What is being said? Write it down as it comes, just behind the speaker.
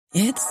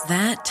It's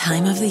that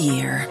time of the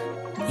year.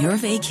 Your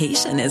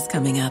vacation is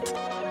coming up.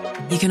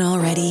 You can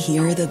already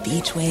hear the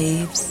beach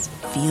waves,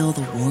 feel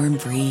the warm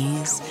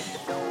breeze,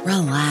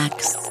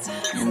 relax,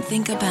 and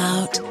think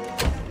about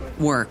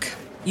work.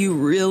 You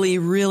really,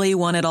 really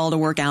want it all to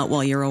work out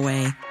while you're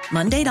away.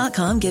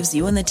 Monday.com gives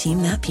you and the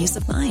team that peace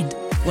of mind.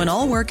 When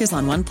all work is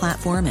on one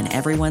platform and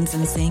everyone's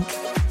in sync,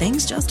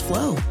 things just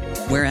flow.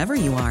 Wherever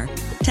you are,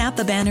 tap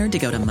the banner to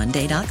go to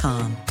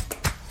Monday.com.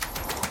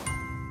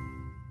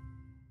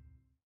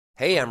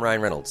 Hey, I'm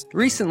Ryan Reynolds.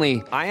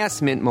 Recently, I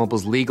asked Mint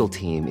Mobile's legal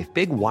team if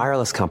big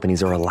wireless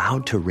companies are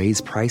allowed to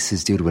raise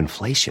prices due to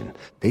inflation.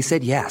 They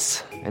said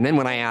yes. And then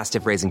when I asked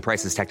if raising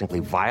prices technically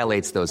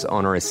violates those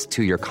onerous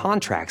two-year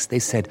contracts, they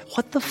said,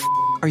 what the f***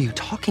 are you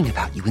talking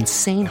about, you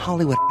insane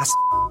Hollywood ass f-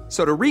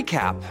 So to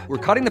recap, we're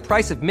cutting the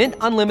price of Mint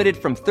Unlimited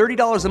from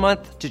 $30 a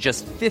month to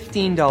just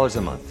 $15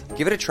 a month.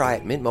 Give it a try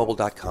at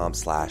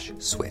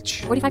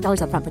mintmobile.com/switch.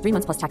 $45 up front for 3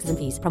 months plus taxes and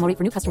fees. Promo rate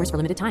for new customers for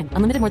limited time.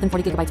 Unlimited more than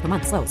 40 gigabytes per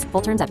month. Slows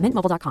full terms at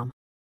mintmobile.com.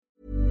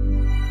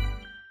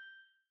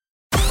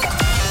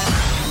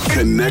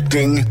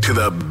 Connecting to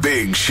the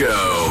big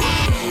show.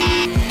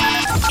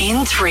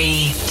 In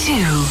 3, 2,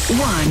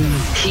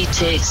 1. He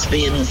takes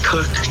being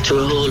Kirk to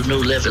a whole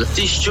new level.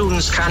 These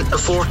students can't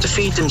afford to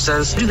feed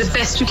themselves. Do the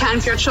best you can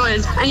for your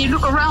child, and you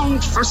look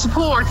around for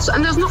support,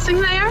 and there's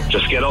nothing there.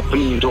 Just get up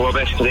and do our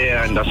best today,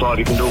 and that's all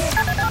you can do.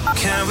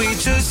 Can we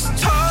just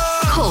talk?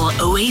 Call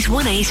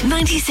 0818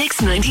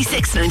 96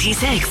 96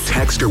 96.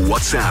 Text or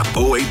WhatsApp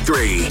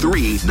 083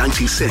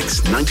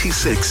 396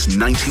 96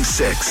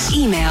 96.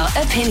 Email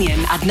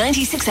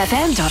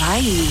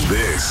opinion@96fm.ie.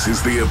 This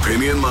is the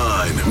Opinion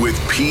Line with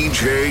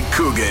PJ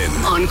Coogan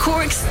On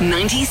Cork's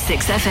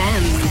 96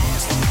 FM.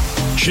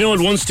 Do you know, at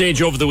one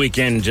stage over the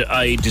weekend,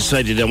 I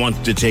decided I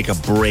wanted to take a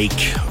break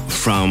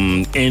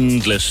from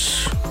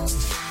endless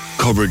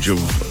coverage of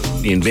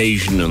the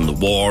invasion and the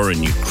war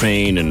in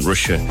Ukraine and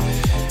Russia.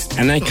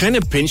 And I kind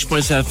of pinched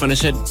myself and I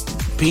said,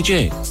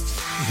 PJ,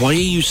 why are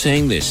you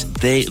saying this?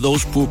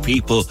 Those poor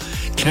people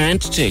can't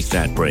take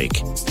that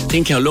break.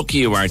 Think how lucky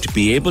you are to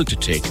be able to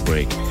take a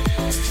break.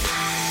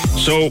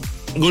 So,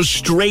 go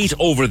straight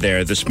over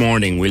there this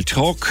morning. We'll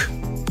talk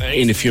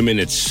in a few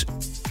minutes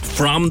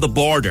from the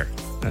border.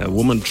 A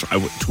woman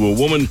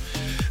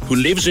who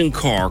lives in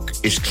Cork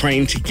is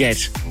trying to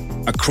get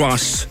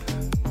across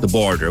the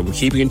border. We're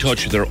keeping in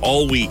touch with her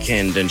all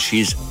weekend, and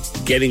she's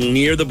getting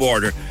near the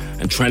border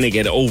and trying to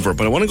get over.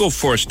 But I want to go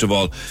first of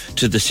all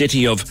to the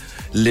city of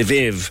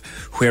Lviv,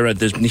 where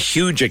there's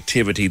huge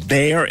activity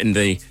there in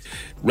the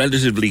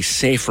relatively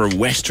safer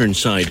western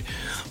side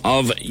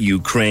of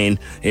Ukraine.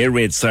 Air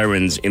raid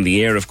sirens in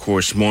the air, of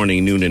course,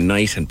 morning, noon and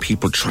night, and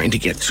people trying to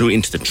get through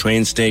into the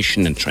train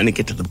station and trying to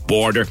get to the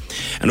border.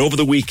 And over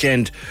the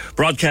weekend,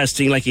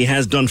 broadcasting like he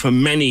has done for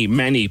many,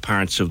 many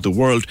parts of the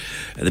world,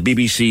 the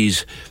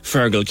BBC's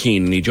Fergal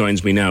Keane, and he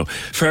joins me now.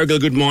 Fergal,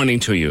 good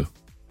morning to you.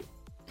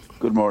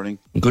 Good morning.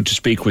 Good to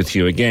speak with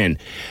you again.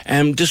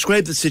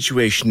 Describe the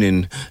situation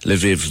in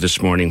Lviv this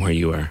morning where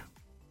you are.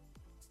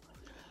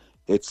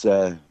 It's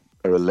a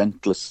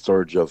relentless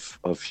surge of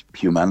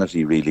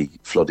humanity really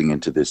flooding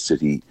into this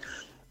city.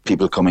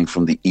 People coming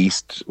from the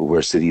east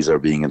where cities are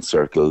being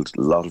encircled.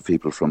 A lot of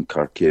people from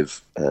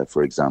Kharkiv,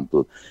 for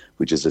example,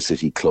 which is a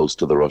city close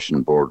to the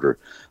Russian border.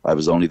 I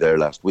was only there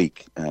last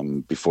week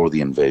before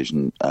the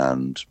invasion,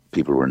 and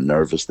people were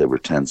nervous, they were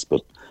tense,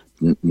 but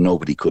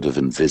nobody could have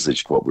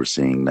envisaged what we're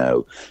seeing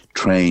now.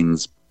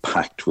 Trains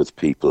packed with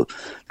people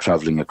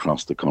travelling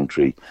across the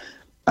country.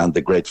 And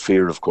the great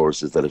fear, of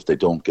course, is that if they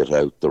don't get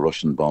out, the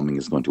Russian bombing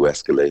is going to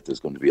escalate.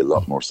 There's going to be a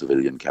lot more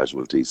civilian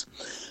casualties.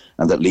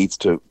 And that leads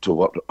to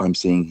what I'm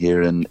seeing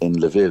here in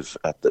Lviv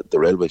at the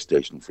railway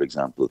station, for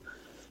example.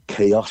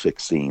 Chaotic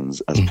scenes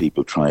as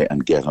people try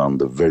and get on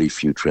the very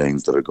few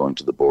trains that are going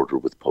to the border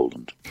with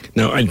Poland.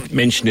 Now, I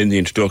mentioned in the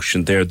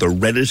introduction there the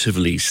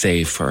relatively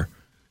safer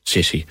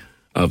city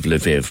of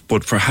Lviv.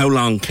 But for how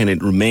long can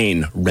it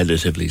remain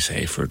relatively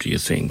safer, do you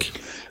think?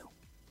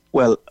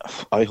 Well,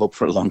 I hope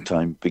for a long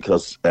time,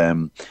 because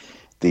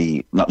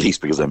not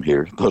least because I'm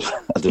here, but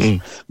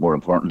more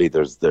importantly,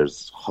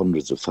 there's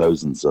hundreds of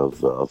thousands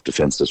of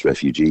defenceless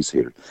refugees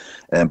here.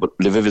 But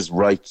Lviv is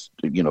right,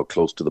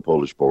 close to the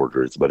Polish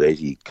border. It's about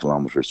 80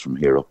 kilometres from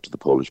here up to the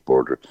Polish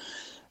border.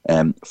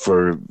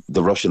 For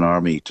the Russian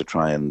army to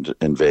try and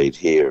invade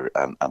here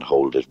and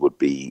hold it would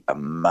be a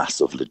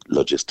massive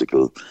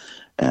logistical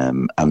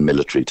and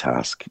military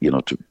task.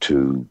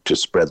 To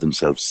spread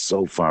themselves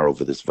so far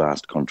over this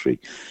vast country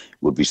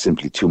would be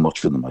simply too much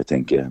for them, I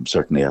think,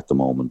 certainly at the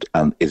moment.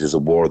 And it is a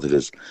war that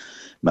is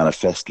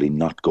manifestly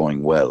not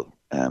going well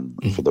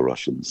for the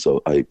Russians.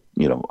 So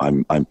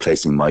I'm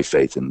placing my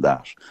faith in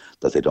that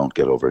they don't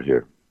get over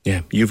here.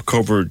 Yeah, you've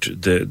covered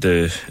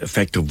the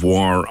effect of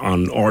war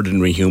on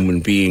ordinary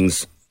human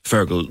beings,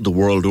 Fergal, the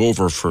world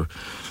over for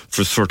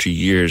 30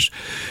 years.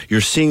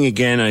 You're seeing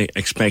again, I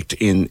expect,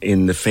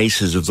 in the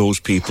faces of those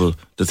people,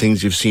 the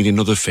things you've seen in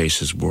other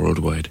faces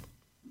worldwide.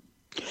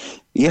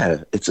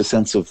 Yeah, it's a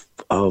sense of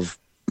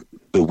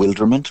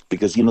bewilderment,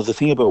 because, the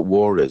thing about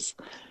war is,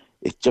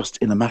 it just,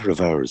 in a matter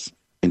of hours,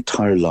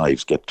 entire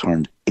lives get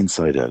turned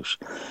inside out,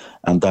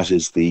 and that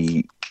is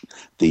the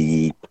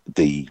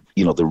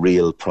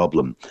real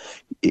problem.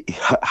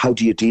 How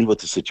do you deal with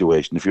the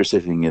situation if you're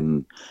sitting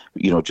in,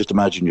 just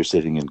imagine you're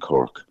sitting in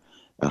Cork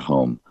at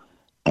home,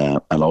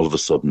 and all of a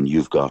sudden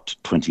you've got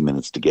 20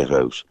 minutes to get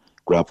out,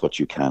 grab what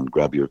you can,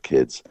 grab your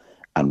kids,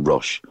 and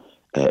rush.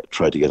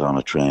 Try to get on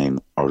a train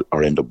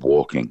or end up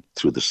walking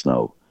through the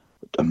snow.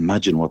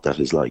 Imagine what that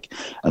is like.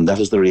 And that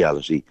is the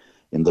reality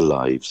in the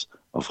lives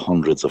of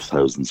hundreds of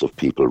thousands of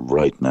people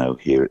right now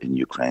here in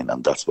Ukraine.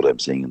 And that's what I'm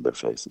seeing in their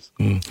faces.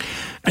 Mm.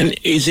 And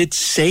is it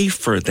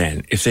safer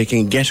then if they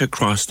can get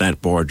across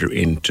that border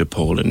into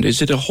Poland?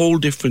 Is it a whole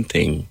different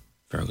thing,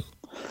 Fergal?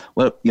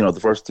 Well, the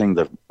first thing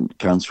that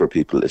counts for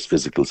people is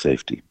physical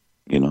safety.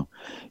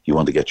 You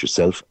want to get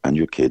yourself and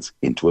your kids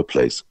into a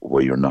place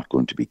where you're not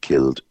going to be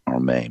killed or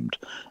maimed,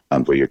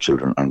 and where your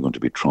children aren't going to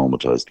be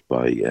traumatized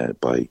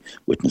by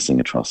witnessing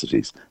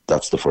atrocities.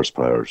 That's the first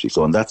priority.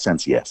 So in that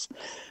sense, yes.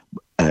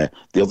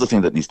 The other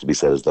thing that needs to be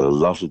said is that a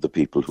lot of the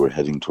people who are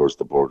heading towards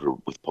the border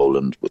with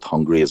Poland, with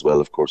Hungary as well,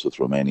 of course, with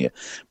Romania,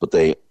 but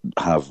they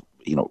have,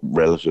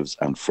 relatives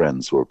and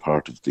friends who are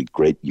part of the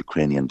great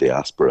Ukrainian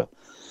diaspora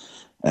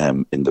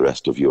in the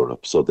rest of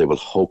Europe. So they will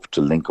hope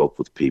to link up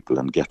with people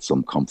and get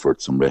some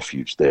comfort, some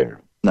refuge there.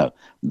 Now,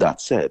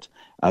 that said,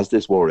 as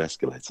this war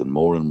escalates and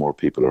more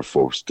people are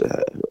forced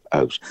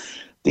out,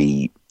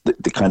 the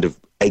kind of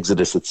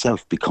exodus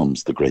itself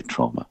becomes the great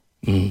trauma.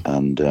 Mm.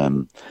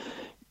 And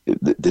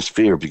this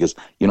fear, because,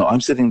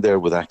 I'm sitting there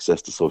with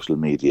access to social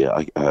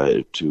media,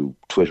 to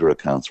Twitter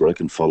accounts where I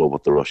can follow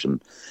what the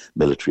Russian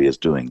military is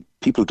doing.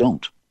 People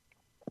don't.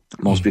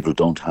 Most people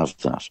don't have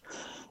that.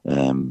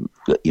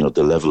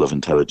 The level of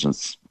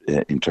intelligence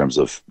in terms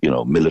of,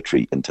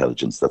 military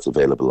intelligence that's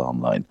available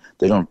online,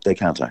 they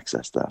can't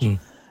access that. Mm.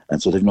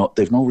 And so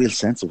they've no real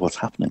sense of what's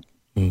happening.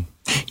 Mm.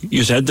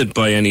 You said that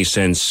by any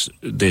sense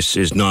this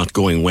is not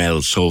going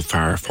well so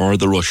far for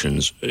the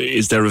Russians.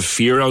 Is there a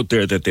fear out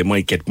there that they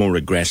might get more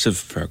aggressive,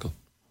 Fergal?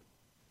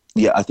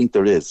 Yeah, I think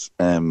there is.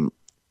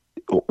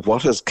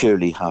 What has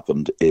clearly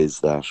happened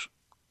is that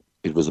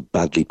it was a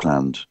badly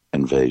planned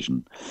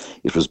invasion.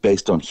 It was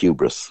based on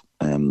hubris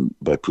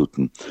by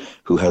Putin,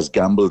 who has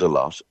gambled a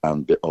lot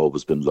and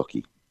always been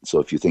lucky. So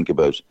if you think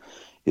about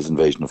his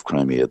invasion of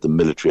Crimea, the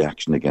military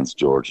action against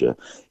Georgia,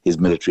 his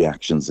military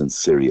actions in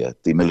Syria,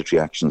 the military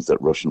actions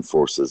that Russian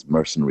forces,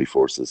 mercenary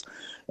forces,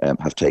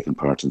 have taken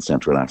part in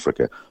Central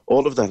Africa,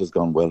 all of that has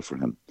gone well for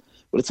him.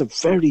 But it's a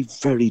very,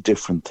 very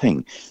different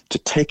thing to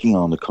taking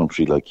on a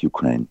country like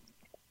Ukraine,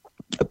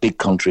 a big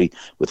country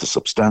with a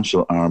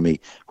substantial army,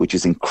 which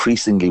is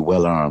increasingly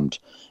well armed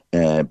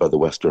by the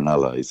Western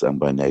allies and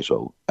by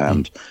NATO.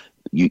 And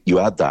you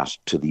add that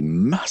to the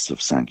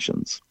massive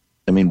sanctions.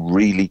 I mean,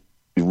 really,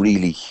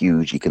 really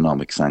huge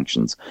economic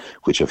sanctions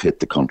which have hit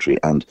the country,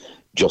 and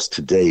just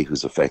today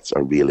whose effects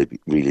are really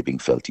being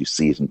felt. You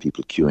see it in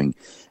people queuing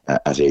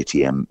at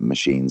ATM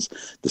machines,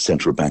 the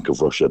Central Bank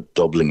of Russia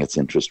doubling its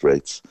interest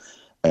rates.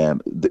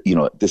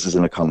 This is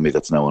an economy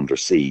that's now under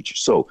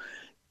siege. So,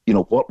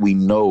 what we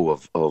know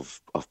of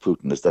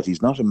Putin is that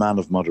he's not a man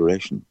of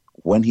moderation.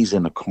 When he's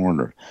in a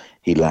corner,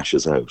 he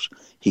lashes out.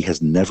 He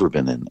has never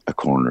been in a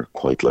corner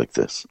quite like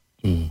this.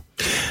 Mm.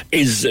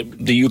 Is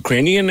the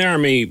Ukrainian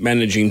army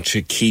managing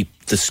to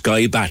keep the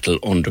sky battle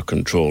under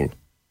control?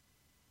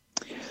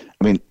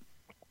 I mean,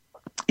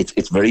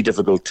 it's very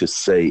difficult to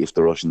say if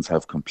the Russians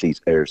have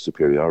complete air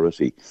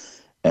superiority.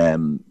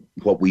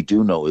 What we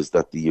do know is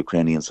that the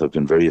Ukrainians have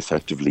been very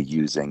effectively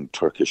using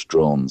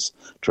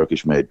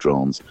Turkish-made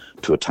drones,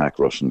 to attack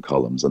Russian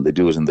columns. And they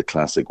do it in the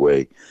classic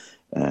way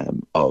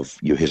of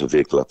you hit a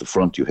vehicle at the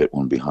front, you hit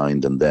one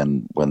behind, and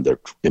then when they're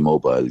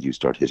immobile, you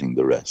start hitting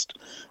the rest.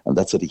 And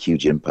that's had a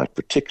huge impact,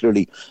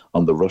 particularly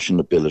on the Russian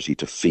ability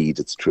to feed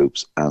its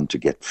troops and to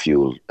get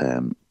fuel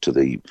to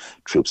the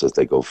troops as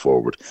they go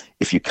forward.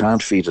 If you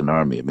can't feed an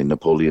army, I mean,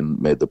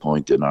 Napoleon made the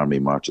point, an army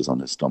marches on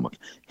his stomach.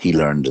 He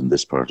learned in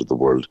this part of the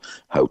world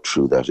how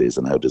true that is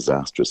and how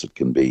disastrous it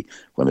can be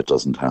when it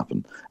doesn't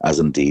happen, as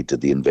indeed did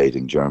the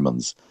invading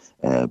Germans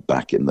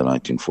back in the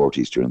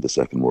 1940s during the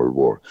Second World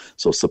War.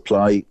 So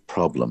supply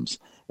problems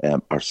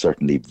are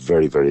certainly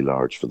very, very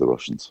large for the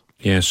Russians.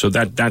 Yeah, so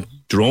that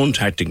drone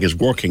tactic is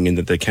working in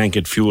that they can't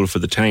get fuel for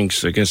the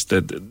tanks. I guess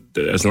that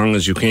as long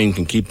as Ukraine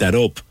can keep that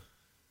up.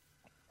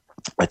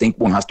 I think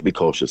one has to be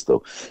cautious,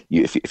 though.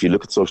 If you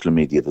look at social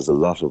media, there's a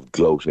lot of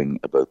gloating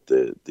about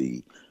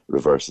the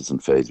reverses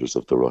and failures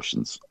of the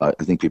Russians. I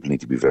think people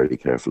need to be very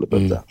careful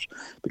about that,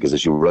 because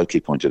as you rightly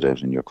pointed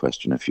out in your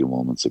question a few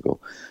moments ago,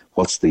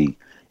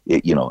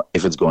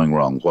 if it's going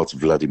wrong, what's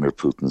Vladimir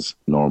Putin's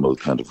normal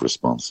kind of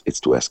response? It's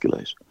to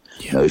escalate.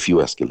 Yeah. Now, if you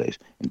escalate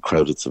in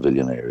crowded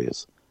civilian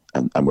areas,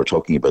 and we're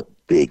talking about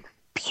big,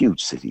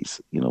 huge cities,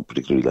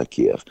 particularly like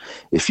Kiev,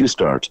 if you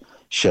start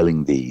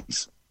shelling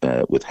these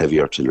with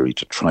heavy artillery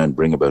to try and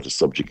bring about a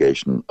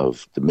subjugation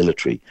of the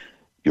military,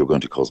 you're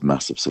going to cause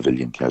massive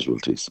civilian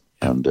casualties.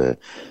 And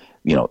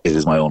it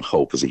is my own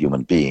hope as a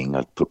human being.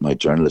 I'll put my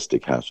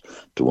journalistic hat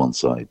to one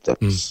side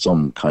that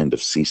some kind of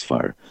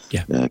ceasefire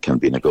can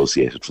be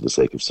negotiated for the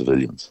sake of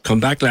civilians. Come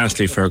back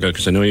lastly, Fergal,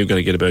 because I know you've got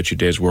to get about your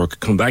day's work.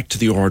 Come back to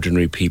the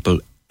ordinary people,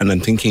 and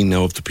I'm thinking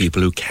now of the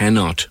people who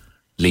cannot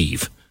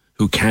leave,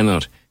 who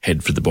cannot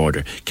head for the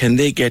border. Can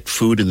they get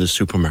food in the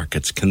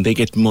supermarkets? Can they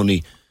get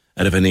money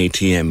out of an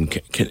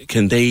ATM?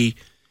 Can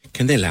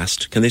they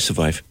last? Can they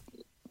survive?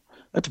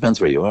 That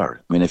depends where you are.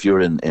 I mean, if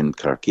you're in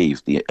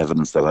Kharkiv, the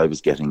evidence that I was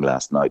getting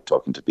last night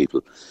talking to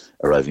people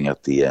arriving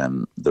at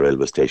the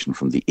railway station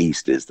from the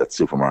east is that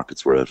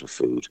supermarkets were out of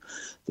food.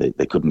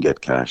 They couldn't get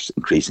cash.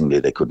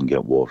 Increasingly, they couldn't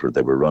get water.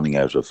 They were running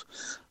out of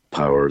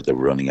power. They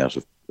were running out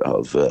of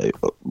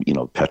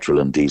petrol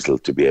and diesel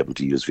to be able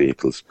to use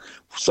vehicles.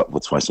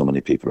 That's why so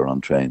many people are on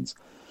trains.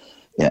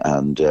 Yeah,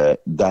 and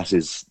that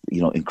is,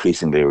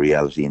 increasingly a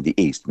reality in the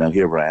east. Now,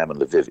 here where I am in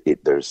Lviv,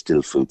 there's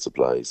still food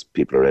supplies.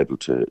 People are able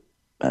to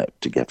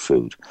get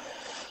food.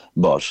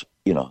 But,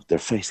 they're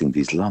facing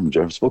these long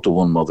journeys. I spoke to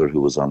one mother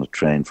who was on a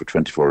train for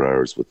 24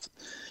 hours with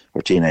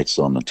her teenage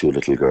son and 2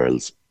 little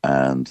girls,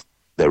 and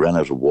they ran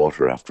out of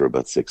water after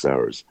about 6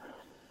 hours.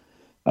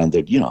 And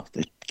the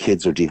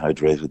kids are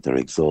dehydrated, they're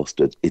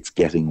exhausted. It's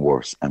getting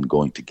worse and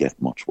going to get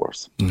much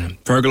worse.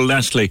 Fergal,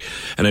 lastly,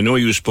 and I know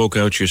you spoke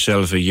out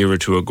yourself a year or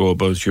two ago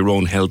about your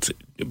own health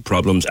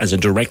problems as a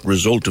direct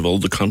result of all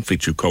the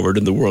conflicts you covered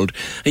in the world.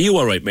 Are you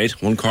all right,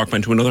 mate? One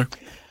Corkman to another?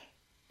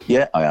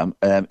 Yeah, I am.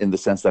 In the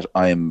sense that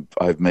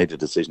I've made a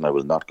decision. I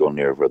will not go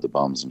near where the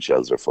bombs and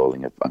shells are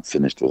falling. I'm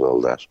finished with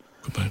all that.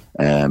 Goodbye.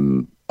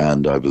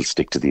 And I will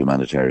stick to the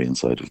humanitarian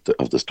side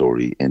of the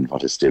story in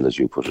what is still, as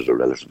you put it, a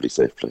relatively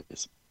safe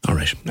place. All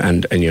right.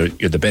 And you're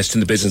the best in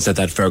the business at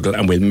that, Fergal,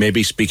 and we'll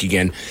maybe speak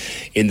again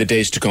in the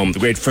days to come. The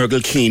great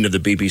Fergal Keane of the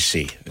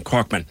BBC, a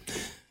Corkman.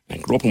 I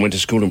grew up and went to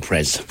school in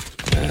Prez.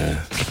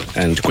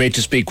 And great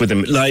to speak with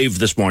him live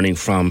this morning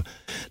from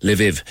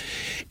Lviv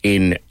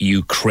in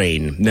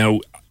Ukraine. Now,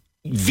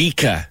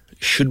 Vika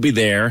should be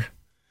there.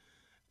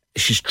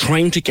 She's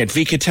trying to get...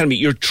 Vika, tell me,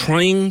 you're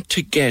trying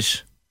to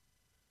get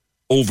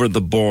over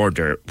the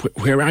border.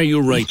 Where are you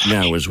right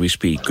now as we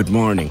speak? Good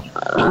morning.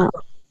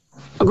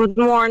 Good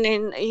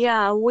morning.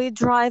 Yeah, we're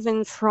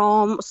driving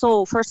from...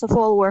 So, first of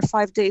all, we're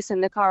 5 days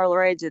in the car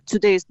already.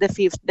 Today is the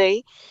 5th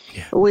day.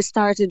 Yeah. We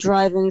started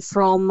driving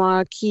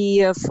from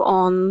Kiev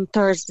on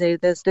Thursday.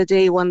 That's the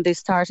day when they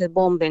started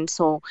bombing.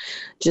 So,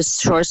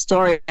 just short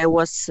story. I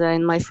was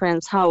in my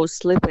friend's house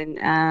sleeping,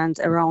 and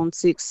around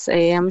 6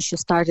 a.m. she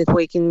started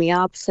waking me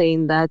up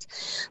saying that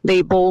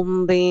they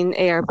bombing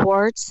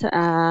airports,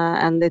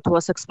 and it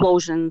was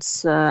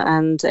explosions,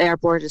 and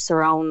airport is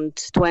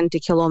around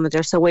 20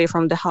 kilometers away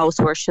from the house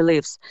where she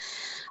lives.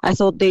 I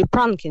thought they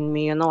pranking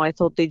me, I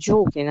thought they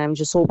joking. I'm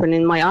just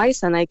opening my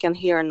eyes and I can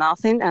hear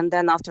nothing. And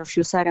then after a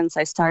few seconds,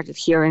 I started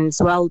hearing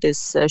as well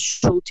this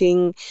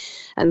shooting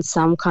and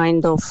some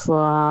kind of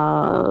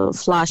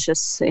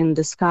flashes in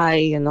the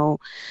sky,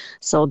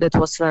 So that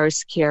was very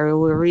scary.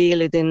 We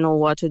really didn't know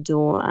what to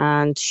do.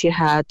 And she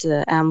had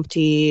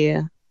empty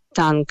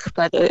tank,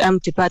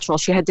 empty petrol.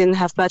 She didn't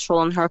have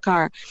petrol in her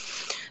car.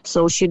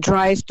 So she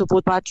drive to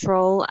put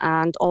petrol,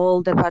 and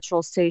all the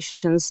petrol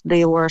stations,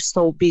 they were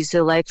so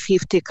busy, like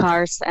 50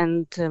 cars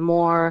and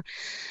more.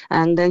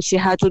 And then she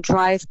had to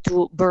drive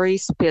to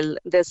Boryspil.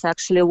 That's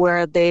actually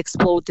where they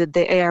exploded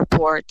the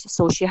airport.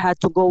 So she had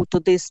to go to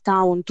this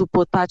town to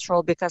put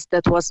petrol because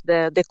that was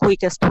the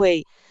quickest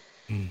way.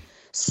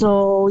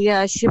 So,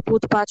 yeah, she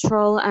put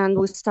petrol and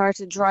we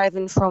started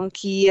driving from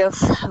Kiev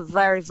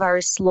very,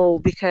 very slow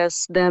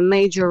because the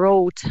major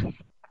road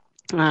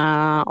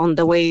on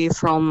the way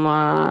from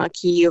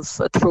Kiev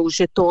through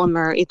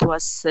Zhytomyr, it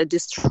was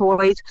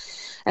destroyed.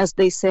 As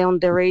they say on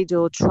the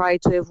radio, try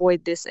to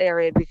avoid this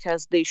area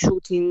because they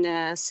shooting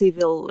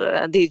civil,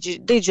 they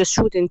just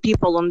shooting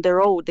people on the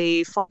road.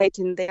 They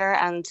fighting there,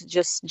 and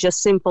just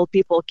simple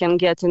people can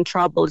get in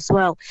trouble as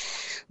well.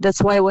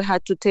 That's why we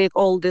had to take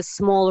all these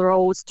small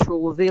roads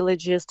through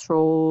villages,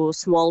 through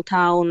small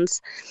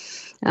towns.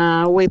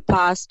 We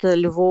passed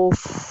Lvov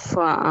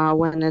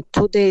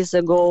 2 days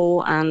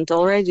ago, and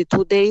already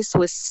 2 days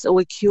we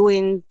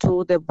queuing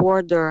to the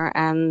border,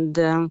 and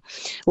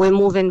we're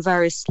moving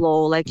very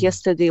slow. Like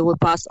yesterday, we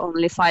passed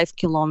only 5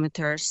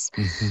 kilometers.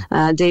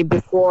 Day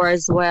before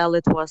as well,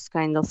 it was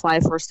kind of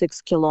 5 or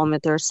 6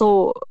 kilometers.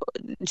 So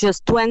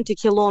just 20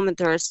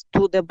 kilometers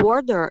to the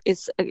border,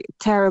 it's a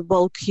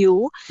terrible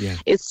queue. Yeah.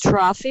 It's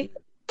traffic.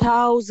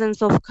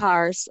 Thousands of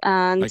cars.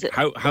 And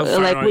how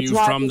far are you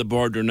from the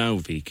border now,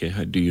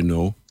 Vika? Do you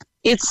know?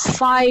 It's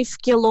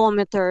 5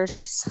 kilometers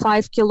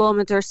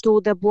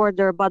to the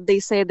border, but they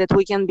say that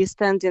we can be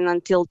standing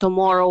until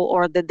tomorrow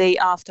or the day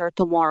after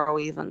tomorrow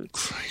even.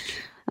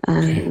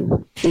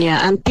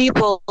 Yeah, and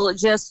people,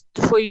 just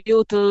for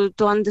you to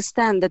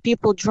understand, that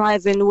people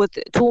driving with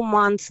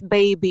 2-month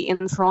baby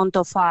in front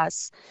of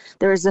us.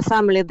 There is a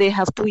family, they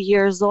have 2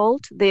 years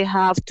old, they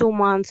have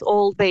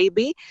 2-month-old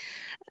baby,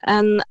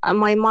 And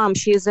my mom,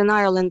 she's in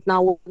Ireland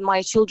now with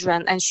my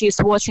children, and she's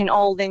watching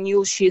all the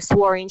news. She's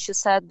worrying. She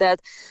said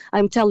that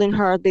I'm telling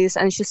her this,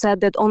 and she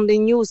said that on the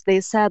news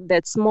they said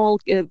that small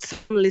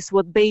families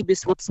with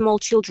babies, with small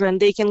children,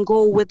 they can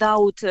go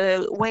without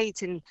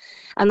waiting.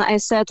 And I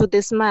said to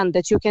this man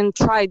that you can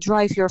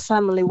drive your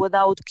family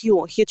without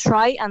queue. He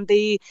tried, and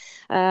they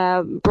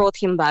brought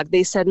him back.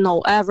 They said,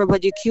 no,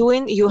 everybody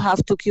queuing, you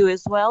have to queue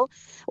as well.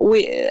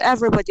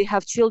 Everybody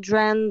have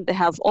children, they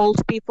have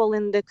old people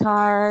in the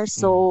car,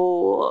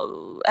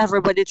 so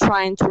everybody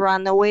trying to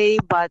run away,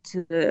 but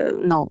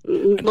no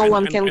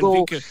one can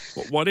go.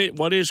 Vika,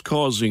 what is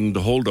causing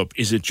the hold-up?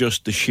 Is it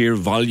just the sheer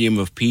volume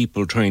of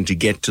people trying to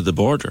get to the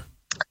border?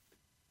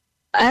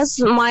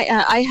 As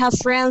I have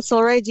friends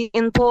already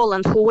in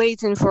Poland who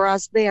waiting for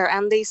us there,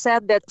 and they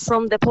said that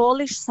from the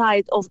Polish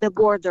side of the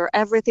border,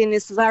 everything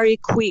is very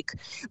quick.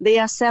 They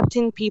are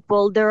accepting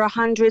people. There are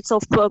hundreds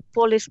of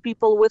Polish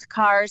people with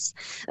cars.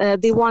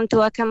 They want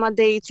to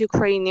accommodate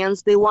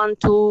Ukrainians. They want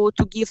to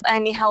give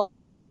any help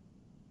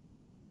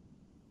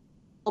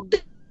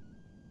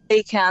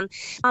they can.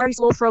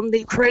 Also from the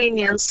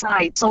Ukrainian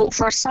side. So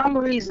for some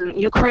reason,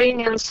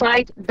 Ukrainian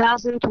side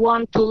doesn't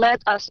want to let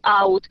us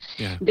out.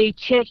 Yeah. They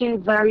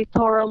checking very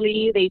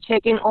thoroughly. They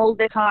checking all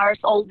the cars,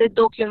 all the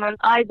documents.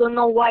 I don't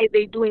know why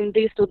they doing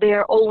this to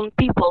their own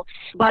people.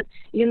 But,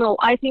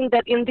 I think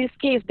that in this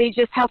case, they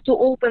just have to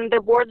open the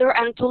border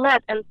and to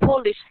let and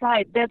Polish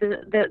side, that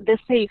the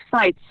safe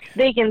side,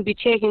 they can be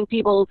checking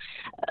people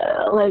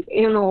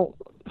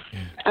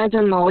I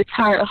don't know. It's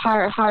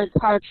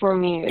hard for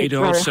me.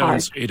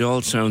 It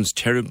all sounds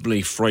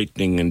terribly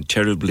frightening and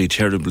terribly,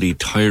 terribly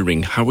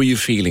tiring. How are you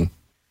feeling?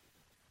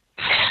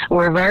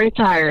 We're very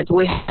tired.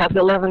 We have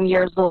 11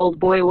 years old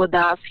boy with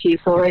us. He's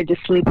already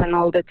sleeping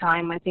all the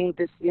time. I think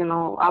this,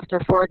 after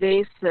 4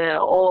 days,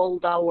 all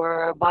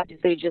our bodies,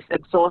 they just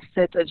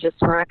exhausted, just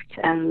wrecked,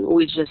 and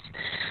we just,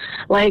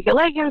 like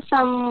in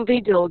some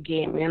video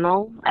game,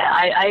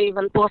 I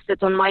even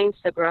posted on my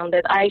Instagram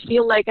that I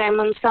feel like I'm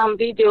in some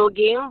video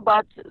game,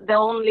 but the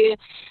only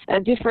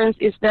difference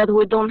is that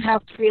we don't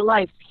have 3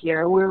 lives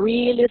here. We're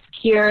really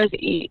scared,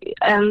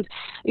 and,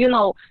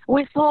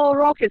 we saw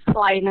rockets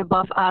flying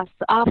above us.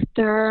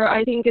 After,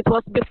 I think it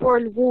was before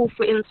Lviv,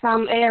 in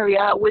some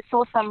area, we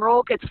saw some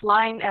rockets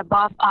flying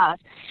above us.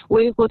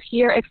 We could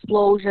hear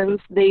explosions.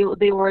 They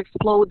were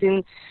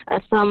exploding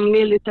some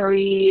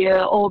military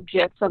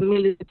objects, some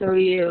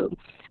military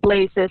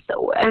places.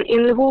 And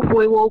in Lviv,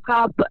 we woke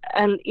up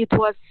and it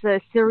was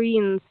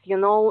sirens,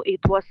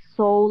 it was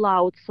so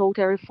loud, so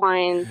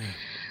terrifying.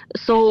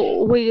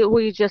 So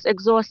we just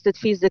exhausted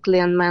physically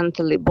and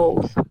mentally,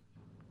 both.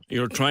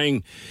 You're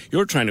trying,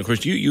 of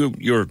course, you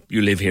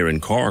live here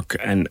in Cork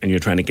and you're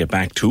trying to get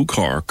back to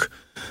Cork.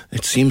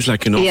 It seems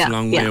like an awful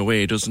long way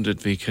away, doesn't it,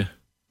 Vika?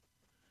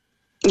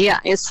 Yeah,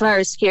 it's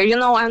very scary.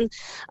 And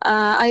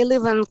I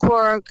live in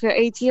Cork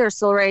 8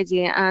 years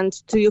already, and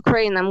to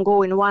Ukraine I'm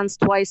going once,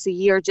 twice a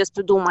year just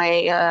to do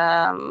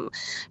my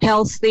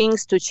health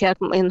things, to check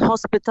in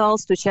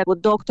hospitals, to check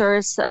with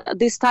doctors.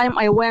 This time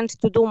I went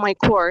to do my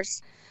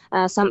course.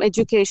 Some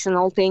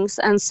educational things,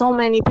 and so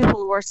many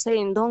people were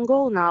saying, don't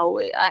go now.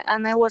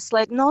 And I was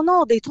like,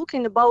 no, they're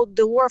talking about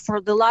the war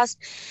for the last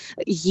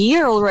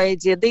year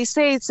already. They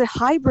say it's a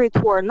hybrid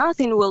war,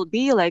 nothing will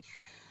be like.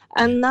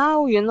 And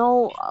now,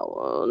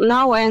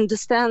 now I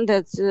understand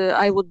that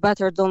I would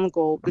better don't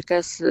go,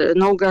 because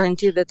no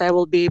guarantee that I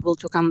will be able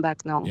to come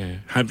back now. Yeah.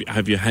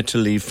 Have you had to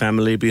leave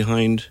family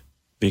behind,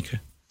 Vika?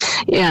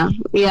 Yeah,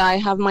 I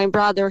have my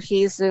brother.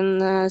 He's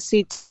in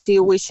city,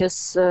 which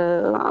is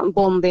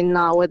bombing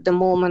now at the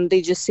moment.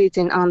 They just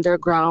sitting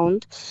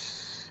underground.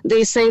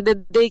 They say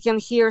that they can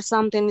hear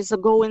something is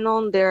going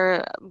on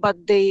there,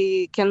 but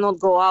they cannot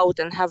go out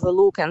and have a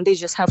look, and they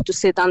just have to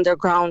sit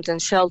underground in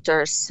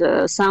shelters.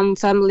 Some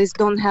families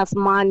don't have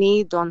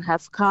money, don't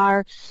have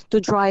car to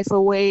drive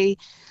away.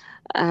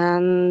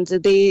 And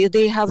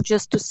they have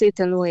just to sit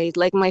and wait.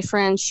 Like my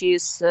friend,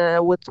 she's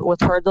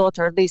with her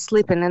daughter. They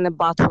sleeping in the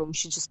bathroom.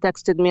 She just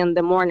texted me in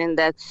the morning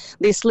that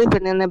they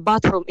sleeping in the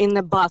bathroom, in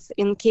the bath,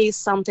 in case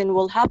something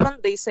will happen.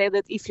 They say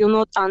that if you're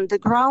not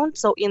underground,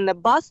 so in the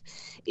bath,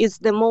 it's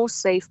the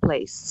most safe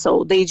place.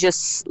 So they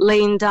just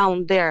laying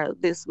down there.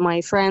 This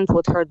my friend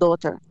with her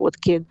daughter, with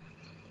kid.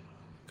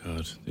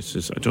 God, this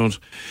is. I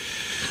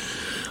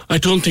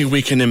don't think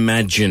we can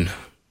imagine.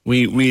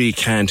 We really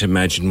can't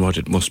imagine what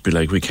it must be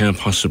like. We can't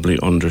possibly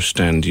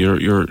understand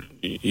your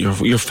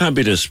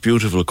fabulous,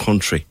 beautiful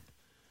country.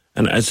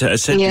 And as I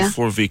said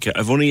before, Vika,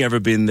 I've only ever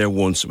been there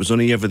once. It was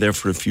only ever there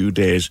for a few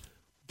days,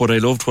 but I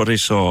loved what I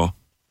saw.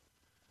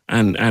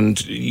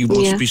 And you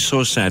must be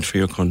so sad for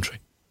your country.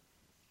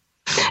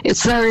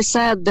 It's very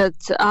sad that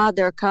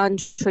other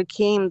country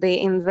came, they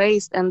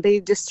invade and they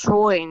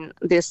destroying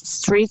these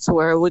streets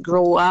where we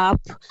grew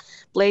up,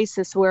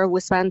 places where we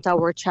spent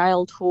our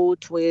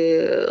childhood.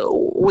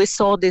 We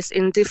saw this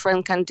in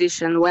different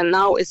conditions. When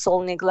now it's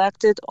all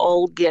neglected,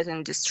 all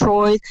getting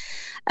destroyed.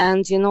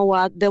 And you know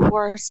what? The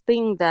worst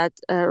thing that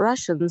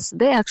Russians,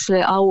 they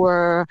actually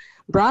our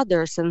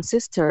brothers and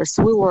sisters.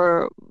 We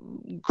were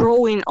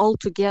growing all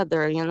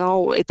together. You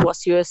know, it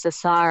was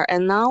USSR,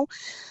 and now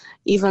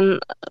even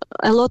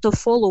a lot of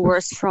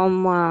followers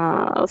from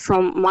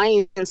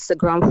my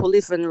Instagram who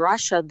live in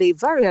Russia, they're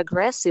very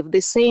aggressive.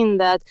 They're saying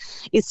that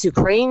it's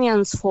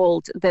Ukrainians'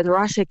 fault, that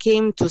Russia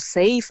came to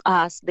save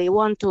us. They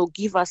want to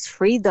give us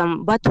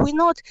freedom. But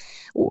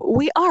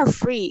we are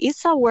free.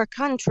 It's our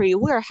country.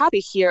 We're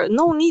happy here.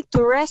 No need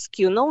to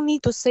rescue. No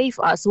need to save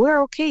us.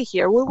 We're okay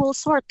here. We will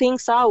sort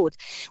things out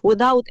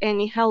without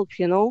any help,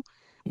 you know.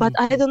 But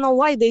I don't know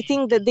why they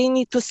think that they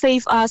need to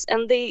save us,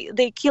 and they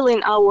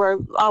killing our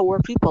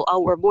people,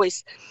 our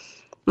boys.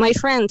 My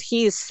friend,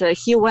 he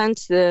went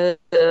to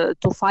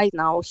fight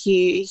now.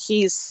 He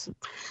is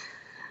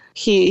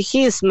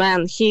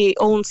man. He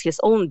owns his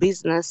own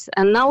business,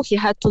 and now he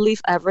had to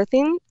leave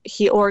everything.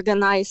 He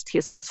organized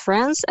his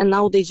friends, and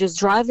now they just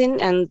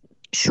driving and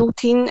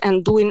shooting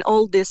and doing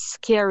all these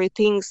scary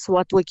things.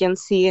 What we can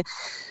see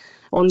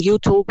on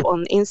YouTube,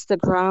 on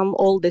Instagram,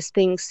 all these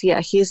things,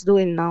 he's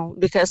doing now.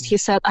 Because he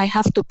said, I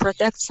have to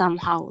protect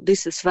somehow.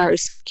 This is very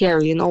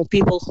scary, you know.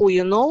 People who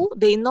you know,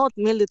 they're not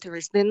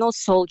militaries, they're not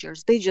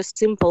soldiers. They're just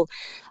simple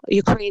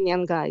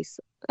Ukrainian guys.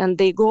 And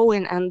they go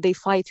in and they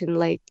fighting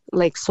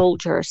like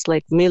soldiers,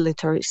 like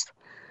militaries.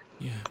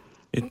 Yeah.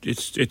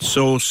 It's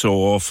so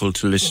awful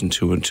to listen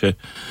to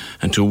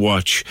and to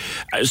watch.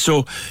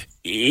 So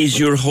is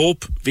your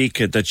hope,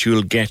 Vika, that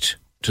you'll get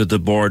to the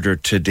border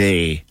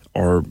today,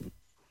 or...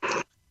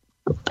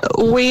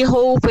 We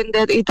hoping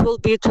that it will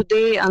be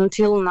today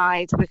until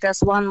night,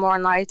 because one more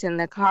night in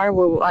the car,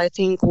 I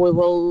think we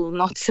will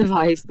not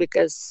survive,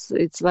 because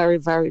it's very,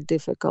 very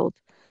difficult.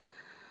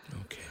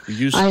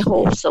 Okay. I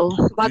hope so.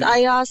 But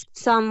I asked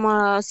some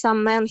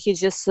man, he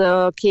just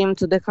came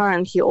to the car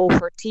and he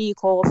offered tea,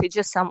 coffee,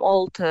 just some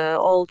old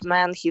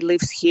man, he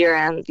lives here,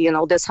 and, you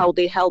know, that's how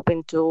they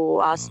helping to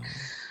us.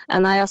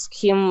 And I asked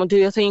him, do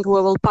you think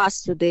we will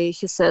pass today?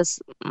 He says,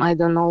 I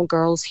don't know,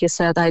 girls. He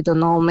said, I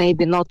don't know,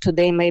 maybe not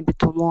today, maybe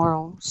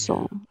tomorrow.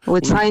 So we're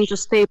trying to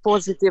stay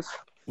positive.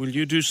 Will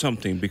you do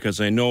something?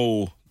 Because I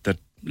know that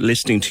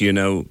listening to you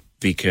now,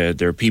 Vika,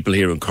 there are people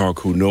here in Cork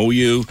who know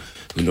you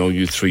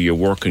through your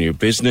work and your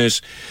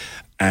business,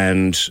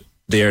 and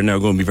they are now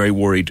going to be very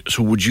worried.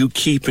 So would you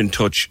keep in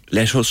touch?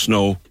 Let us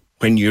know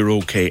when you're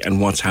okay and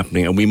what's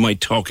happening, and we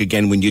might talk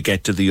again when you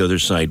get to the other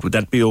side. Would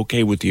that be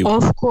okay with you?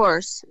 Of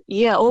course.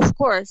 Yeah, of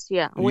course.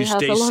 Yeah. We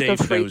have a lot of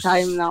free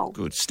time now.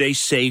 Good. Stay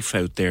safe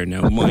out there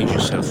now. Mind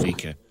yourself,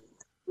 Vika.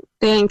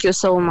 Thank you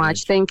so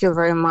much. Thank you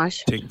very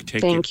much. Take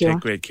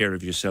great care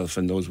of yourself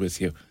and those with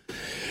you.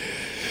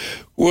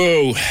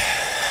 Whoa.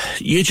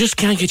 You just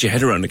can't get your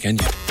head around it, can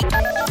you?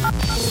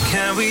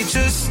 Can we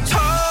just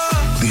talk?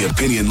 The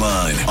Opinion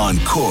Line on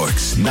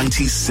Cork's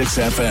 96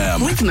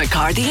 FM. With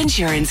McCarthy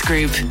Insurance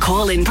Group.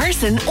 Call in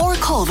person or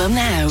call them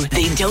now.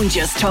 They don't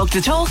just talk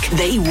the talk,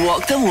 they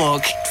walk the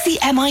walk. See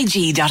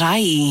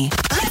mig.ie.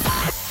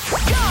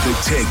 The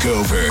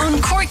Takeover.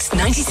 On Cork's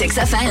 96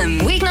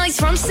 FM. Weeknights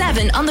from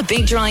 7 on the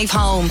Big Drive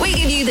Home. We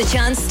give you the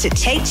chance to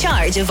take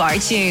charge of our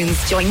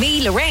tunes. Join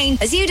me, Lorraine,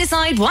 as you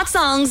decide what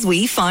songs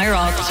we fire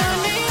up.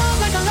 Turn me on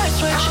like a light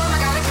switch. Oh my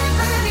God, I can't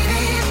believe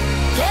it.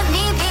 Let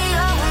me be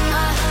your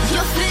woman.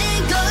 Your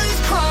fingers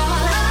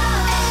crossed.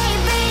 A,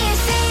 B,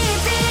 C,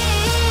 D,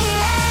 E,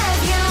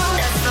 F, U.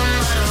 That's the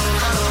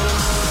motto.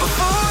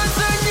 Before I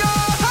turn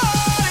your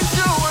heart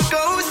into a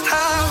ghost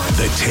town.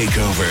 The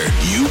Takeover.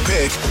 You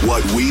pick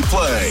what we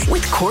play.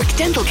 With Cork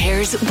Dental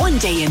Care's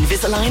one-day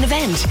Invisalign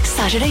event,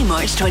 Saturday,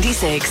 March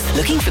 26th.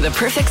 Looking for the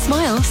perfect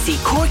smile? See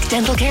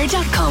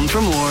corkdentalcare.com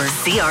for more.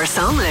 See our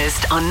song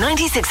list on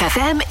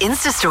 96FM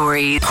Insta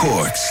Stories.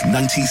 Cork's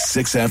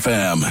 96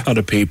 FM. A lot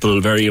of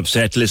people very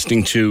upset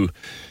listening to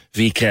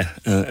Vika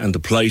and the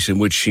plight in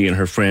which she and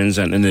her friends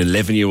and an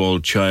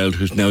 11-year-old child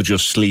who's now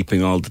just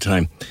sleeping all the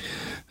time.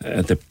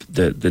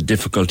 The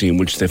difficulty in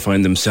which they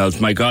find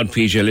themselves. My God,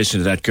 PJ, listen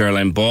to that girl.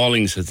 I'm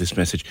bawling, says this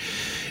message.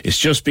 It's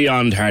just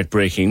beyond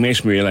heartbreaking.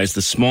 Makes me realise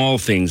the small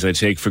things I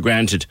take for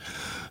granted.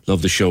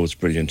 Love the show. It's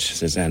brilliant,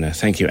 says Anna.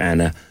 Thank you,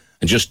 Anna.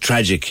 And just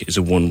tragic is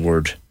a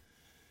one-word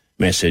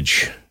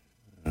message.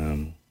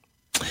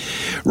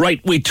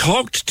 Right, we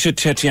talked to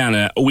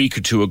Tatiana a week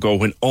or two ago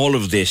when all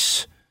of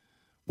this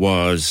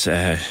was,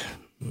 I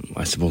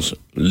suppose,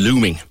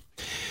 looming.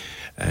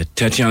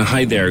 Tatiana,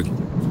 hi there.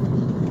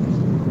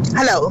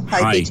 Hello.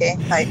 Hi,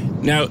 PJ. Hi.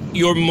 Now,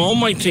 your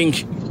mum, I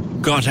think,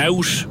 got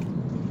out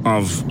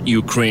of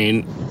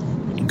Ukraine,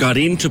 got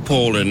into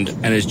Poland,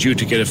 and is due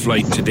to get a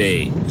flight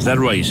today. Is that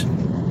right?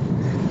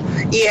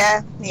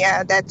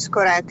 Yeah, that's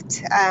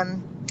correct.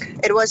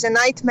 It was a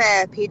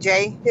nightmare,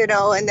 PJ, you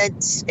know, and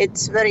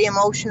it's very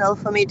emotional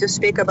for me to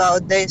speak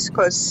about this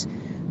because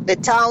The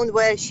town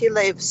where she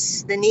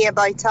lives, the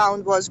nearby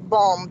town, was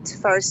bombed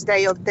first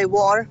day of the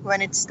war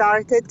when it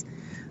started.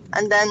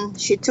 And then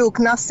she took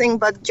nothing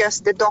but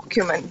just the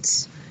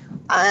documents.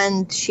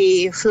 And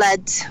she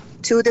fled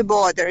to the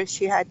border.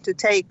 She had to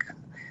take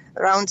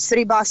around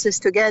 3 buses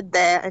to get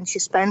there. And she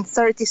spent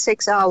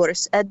 36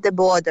 hours at the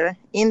border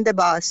in the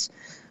bus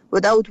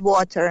without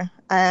water.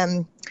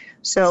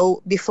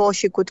 So before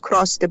she could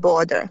cross the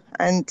border.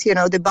 And,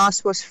 the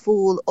bus was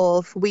full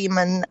of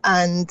women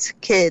and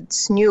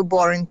kids,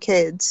 newborn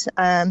kids.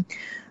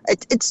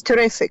 It's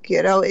terrific,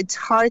 It's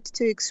hard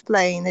to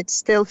explain. It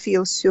still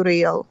feels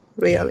surreal,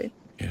 really.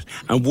 Yes.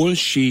 And once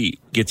she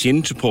gets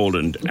into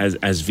Poland,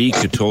 as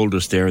Vika told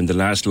us there in the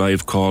last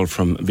live call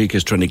from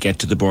Vika's trying to get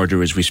to the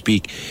border as we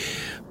speak,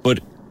 but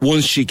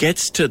once she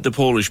gets to the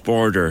Polish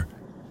border,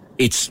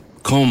 it's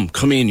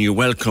come in, you're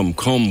welcome,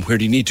 come, where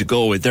do you need to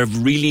go? They're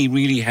really,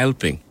 really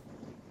helping.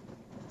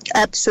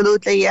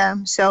 Absolutely, yeah.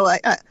 So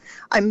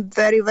I'm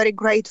very, very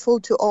grateful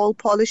to all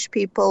Polish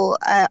people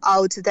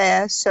out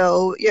there.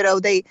 So,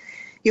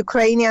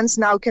 Ukrainians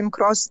now can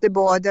cross the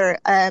border,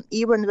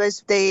 even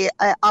with the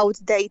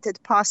outdated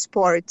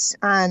passports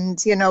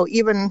and,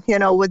 even,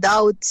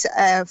 without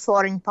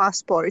foreign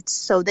passports.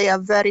 So they are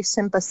very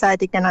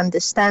sympathetic and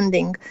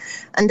understanding,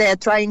 and they are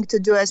trying to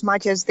do as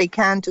much as they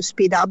can to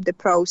speed up the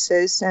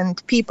process.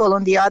 And people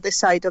on the other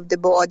side of the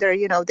border,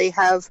 they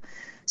have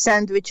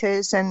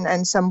sandwiches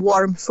and some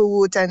warm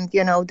food, and,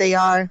 they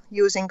are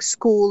using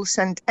schools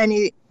and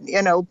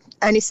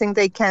anything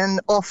they can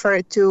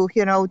offer to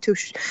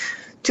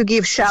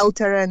give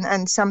shelter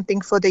and something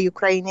for the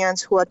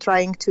Ukrainians who are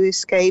trying to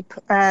escape.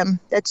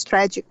 That's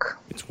tragic.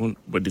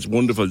 But it's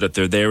wonderful that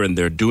they're there and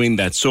they're doing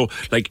that. So,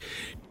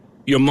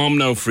 your mom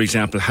now, for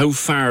example, how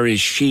far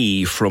is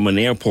she from an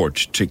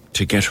airport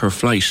to get her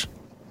flight?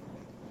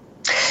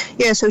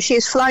 Yeah, so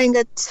she's flying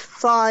at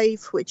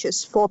 5, which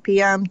is 4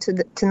 p.m.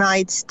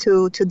 tonight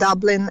to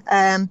Dublin.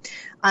 And,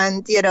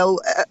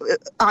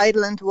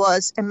 Ireland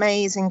was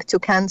amazing to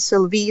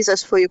cancel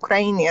visas for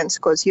Ukrainians,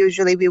 because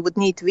usually we would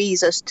need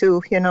visas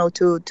to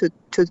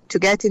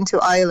get into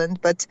Ireland.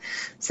 But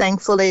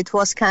thankfully it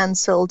was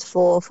cancelled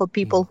for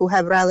people who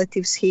have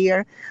relatives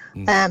here.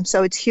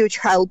 So it's huge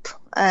help,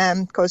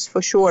 because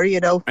for sure,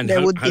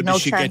 there would be no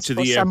chance for somebody. How does she get to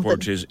the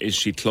airport? Is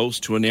she close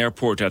to an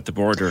airport at the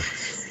border?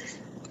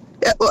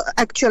 Well,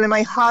 actually,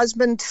 my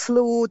husband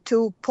flew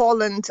to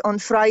Poland on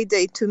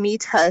Friday to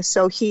meet her,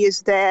 so he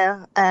is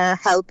there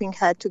helping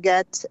her to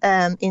get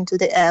into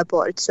the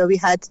airport. So we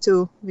had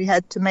to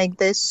make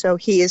this. So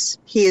he is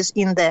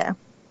in there.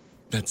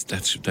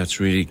 That's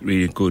really,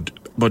 really good.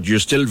 But you're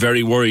still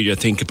very worried, I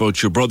think,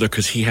 about your brother,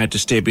 because he had to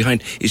stay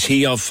behind. Is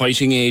he of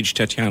fighting age,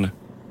 Tatiana?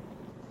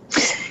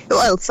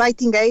 Well,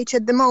 fighting age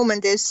at the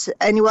moment is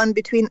anyone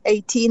between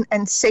 18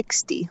 and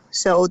 60.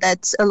 So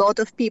that's a lot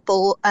of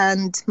people.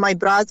 And my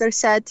brother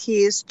said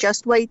he is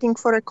just waiting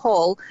for a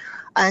call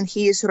and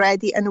he is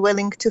ready and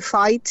willing to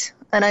fight.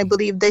 And I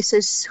believe this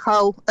is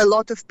how a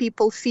lot of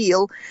people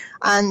feel.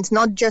 And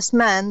not just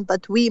men,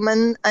 but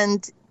women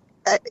and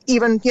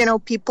even,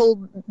 people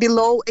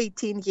below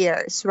 18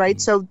 years, right?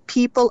 So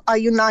people are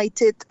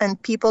united and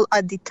people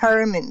are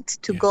determined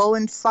to go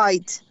and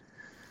fight.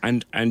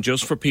 And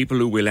just for people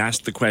who will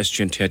ask the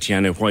question,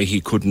 Tatiana, why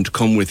he couldn't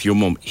come with your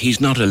mum,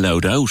 he's not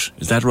allowed out.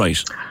 Is that right?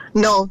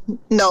 No.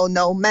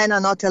 Men are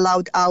not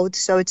allowed out.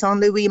 So it's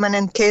only women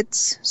and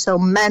kids. So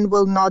men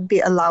will not be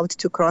allowed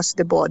to cross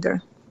the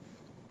border.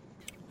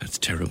 That's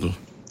terrible.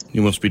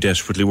 You must be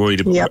desperately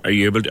worried. Yep. Are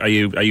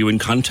you in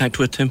contact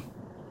with him?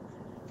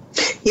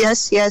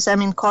 Yes.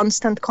 I'm in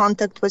constant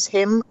contact with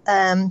him.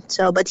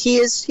 But he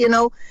is,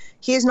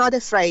 he is not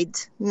afraid,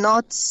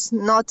 not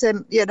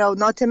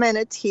a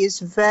minute. He is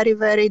very,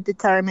 very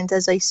determined,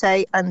 as I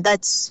say, and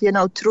that's,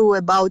 true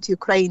about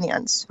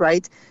Ukrainians,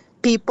 right?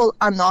 People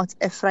are not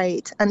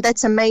afraid, and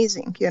that's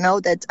amazing,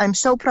 that I'm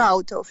so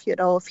proud of,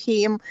 of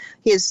him,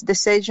 his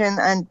decision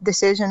and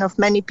decision of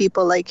many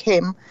people like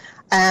him.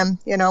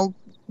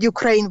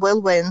 Ukraine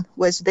will win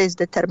with this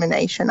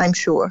determination, I'm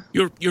sure.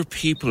 Your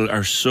people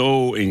are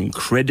so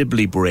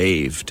incredibly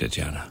brave,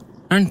 Tatiana,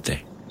 aren't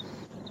they?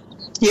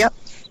 Yep.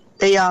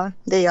 They are.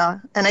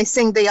 And I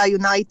think they are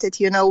united,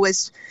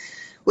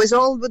 with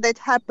all that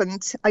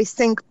happened. I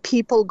think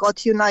people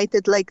got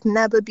united like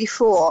never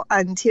before.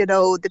 And,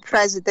 the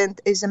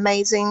president is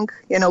amazing.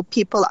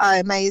 People are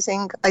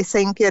amazing. I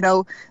think,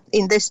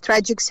 in this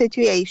tragic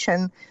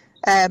situation,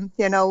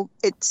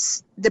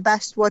 it's the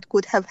best what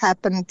could have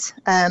happened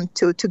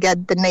to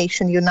get the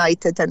nation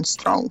united and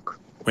strong.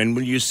 When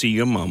will you see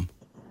your mum?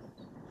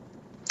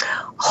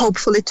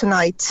 Hopefully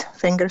tonight,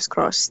 fingers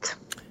crossed.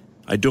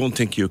 I don't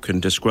think you can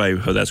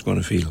describe how that's going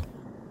to feel.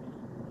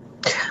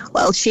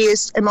 Well, she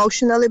is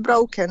emotionally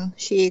broken.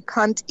 She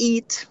can't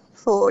eat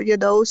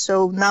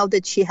so now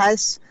that she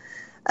has,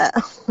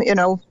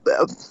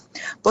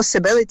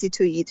 possibility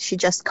to eat, she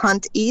just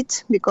can't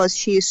eat because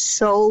she is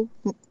so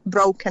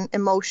broken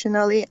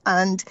emotionally.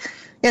 And,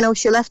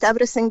 she left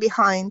everything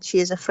behind. She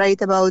is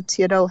afraid about,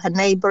 her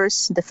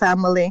neighbors, the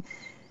family.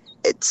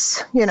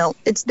 It's,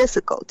 it's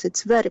difficult.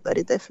 It's very,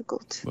 very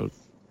difficult. Well,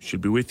 She'll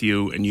be with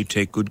you, and you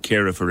take good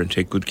care of her and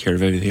take good care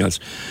of everything else.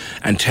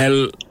 And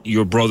tell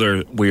your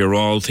brother we are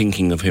all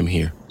thinking of him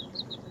here.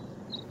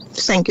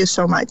 Thank you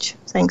so much.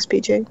 Thanks,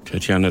 PJ.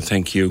 Tatiana,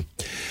 thank you.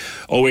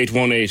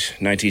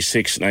 0818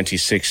 96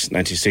 96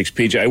 96.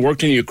 PJ, I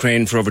worked in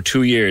Ukraine for over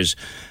 2 years.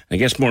 I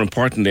guess more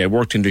importantly, I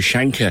worked in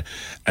Dushanka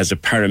as a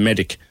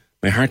paramedic.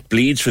 My heart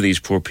bleeds for these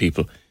poor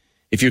people.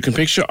 If you can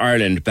picture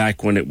Ireland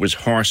back when it was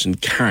horse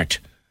and cart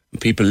and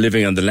people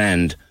living on the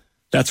land,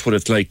 that's what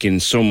it's like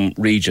in some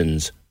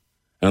regions.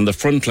 And on the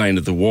front line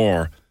of the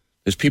war,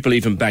 there's people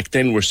even back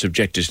then were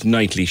subjected to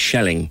nightly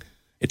shelling.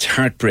 It's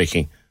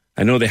heartbreaking.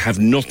 I know they have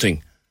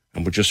nothing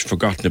and were just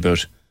forgotten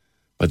about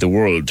by the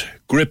world.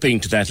 Gripping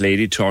to that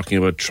lady, talking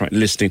about,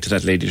 listening to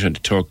that lady trying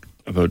to talk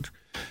about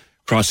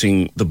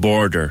crossing the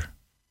border.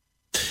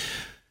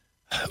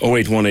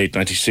 0818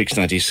 96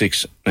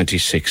 96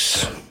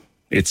 96.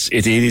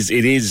 It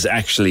is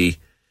actually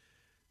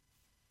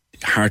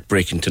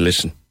heartbreaking to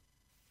listen. It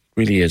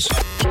really is.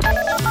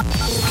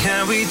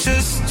 Can we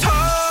just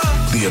talk?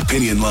 The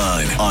Opinion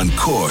Line on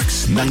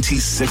Cork's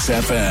 96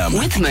 FM.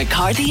 With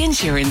McCarthy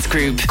Insurance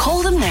Group.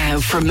 Call them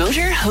now for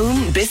motor,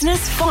 home,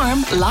 business,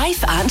 farm,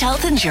 life and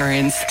health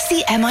insurance.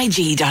 See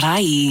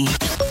MIG.ie.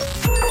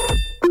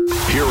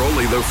 Hear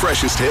only the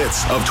freshest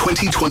hits of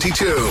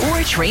 2022.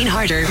 Or train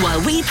harder while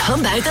we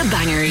pump out the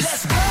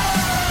bangers.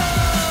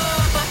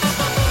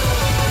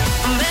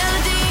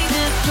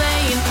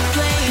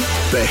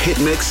 The Hit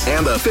Mix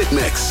and the Fit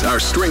Mix are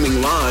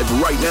streaming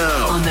live right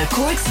now on the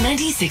Cork's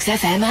 96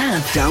 FM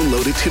app.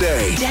 Download it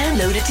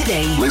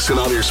today. Listen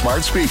on your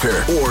smart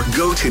speaker or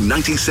go to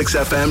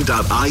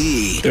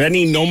 96fm.ie. There are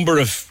any number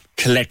of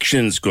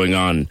collections going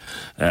on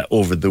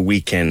over the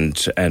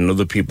weekend, and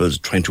other people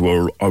trying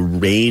to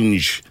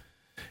arrange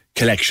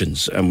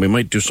collections, and we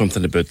might do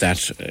something about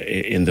that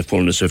in the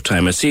fullness of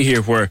time. I see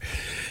here where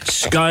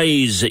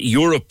Sky's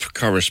Europe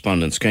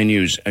correspondent, Sky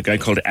News, a guy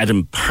called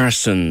Adam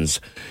Parsons,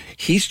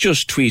 he's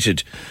just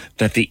tweeted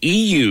that the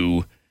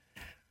EU,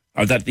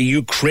 or that the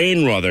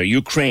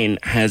Ukraine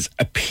has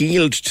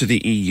appealed to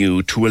the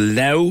EU to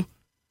allow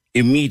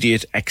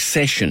immediate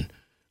accession,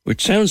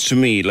 which sounds to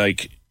me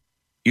like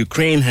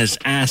Ukraine has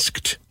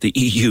asked the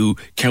EU,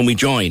 can we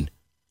join?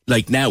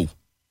 Like now.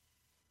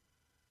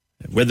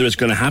 Whether it's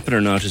going to happen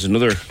or not is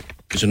another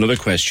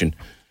question.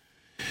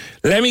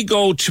 Let me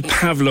go to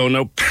Pavlo.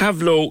 Now,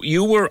 Pavlo,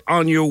 you were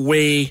on your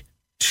way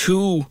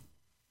to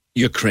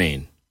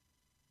Ukraine.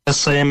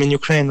 Yes, I am in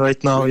Ukraine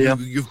right now, yeah.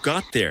 You've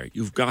got there.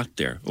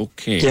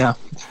 Okay. Yeah.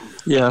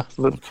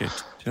 Okay.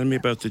 Tell me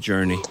about the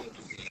journey.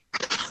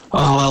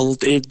 Oh, well,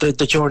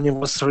 the journey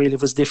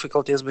was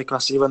difficulties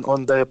because even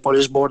on the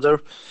Polish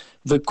border,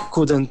 we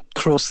couldn't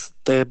cross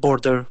the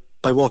border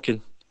by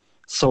walking.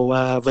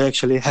 So we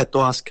actually had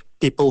to ask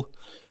people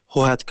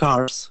who had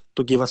cars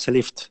to give us a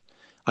lift.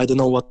 I don't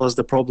know what was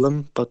the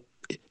problem, but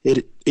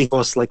it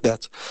was like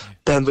that.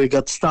 Then we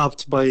got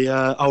stopped by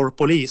our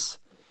police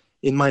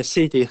in my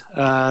city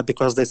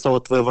because they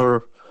thought we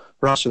were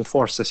Russian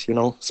forces,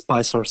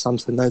 spies or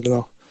something, I don't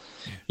know.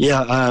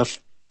 Yeah,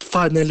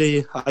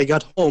 finally I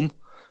got home.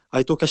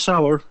 I took a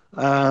shower.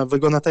 We're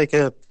going to take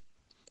a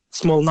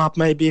small nap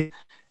maybe,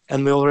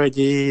 and we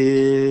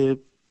already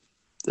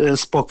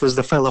spoke with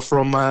the fellow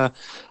from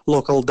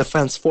local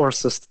defense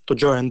forces to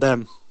join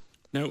them.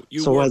 Now,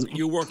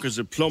 you work as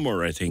a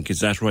plumber, I think. Is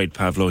that right,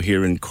 Pavlo,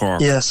 here in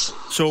Cork? Yes.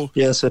 So,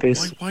 yes, it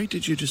is. Why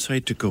did you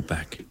decide to go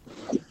back?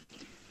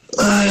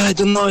 I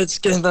don't know.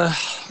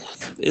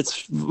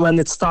 It's when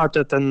it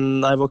started,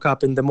 and I woke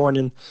up in the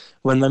morning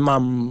when my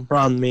mom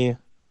rang me,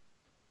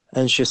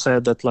 and she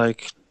said that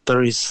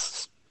there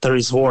is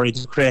war in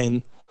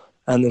Ukraine,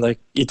 and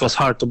it was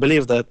hard to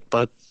believe that,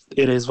 but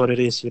it is what it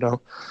is,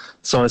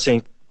 So I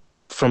think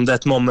from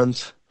that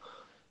moment,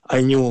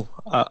 I knew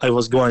I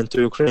was going to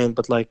Ukraine,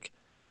 but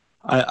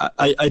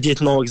I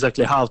didn't know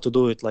exactly how to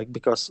do it,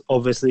 because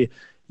obviously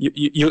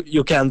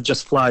you can't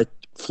just fly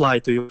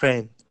to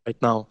Ukraine right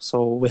now.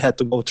 So we had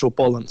to go through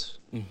Poland.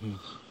 Mm-hmm.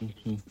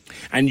 Mm-hmm.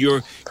 And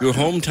your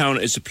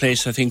hometown is a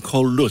place I think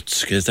called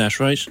Lutsk. Is that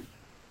right?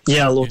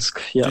 Yeah,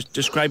 Lutsk. Yeah. Just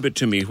describe it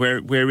to me.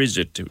 Where is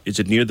it? Is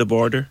it near the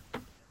border?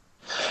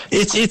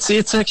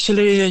 It's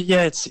actually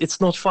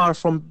it's not far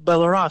from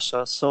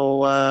Belarus.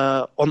 So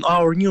on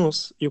our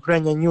news,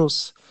 Ukrainian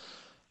news,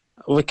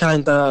 we're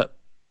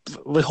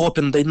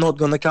hoping they're not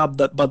gonna come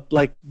that, but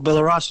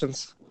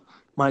Belarusians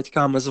might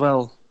come as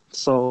well.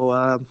 So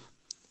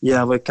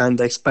we're kind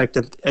of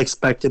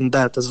expecting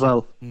that as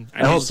well.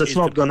 I hope that's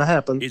not gonna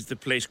happen. Is the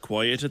place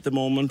quiet at the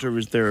moment, or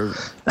is there?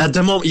 At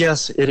the moment,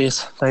 yes, it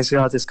is. Thanks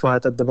God, it's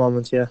quiet at the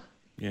moment. Yeah.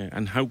 Yeah,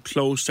 and how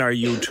close are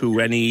you to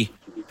any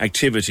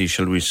activity,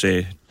 shall we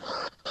say?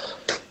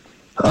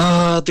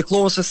 The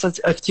closest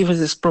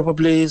activity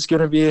probably is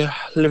going to be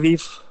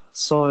Lviv.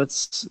 So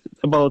it's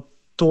about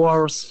 2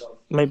 hours,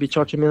 maybe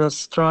 30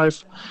 minutes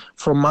drive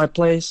from my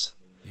place.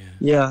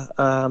 Yeah,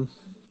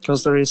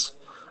 because I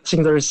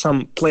think there is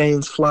some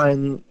planes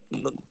flying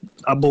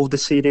above the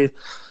city.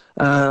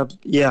 I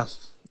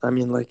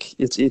mean,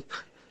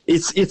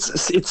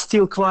 it's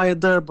still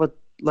quiet there, but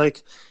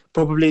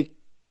probably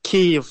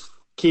Kyiv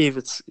Kyiv,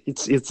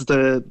 it's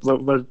the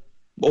where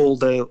all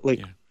the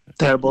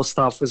terrible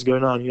stuff is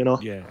going on, you know.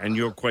 Yeah, and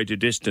you're quite a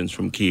distance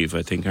from Kyiv,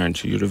 I think,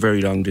 aren't you? You're a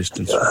very long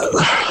distance.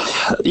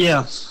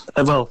 Yeah,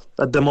 well,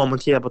 at the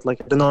moment, yeah, but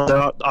like I don't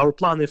know. Our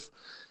plan, if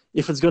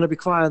it's gonna be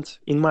quiet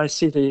in my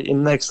city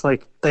in next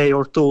day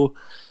or two,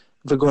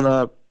 we're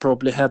gonna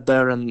probably head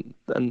there and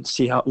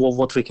see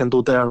what we can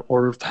do there,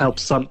 or help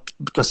some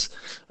because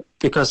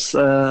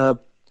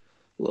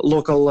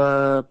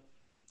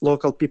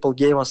local people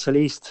gave us a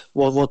list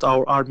what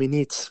our army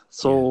needs.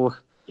 So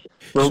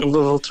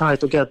we'll try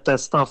to get that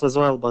stuff as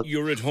well. But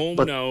you're at home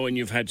now, and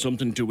you've had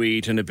something to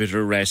eat and a bit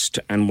of rest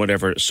and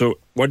whatever. So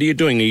what are you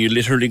doing? Are you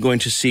literally going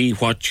to see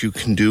what you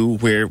can do?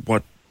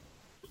 What?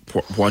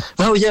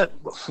 Well, yeah.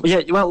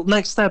 Well,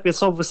 next step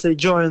is obviously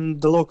join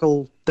the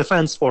local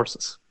defense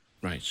forces.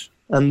 Right.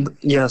 And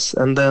yes,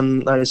 and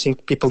then I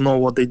think people know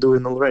what they're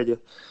doing already,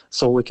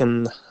 so we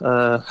can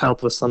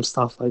help with some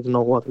stuff. I don't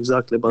know what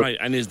exactly, but right.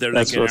 And is there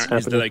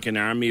like an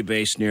army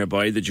base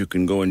nearby that you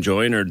can go and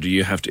join, or do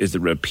you have to? Is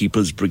there a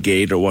People's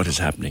Brigade, or what is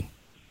happening?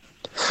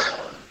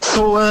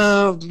 So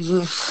a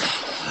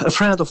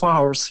friend of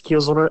ours, he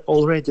was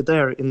already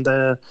there in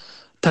the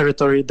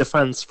Territory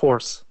Defense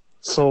Force.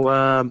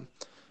 So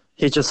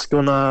he's just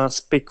gonna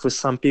speak with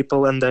some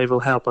people, and they will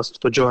help us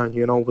to join.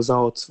 You know,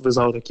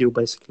 without a queue,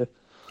 basically.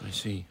 I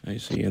see.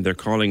 And they're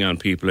calling on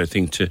people, I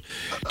think, to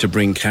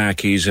bring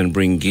khakis and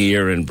bring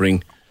gear and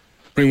bring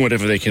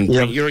whatever they can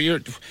bring.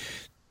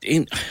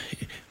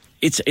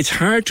 It's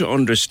hard to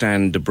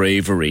understand the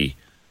bravery.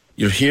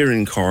 You're here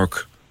in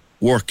Cork,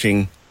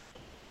 working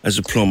as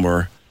a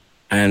plumber,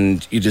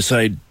 and you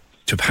decide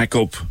to pack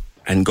up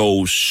and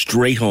go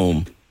straight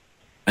home.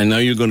 And now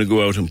you're going to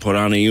go out and put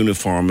on a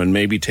uniform and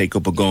maybe take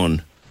up a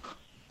gun.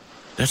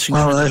 That's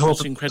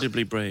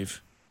incredibly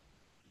brave.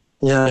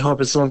 Yeah, I hope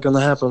it's not going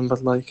to happen, but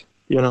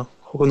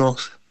who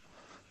knows?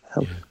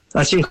 Yeah.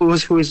 I think who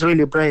is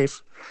really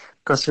brave,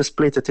 because we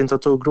split it into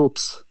two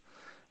groups,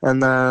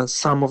 and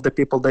some of the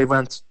people, they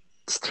went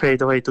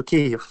straight away to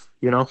Kyiv,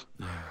 you know?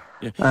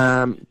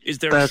 Yeah. Is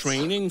there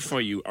training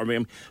for you? I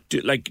mean,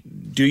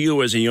 do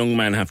you as a young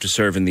man have to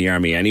serve in the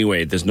army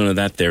anyway? There's none of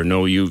that there.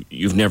 No,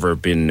 you've never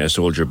been a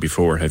soldier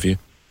before, have you?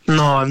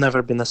 No, I've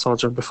never been a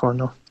soldier before,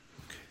 no.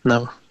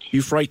 Never.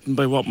 You frightened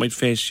by what might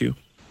face you?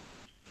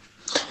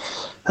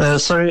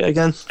 Sorry,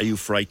 again? Are you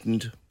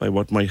frightened by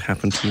what might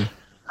happen to you?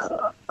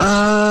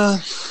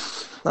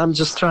 I'm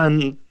just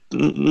trying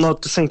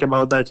not to think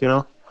about that, you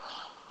know?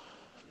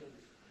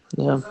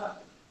 Yeah.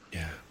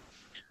 Yeah,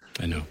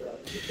 I know.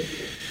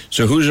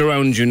 So who's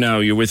around you now?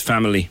 You're with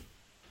family?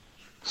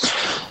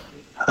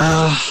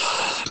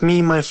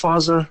 Me, my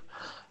father,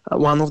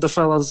 one of the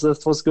fellas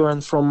that was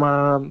going from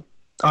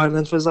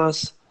Ireland with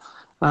us.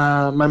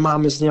 My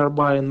mom is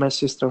nearby, and my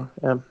sister.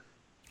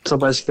 So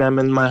basically, I'm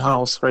in my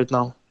house right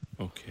now.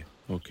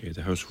 Okay,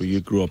 the house where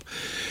you grew up.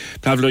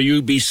 Pavlo,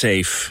 you be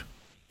safe.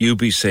 You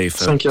be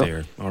safe out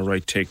there. All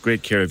right, take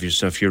great care of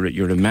yourself.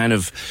 You're a man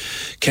of,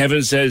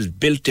 Kevin says,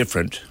 built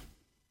different.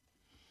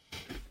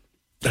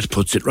 That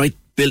puts it right.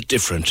 Built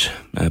different.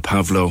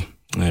 Pavlo,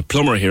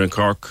 plumber here in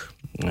Cork.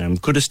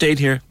 Could have stayed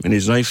here in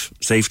his life.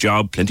 Safe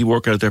job. Plenty of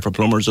work out there for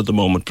plumbers at the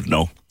moment, but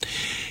no.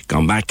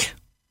 Gone back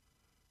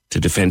to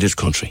defend his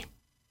country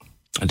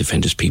and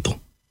defend his people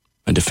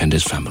and defend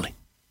his family.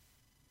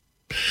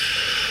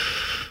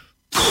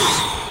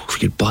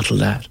 We could bottle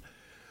that.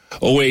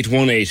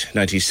 0818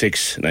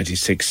 96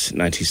 96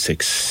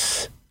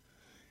 96.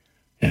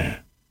 Yeah.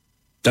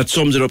 That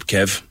sums it up,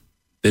 Kev.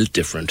 Built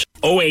different.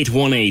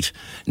 0818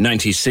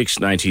 96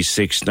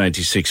 96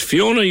 96.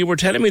 Fiona, you were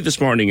telling me this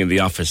morning in the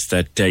office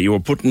that you were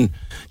putting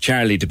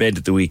Charlie to bed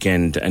at the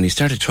weekend, and he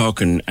started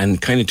talking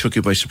and kind of took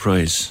you by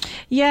surprise.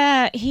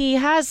 Yeah, he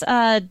has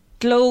a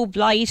globe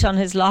light on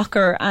his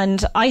locker,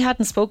 and I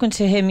hadn't spoken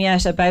to him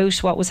yet about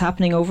what was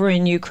happening over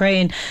in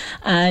Ukraine,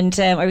 and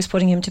I was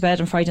putting him to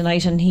bed on Friday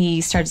night, and he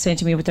started saying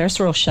to me, well, there's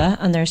Russia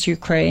and there's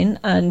Ukraine,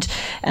 and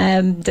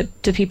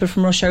the people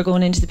from Russia are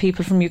going into the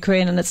people from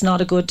Ukraine, and it's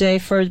not a good day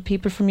for the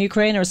people from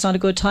Ukraine, or it's not a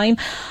good time.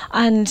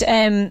 And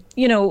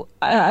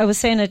I was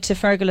saying it to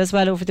Fergal as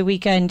well over the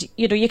weekend,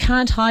 you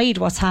can't hide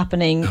what's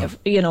happening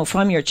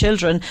from your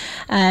children,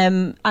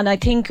 and I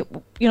think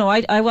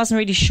I wasn't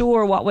really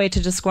sure what way to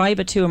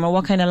describe it to him, or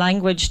what kind of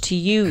language to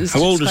use to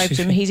describe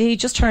to him. He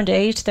just turned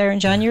 8 there in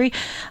January,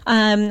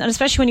 and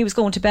especially when he was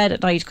going to bed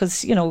at night,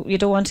 because you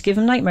don't want to give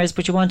him nightmares,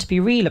 but you want to be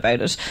real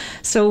about it.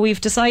 So we've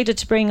decided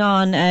to bring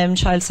on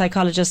child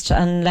psychologist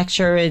and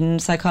lecturer in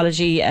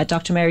psychology,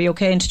 Dr. Mary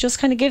O'Kane, to just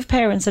kind of give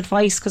parents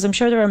advice, because I'm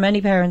sure there are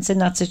many parents in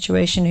that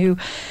situation who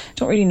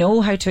don't really know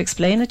how to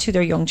explain it to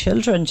their young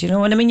children,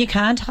 and I mean, you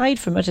can't hide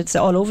from it. It's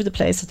all over the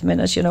place at the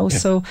minute, Yeah.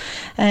 So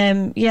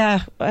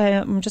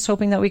I'm just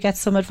hoping that we get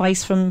some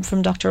advice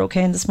from Dr.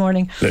 O'Kane this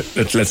morning.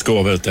 Let's go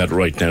about that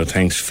right now.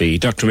 Thanks, Fee.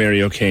 Dr.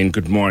 Mary O'Kane,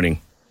 good morning.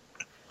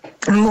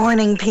 Good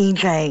morning,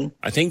 PJ.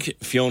 I think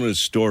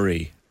Fiona's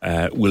story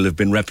will have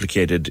been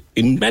replicated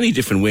in many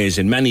different ways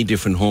in many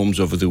different homes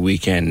over the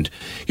weekend.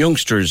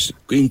 Youngsters,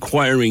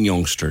 inquiring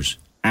youngsters,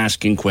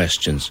 asking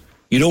questions.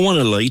 You don't want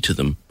to lie to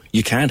them.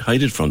 You can't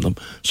hide it from them.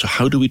 So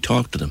how do we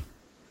talk to them?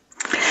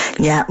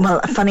 Yeah, well,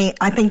 funny,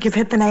 I think you've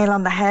hit the nail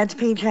on the head,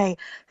 PJ.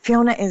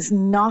 Fiona is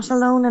not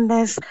alone in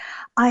this.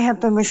 I have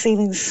been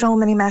receiving so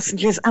many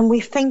messages, and we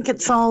think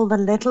it's all the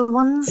little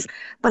ones,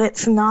 but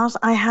it's not.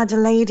 I had a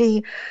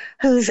lady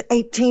whose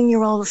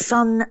 18-year-old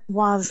son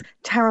was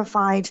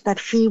terrified that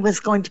he was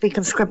going to be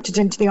conscripted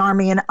into the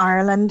army in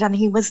Ireland, and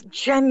he was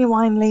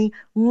genuinely,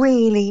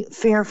 really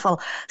fearful.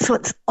 So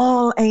it's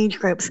all age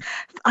groups.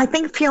 I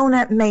think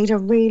Fiona made a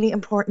really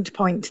important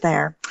point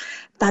there,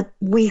 that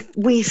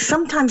we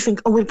sometimes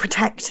think, oh, we'll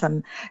protect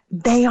them.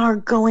 They are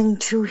going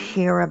to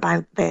hear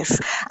about this.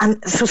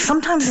 And so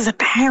sometimes as a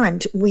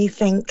parent, we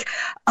think,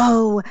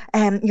 oh,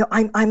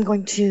 I'm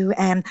going to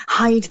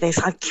hide this.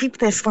 I'll keep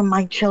this from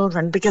my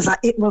children because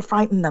it will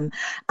frighten them.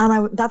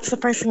 And that's the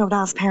first thing I would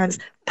ask parents,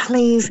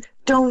 please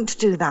don't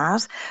do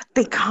that,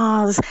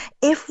 because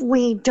if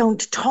we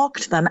don't talk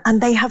to them and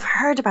they have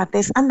heard about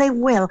this, and they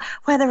will,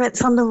 whether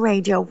it's on the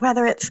radio,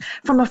 whether it's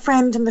from a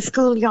friend in the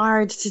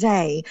schoolyard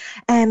today,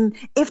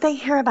 if they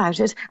hear about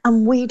it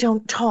and we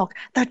don't talk,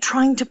 they're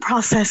trying to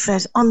process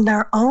it on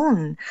their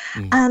own.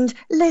 And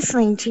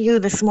listening to you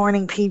this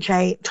morning,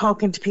 PJ,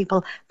 talking to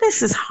people,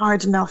 this is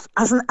hard enough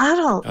as an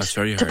adult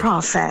to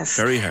process.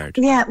 Very hard.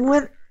 Yeah,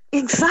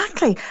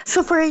 exactly.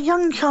 So for a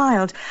young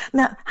child,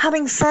 now,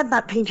 having said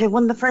that, PJ,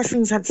 one of the first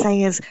things I'd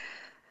say is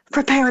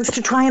for parents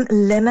to try and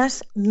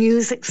limit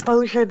news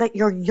exposure that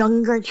your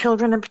younger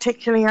children in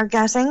particular are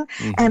getting.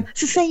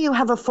 So say you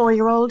have a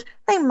 4-year-old,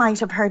 they might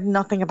have heard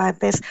nothing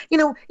about this. You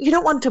know, you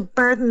don't want to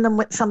burden them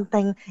with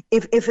something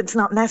if it's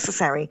not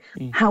necessary.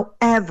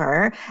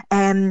 However,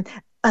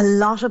 a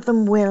lot of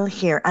them will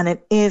hear, and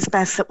it is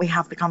best that we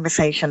have the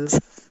conversations.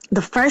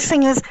 The first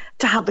thing is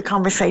to have the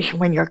conversation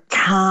when you're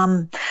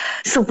calm.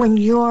 So when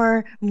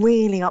you're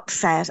really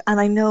upset, and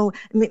I know,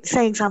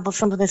 say example,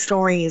 some of the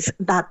stories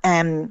that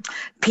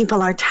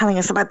people are telling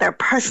us about their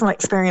personal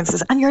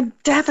experiences, and you're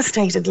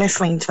devastated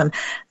listening to them,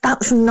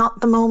 that's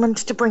not the moment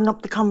to bring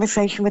up the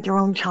conversation with your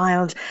own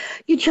child.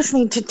 You just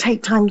need to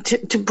take time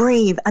to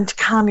breathe and to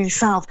calm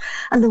yourself.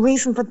 And the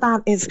reason for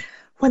that is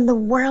when the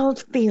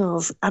world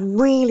feels a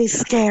really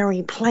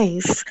scary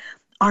place,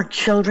 our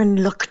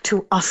children look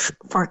to us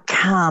for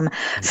calm.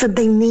 So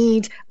they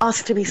need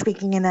us to be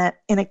speaking in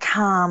a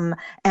calm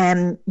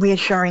and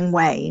reassuring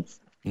way.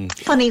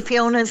 Funny,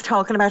 Fiona's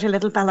talking about a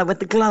little fella with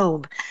the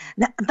globe.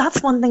 Now,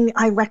 that's one thing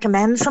I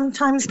recommend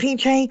sometimes,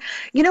 PJ.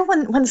 You know,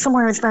 when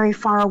somewhere is very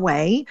far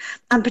away,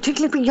 and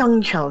particularly for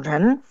young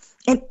children,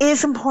 it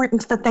is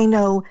important that they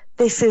know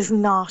this is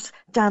not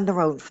down the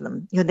road for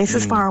them. You know, this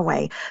is far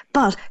away.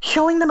 But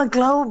showing them a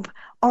globe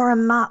or a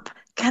map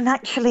can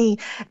actually,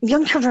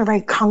 young children are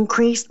very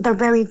concrete, they're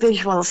very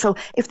visual. So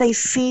if they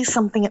see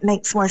something, it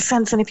makes more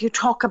sense. And if you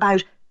talk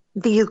about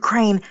the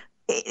Ukraine,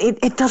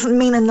 it doesn't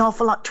mean an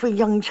awful lot to a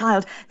young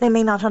child. They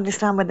may not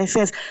understand what this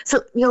is.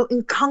 So, you know,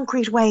 in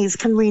concrete ways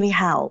can really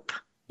help.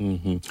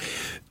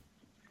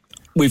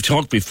 We've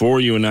talked before,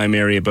 you and I,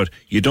 Mary, about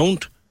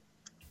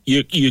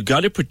you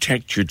got to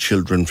protect your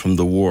children from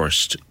the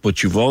worst,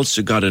 but you've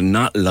also got to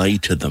not lie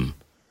to them.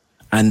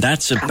 And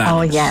that's a balance.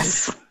 Oh,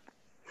 yes.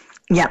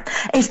 Yeah,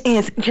 it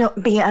is.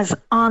 Be as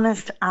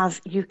honest as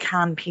you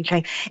can,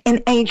 PJ,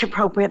 in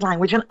age-appropriate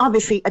language. And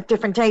obviously, at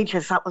different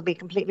ages, that will be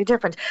completely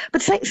different.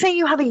 But say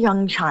you have a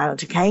young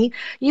child, okay?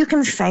 You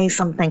can say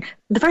something.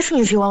 The first thing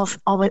is you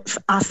always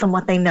ask them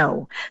what they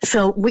know.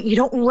 So you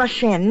don't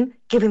rush in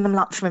giving them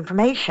lots of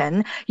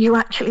information. You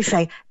actually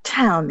say,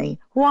 tell me,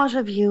 what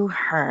have you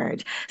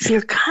heard? So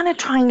you're kind of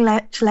trying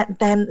to let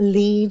them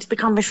lead the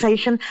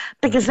conversation,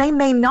 because they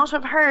may not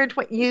have heard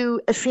what you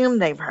assume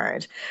they've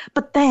heard.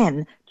 But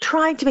then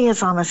try to be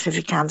as honest as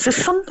you can. So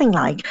something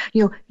like,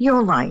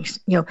 you're right.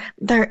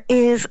 There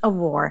is a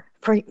war.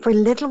 For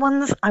little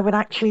ones, I would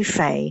actually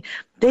say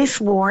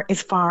this war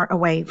is far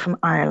away from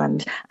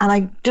Ireland. And I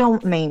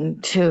don't mean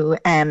to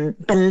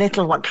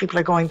belittle what people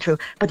are going through,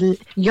 but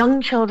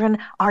young children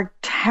are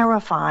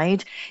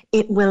terrified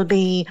it will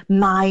be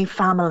my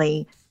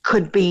family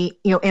could be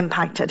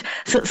impacted.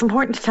 So it's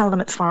important to tell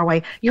them it's far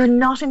away. You're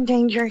not in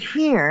danger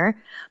here,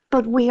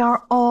 but we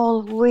are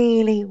all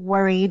really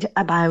worried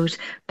about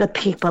the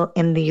people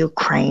in the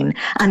Ukraine.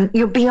 And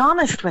you be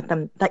honest with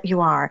them that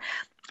you are.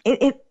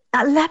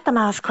 Let them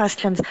ask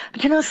questions.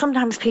 But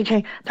sometimes,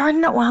 PJ, there are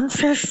no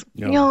answers.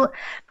 No.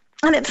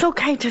 And it's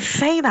okay to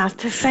say that,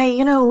 to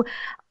say,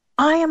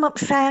 I am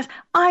upset.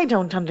 I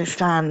don't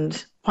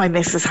understand why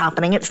this is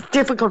happening. It's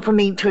difficult for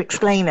me to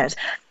explain it.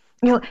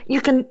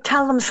 You can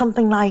tell them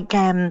something like,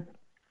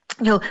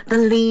 the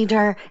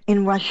leader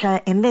in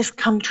Russia, in this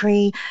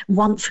country,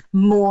 wants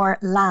more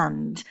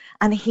land,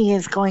 and he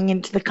is going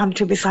into the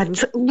country beside him.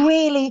 So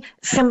really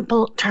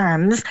simple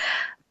terms.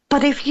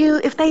 But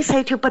if they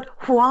say to you, but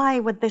why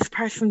would this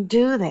person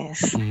do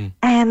this?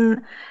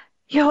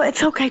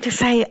 It's okay to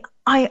say,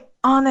 I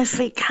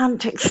honestly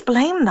can't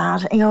explain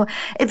that.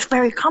 It's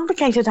very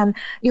complicated, and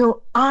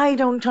I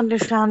don't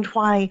understand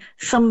why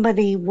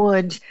somebody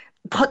would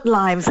put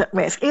lives at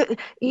risk.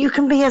 You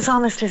can be as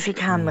honest as you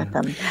can with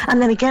them.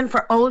 And then again,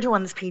 for older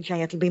ones, PJ,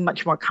 it'll be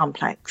much more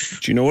complex.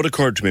 Do you know what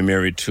occurred to me,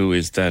 Mary, too,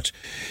 is that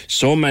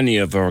so many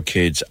of our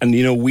kids, and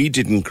we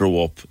didn't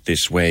grow up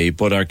this way,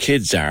 but our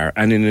kids are,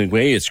 and in a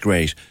way it's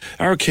great.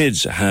 Our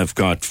kids have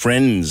got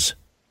friends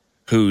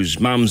whose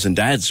mums and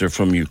dads are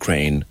from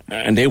Ukraine,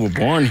 and they were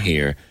born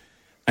here,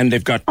 and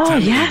they've got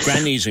families,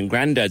 grannies and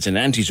granddads and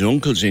aunties and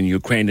uncles in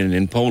Ukraine and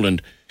in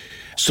Poland.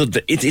 So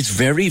it's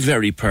very,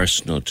 very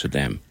personal to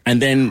them.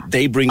 And then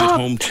they bring it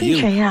home to you.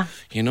 Yeah.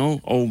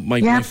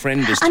 My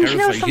friend is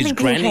terrified. His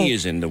granny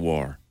is in the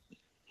war.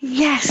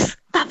 Yes,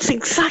 that's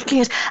exactly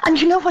it. And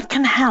you know what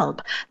can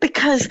help?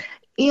 Because,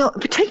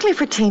 particularly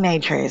for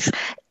teenagers,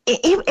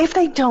 if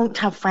they don't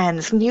have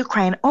friends from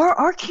Ukraine,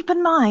 or keep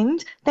in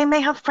mind, they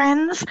may have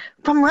friends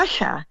from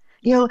Russia.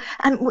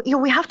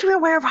 We have to be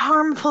aware of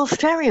harmful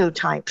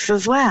stereotypes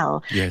as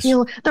well. Yes.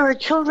 There are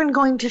children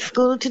going to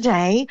school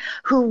today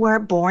who were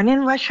born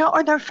in Russia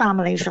or their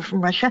families are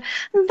from Russia.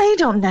 And they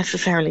don't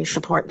necessarily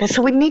support this.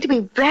 So we need to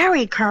be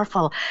very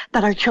careful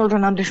that our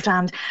children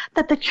understand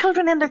that the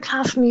children in their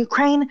class from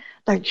Ukraine,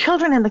 their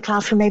children in the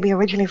class who may be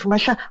originally from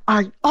Russia,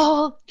 are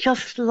all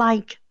just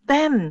like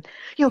them.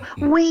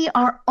 We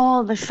are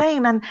all the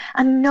same, and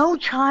no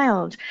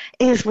child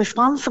is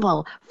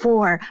responsible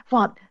for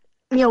what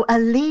a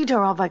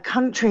leader of a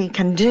country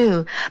can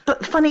do.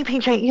 But funny,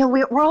 PJ,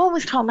 we're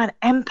always talking about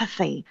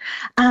empathy.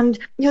 And,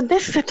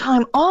 this is a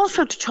time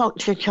also to talk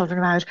to your children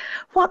about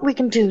what we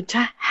can do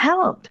to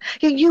help.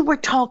 You were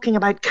talking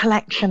about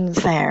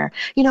collections there.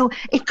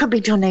 It could be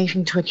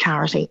donating to a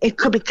charity. It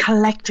could be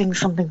collecting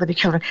something for the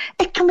children.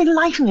 It can be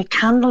lighting a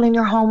candle in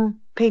your home,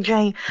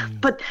 PJ.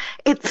 But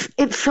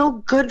it's so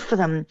good for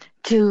them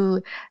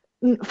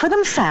for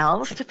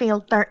themselves to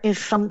feel there is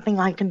something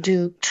I can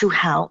do to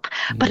help.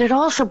 But it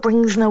also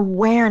brings an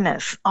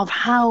awareness of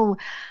how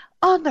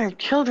other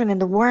children in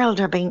the world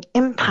are being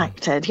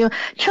impacted.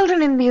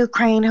 Children in the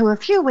Ukraine who a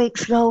few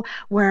weeks ago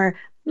were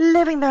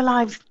living their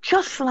lives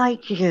just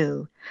like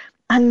you.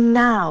 And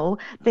now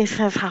this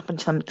has happened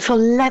to them. So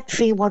let's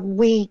see what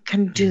we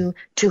can do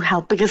to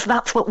help, because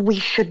that's what we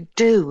should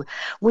do.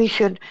 We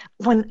should,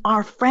 when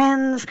our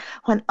friends,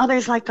 when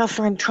others like us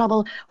are in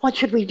trouble, what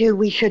should we do?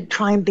 We should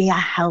try and be a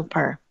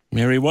helper.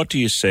 Mary, what do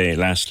you say,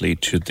 lastly,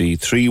 to the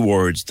 3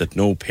 words that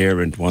no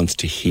parent wants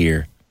to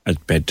hear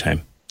at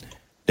bedtime?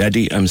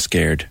 Daddy, I'm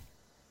scared.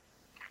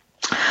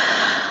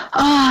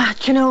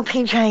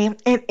 PJ,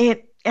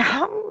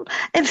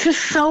 it's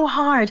just so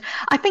hard.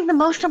 I think the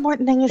most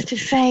important thing is to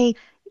say,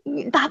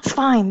 that's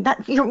fine.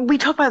 We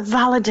talk about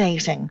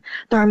validating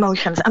their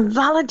emotions, and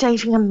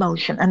validating an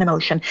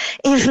emotion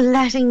is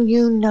letting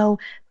you know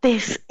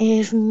this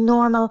is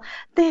normal,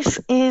 this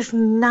is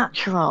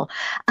natural,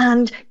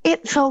 and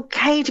it's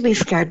okay to be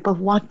scared, but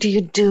what do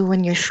you do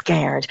when you're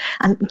scared?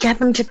 And get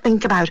them to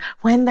think about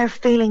when they're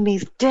feeling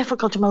these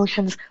difficult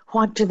emotions,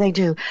 what do they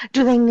do?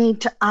 Do they need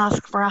to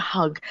ask for a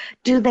hug?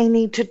 Do they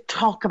need to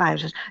talk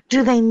about it?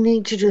 Do they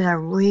need to do a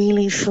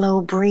really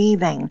slow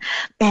breathing?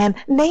 And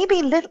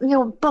maybe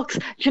little, books,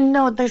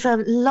 there's a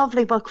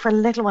lovely book for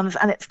little ones,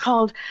 and it's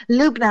called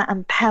Lubna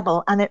and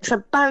Pebble, and it's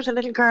about a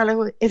little girl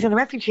who is in a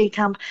refugee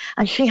camp,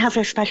 and she has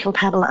her special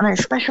pebble, and her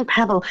special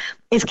pebble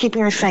is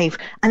keeping her safe.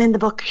 And in the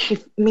book, she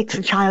meets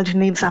a child who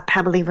needs that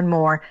pebble even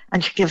more,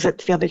 and she gives it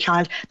to the other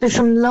child. There's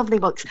some lovely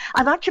books.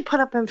 I've actually put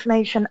up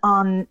information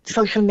on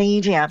social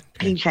media,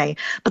 PJ,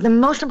 but the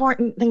most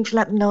important thing to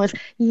let them know is,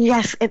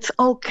 yes, it's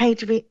okay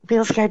to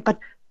feel scared, but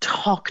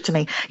talk to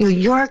me.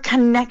 Your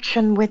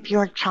connection with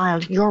your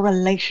child, your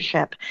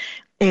relationship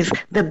is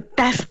the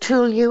best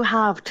tool you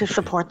have to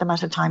support them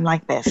at a time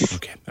like this.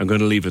 Okay, I'm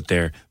going to leave it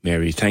there,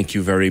 Mary. Thank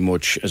you very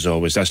much, as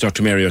always. That's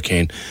Dr. Mary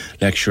O'Kane,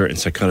 lecturer in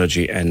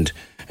psychology and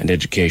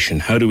education.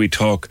 How do we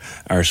talk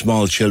our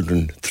small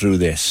children through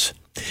this?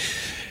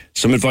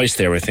 Some advice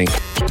there, I think.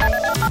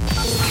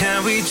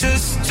 Can we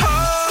just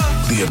talk?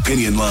 The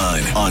Opinion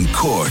Line on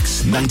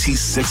Cork's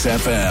 96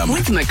 FM.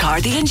 With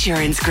McCarthy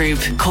Insurance Group.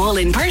 Call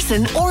in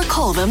person or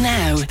call them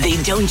now. They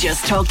don't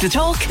just talk the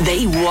talk,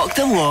 they walk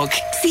the walk.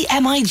 See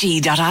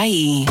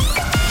mig.ie.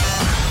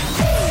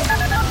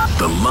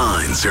 The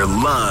lines are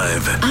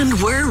live. And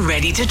we're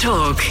ready to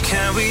talk.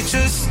 Can we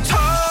just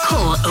talk?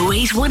 Call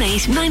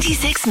 0818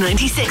 96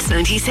 96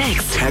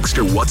 96. Text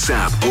or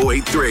WhatsApp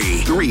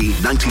 083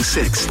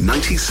 396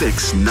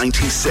 96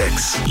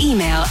 96.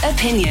 Email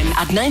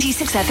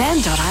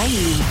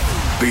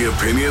opinion@96fm.ie. The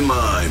Opinion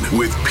Line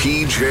with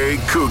PJ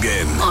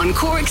Coogan. On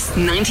Cork's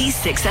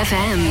 96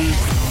 FM.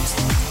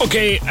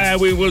 Okay,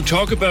 we will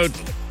talk about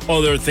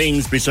other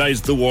things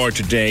besides the war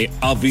today,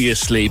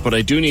 obviously, but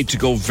I do need to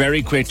go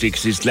very quickly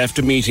because he's left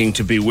a meeting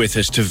to be with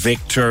us, to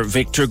Victor.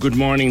 Victor, good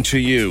morning to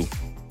you.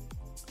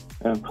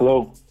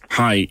 Hello.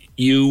 Hi.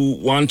 You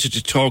wanted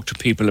to talk to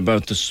people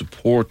about the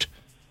support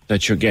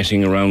that you're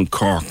getting around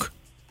Cork.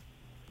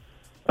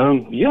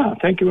 Yeah,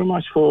 thank you very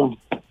much for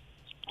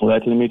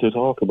letting me to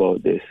talk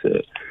about this.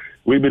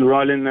 We've been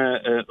rallying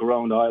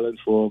around the island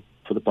for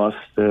the past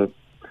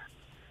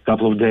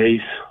couple of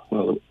days,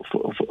 well,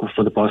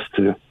 for the past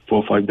 4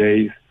 or 5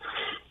 days.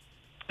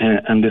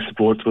 and the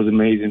support was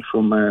amazing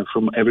from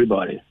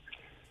everybody,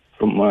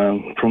 from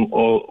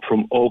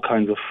all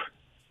kinds of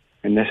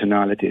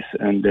nationalities,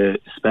 and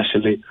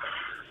especially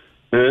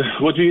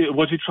what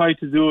we tried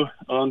to do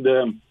on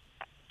the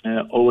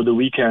over the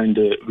weekend.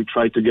 We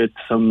tried to get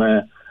some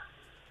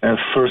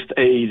first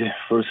aid,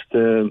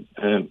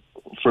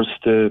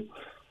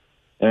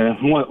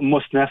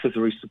 most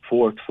necessary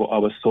support for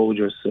our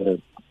soldiers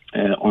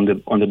on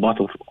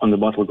the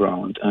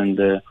battleground.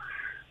 And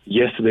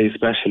yesterday,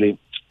 especially,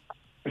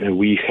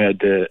 we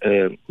had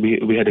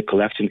a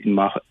collection in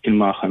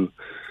Machen,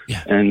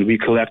 and we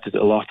collected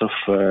a lot of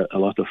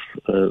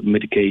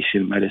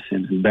medicine,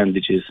 and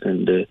bandages,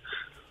 and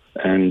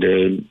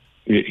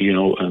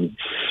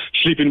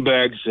sleeping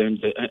bags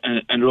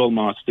and roll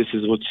mats. This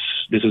is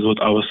what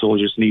our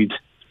soldiers need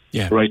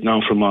right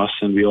now from us.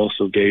 And we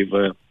also gave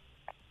almost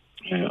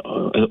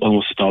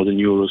 1,000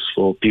 euros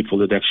for people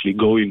that actually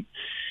go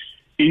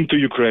into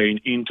Ukraine,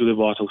 into the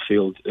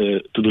battlefield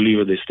to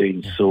deliver these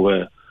things.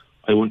 So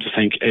I want to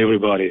thank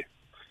everybody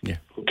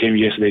who came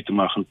yesterday to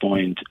Machen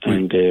Point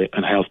and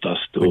helped us.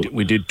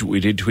 We did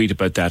tweet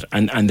about that,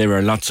 and there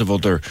are lots of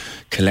other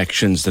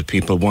collections that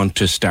people want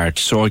to start.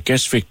 So I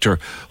guess, Victor,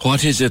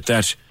 what is it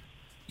that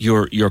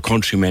your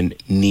countrymen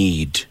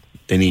need?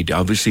 They need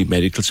obviously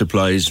medical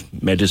supplies,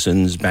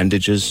 medicines,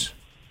 bandages.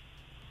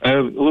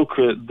 Look,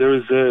 there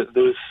is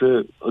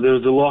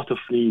a lot of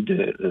need.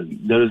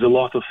 There is a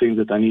lot of things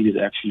that are needed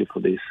actually for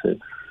this.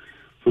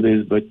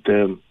 But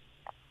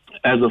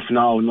as of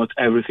now, not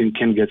everything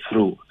can get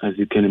through. As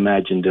you can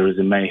imagine, there is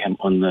a mayhem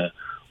on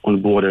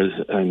borders,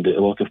 and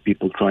a lot of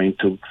people trying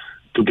to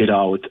get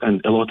out,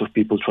 and a lot of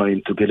people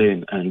trying to get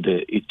in, and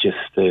it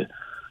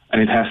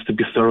has to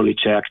be thoroughly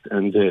checked,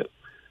 and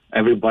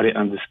everybody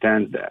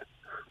understands that,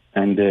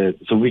 and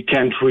so we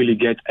can't really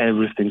get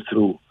everything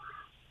through.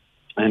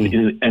 And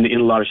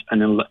in large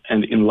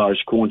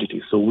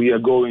quantities. So we are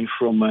going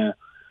from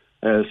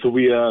going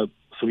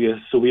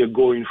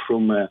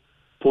from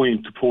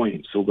point to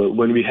point. So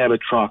when we have a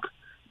truck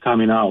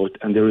coming out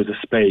and there is a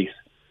space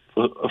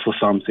for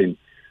something,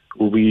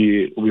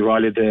 we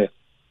rally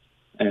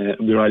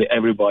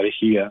everybody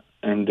here,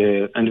 and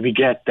we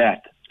get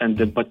that.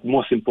 But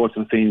most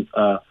important things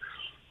are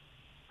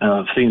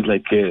things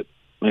like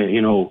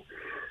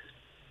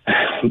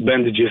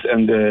bandages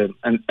and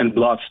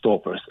blood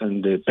stoppers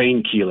and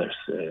painkillers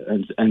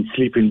and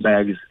sleeping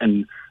bags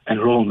and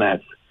roll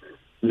mats.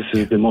 This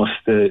is the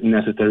most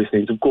necessary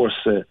things. Of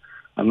course,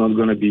 I'm not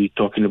going to be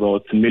talking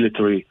about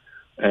military,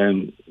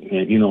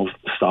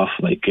 stuff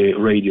like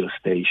radio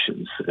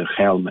stations,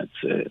 helmets,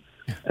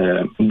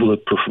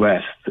 bulletproof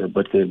vests.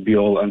 But we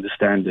all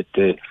understand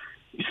that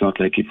it's not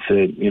like it's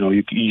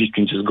you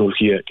can just go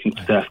here in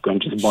Tesco and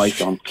just buy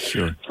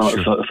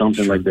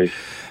something like this.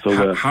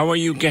 So how are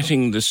you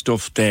getting the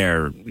stuff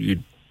there?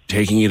 You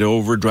taking it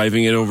over,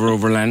 driving it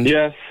overland?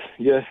 Yes.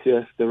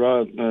 There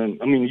are.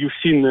 You've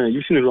seen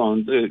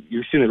around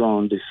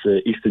this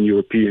Eastern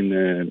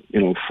European,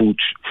 food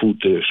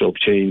shop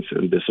chains,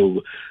 and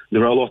so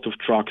there are a lot of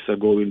trucks are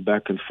going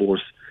back and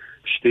forth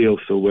still.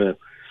 So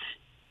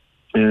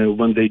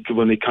when they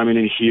coming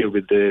in here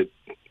with the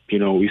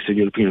Eastern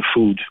European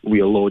food,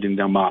 we are loading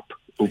them up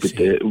with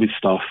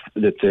stuff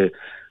that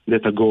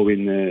are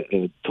going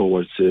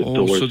towards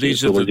so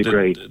these are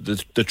Ukraine.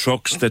 The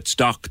trucks that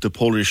stock the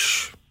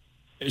Polish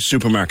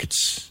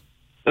supermarkets.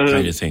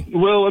 Kind of thing.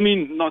 Well,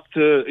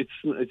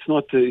 it's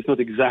not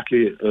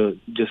exactly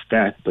just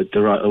that, but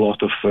there are a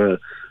lot of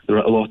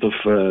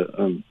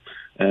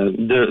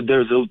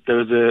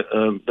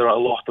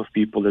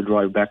people that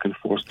drive back and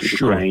forth to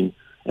Ukraine,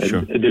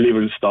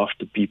 delivering stuff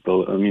to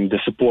people. I mean, the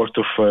support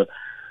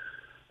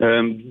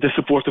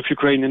of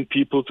Ukrainian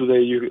people to the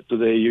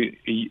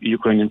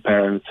Ukrainian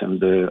parents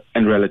and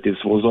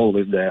relatives was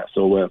always there.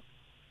 So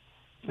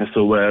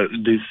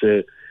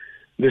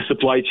this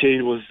supply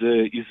chain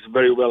is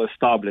very well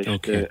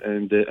established,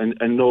 and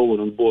no one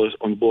on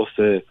both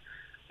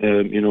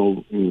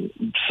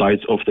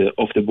sides of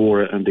the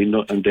border, and they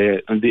know, and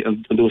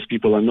those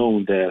people are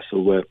known there.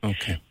 So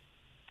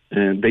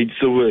when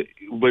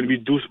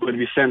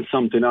we send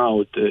something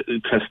out,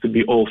 it has to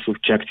be also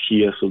checked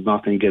here, so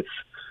nothing gets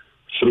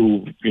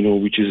through,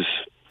 which is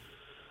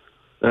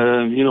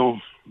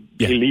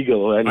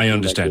illegal or anything. I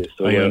understand. Like this.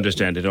 So, I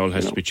understand. It all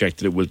has to be checked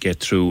that it will get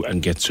through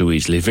and get through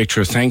easily.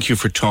 Victor, thank you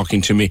for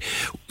talking to me.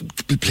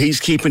 Please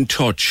keep in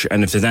touch,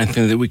 and if there's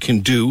anything that we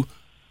can do,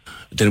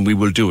 then we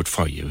will do it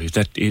for you.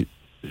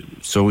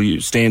 So you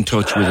stay in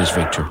touch with us,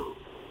 Victor.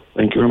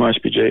 Thank you very much,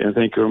 PJ, and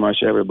thank you very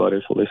much,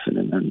 everybody, for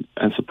listening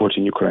and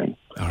supporting Ukraine.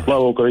 All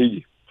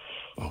right.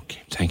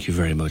 Okay, thank you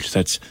very much.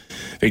 That's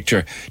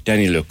Victor.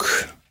 Danny,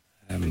 look,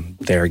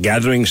 they're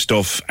gathering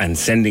stuff and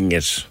sending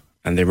it.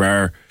 And there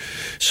are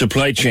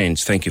supply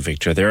chains, thank you,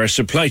 Victor. There are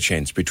supply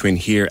chains between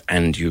here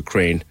and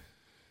Ukraine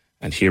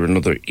and here in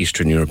other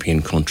Eastern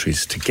European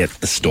countries to get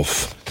the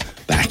stuff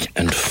back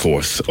and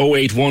forth.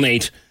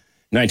 0818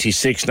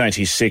 96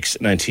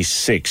 96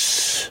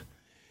 96.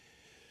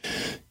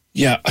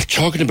 Yeah,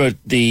 talking about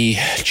the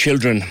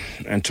children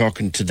and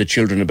talking to the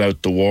children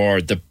about the war.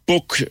 The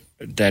book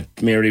that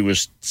Mary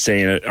was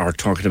saying or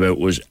talking about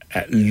was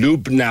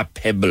Lubna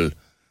Pebble,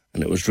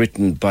 and it was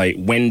written by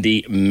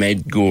Wendy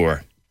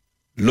Medgour.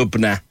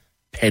 Lubna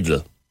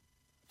Pebble.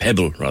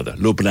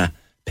 Lubna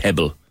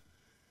Pebble.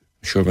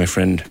 I'm sure my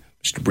friend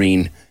Mr.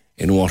 Breen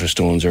in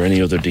Waterstones or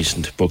any other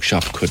decent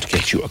bookshop could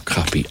get you a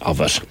copy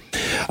of it.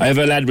 I have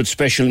a lad with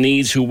special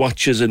needs who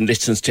watches and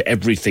listens to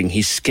everything.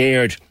 He's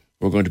scared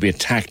we're going to be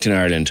attacked in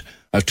Ireland.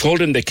 I've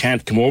told him they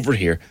can't come over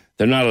here.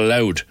 They're not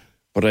allowed.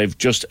 But I've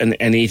just an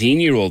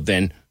 18-year-old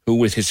then who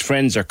with his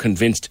friends are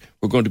convinced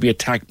we're going to be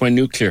attacked by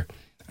nuclear.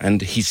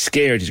 And he's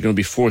scared he's going to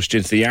be forced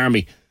into the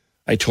army.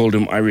 I told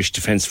him Irish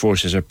Defence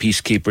Forces are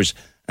peacekeepers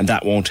and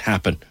that won't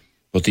happen.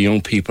 But the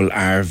young people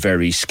are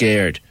very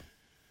scared.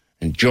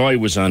 And Joy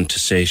was on to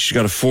say she's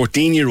got a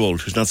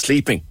 14-year-old who's not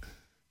sleeping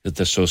that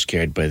they're so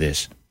scared by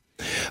this.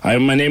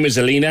 My name is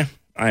Alina.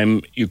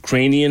 I'm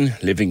Ukrainian,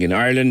 living in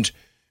Ireland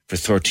for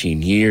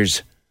 13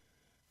 years.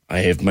 I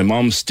have my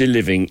mom still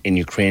living in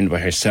Ukraine by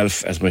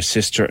herself as my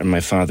sister and my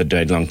father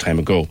died a long time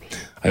ago.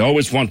 I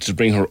always wanted to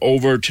bring her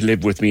over to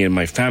live with me and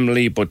my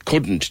family, but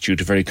couldn't due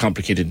to very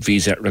complicated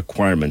visa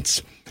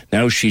requirements.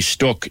 Now she's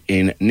stuck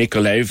in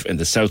Nikolaev in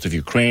the south of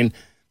Ukraine.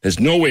 There's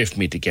no way for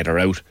me to get her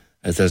out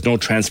as there's no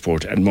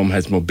transport and mum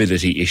has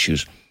mobility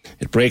issues.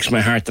 It breaks my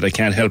heart that I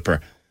can't help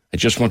her. I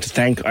just want to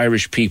thank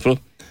Irish people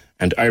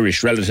and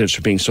Irish relatives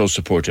for being so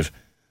supportive.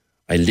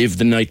 I live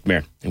the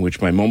nightmare in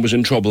which my mum was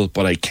in trouble,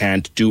 but I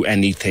can't do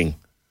anything.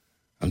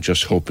 I'm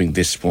just hoping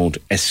this won't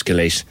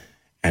escalate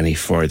any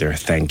further.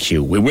 Thank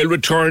you. We will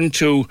return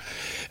to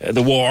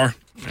the war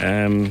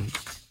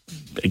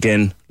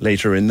again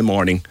later in the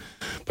morning.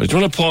 But I just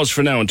want to pause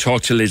for now and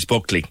talk to Liz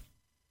Buckley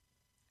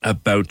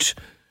about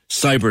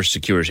cyber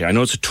security. I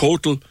know it's a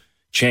total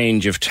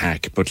change of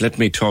tack, but let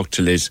me talk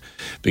to Liz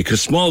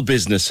because small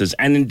businesses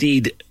and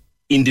indeed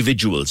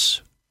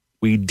individuals,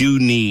 we do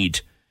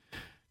need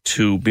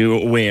to be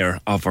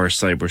aware of our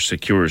cyber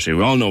security.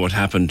 We all know what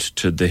happened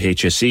to the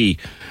HSE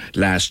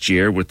last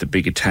year with the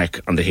big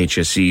attack on the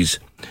HSE's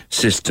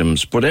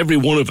systems. But every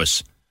one of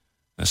us,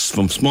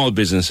 from small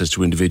businesses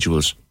to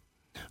individuals,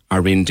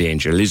 are in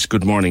danger. Liz,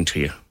 good morning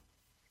to you.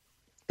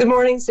 Good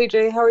morning,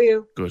 CJ. How are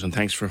you? Good, and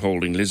thanks for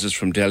holding. Liz is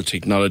from Dell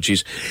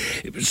Technologies.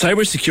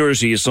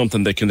 Cybersecurity is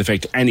something that can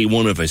affect any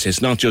one of us.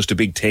 It's not just a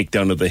big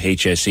takedown of the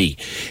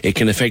HSE. It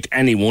can affect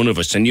any one of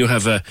us. And you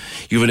have an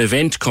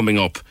event coming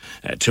up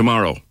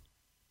tomorrow.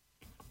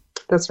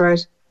 That's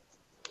right.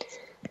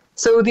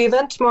 So the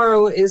event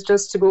tomorrow is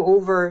just to go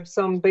over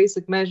some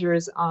basic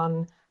measures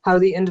on how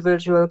the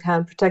individual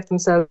can protect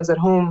themselves at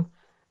home,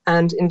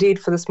 and indeed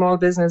for the small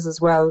business as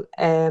well.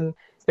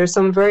 There's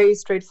some very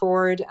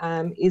straightforward,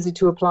 easy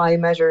to apply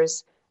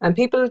measures, and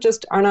people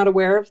just are not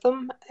aware of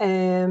them.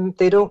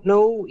 They don't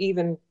know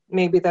even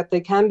maybe that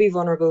they can be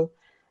vulnerable.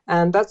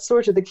 And that's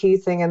sort of the key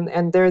thing.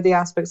 And they're the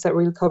aspects that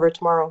we'll cover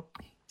tomorrow.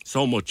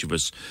 So much of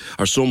us,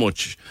 or so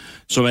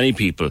many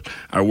people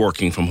are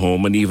working from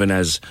home. And even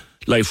as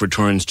life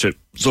returns to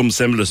some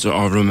semblance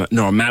of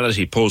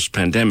normality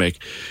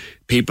post-pandemic,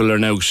 people are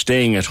now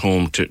staying at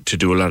home to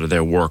do a lot of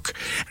their work.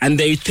 And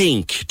they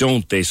think,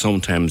 don't they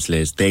sometimes,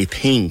 Liz, they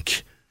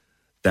think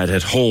that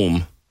at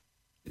home,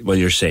 well,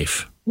 you're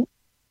safe.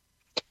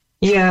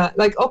 Yeah,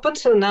 like up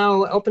until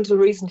now, up until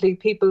recently,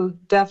 people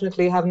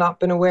definitely have not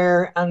been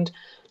aware. And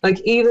like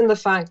even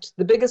the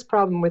biggest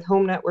problem with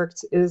home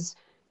networks is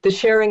the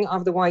sharing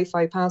of the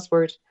Wi-Fi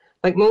password.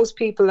 Like most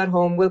people at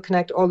home will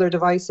connect all their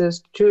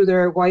devices through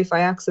their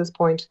Wi-Fi access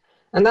point.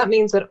 And that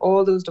means that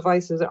all those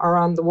devices are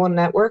on the one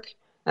network.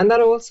 And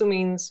that also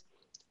means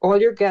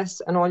all your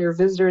guests and all your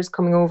visitors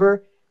coming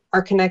over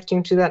are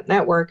connecting to that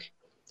network.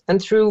 And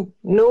through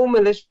no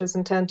malicious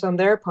intent on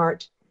their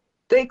part,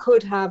 they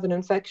could have an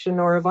infection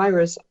or a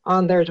virus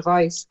on their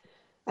device.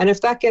 And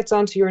if that gets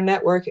onto your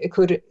network, it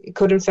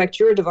could infect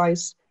your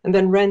device and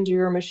then render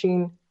your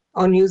machine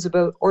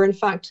unusable. Or in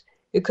fact,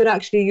 it could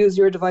actually use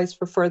your device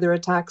for further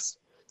attacks.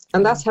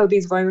 And that's how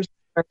these viruses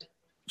start.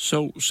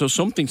 So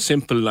something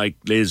simple like,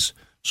 Liz,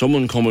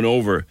 someone coming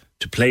over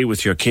to play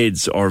with your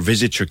kids or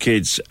visit your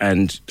kids,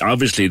 and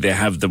obviously they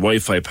have the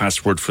Wi-Fi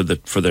password for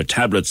their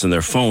tablets and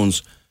their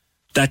phones,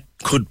 that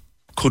could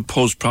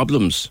pose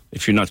problems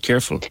if you're not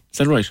careful. Is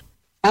that right?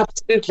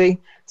 Absolutely.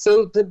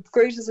 So the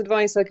greatest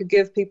advice I could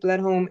give people at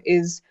home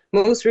is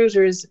most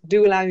routers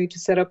do allow you to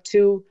set up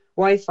 2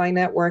 Wi-Fi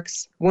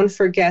networks, one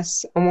for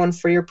guests and one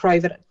for your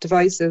private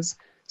devices.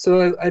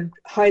 So I'd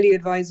highly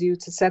advise you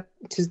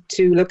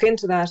to look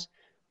into that.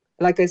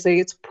 Like I say,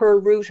 it's per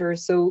router.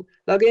 So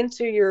log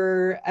into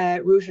your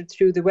router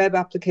through the web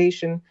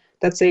application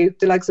that say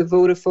the likes of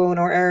Vodafone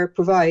or Air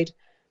provide,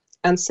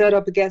 and set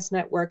up a guest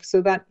network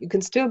so that you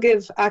can still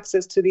give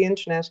access to the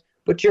internet,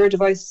 but your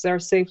devices are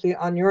safely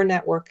on your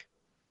network.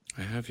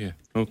 I have you.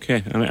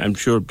 Okay. And I'm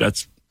sure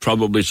that's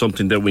probably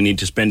something that we need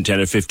to spend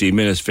 10 or 15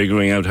 minutes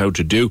figuring out how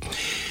to do.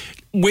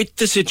 With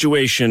the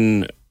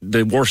situation,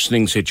 the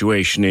worsening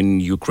situation in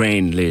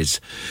Ukraine, Liz,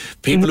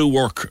 people who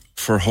work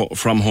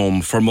from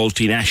home for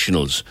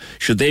multinationals,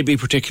 should they be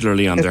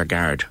particularly on their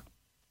guard?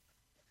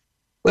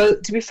 Well,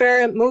 to be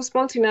fair, most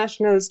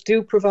multinationals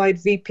do provide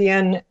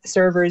VPN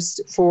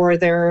servers for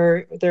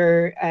their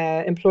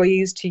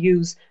employees to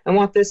use. And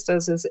what this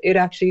does is it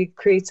actually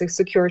creates a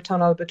secure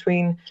tunnel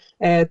between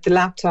the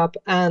laptop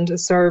and a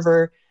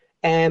server,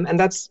 and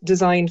that's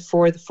designed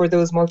for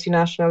those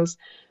multinationals.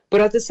 But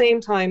at the same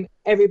time,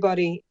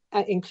 everybody,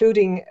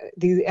 including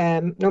the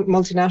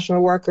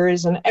multinational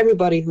workers and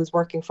everybody who's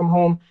working from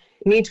home,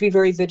 need to be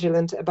very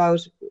vigilant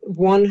about,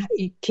 one,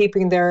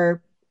 keeping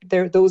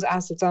those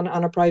assets on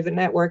a private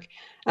network,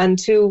 and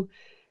two,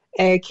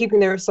 keeping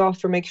their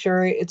software, make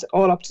sure it's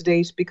all up to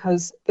date,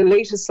 because the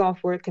latest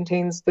software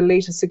contains the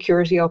latest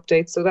security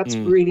updates. So that's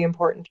really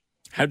important.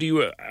 How do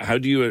you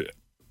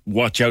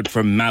watch out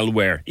for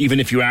malware? Even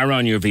if you are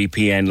on your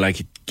VPN, like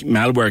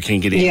malware can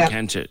get in,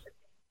 can't it?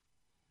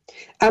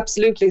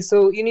 Absolutely.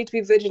 So you need to be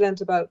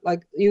vigilant about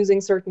like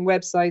using certain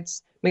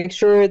websites. Make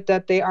sure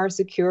that they are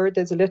secure.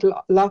 There's a little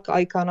lock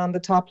icon on the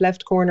top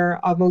left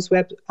corner of most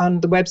on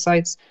the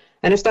websites.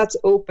 And if that's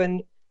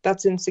open,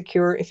 that's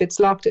insecure. If it's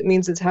locked, it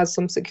means it has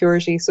some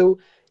security. So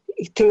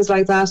things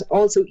like that.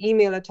 Also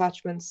email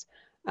attachments.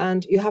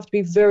 And you have to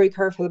be very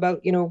careful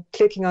about,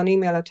 clicking on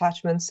email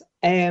attachments,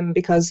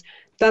 because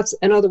that's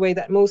another way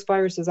that most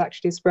viruses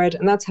actually spread.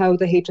 And that's how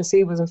the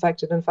HSE was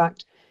infected. In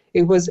fact,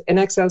 it was an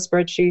Excel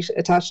spreadsheet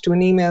attached to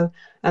an email,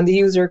 and the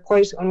user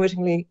quite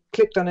unwittingly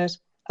clicked on it,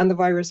 and the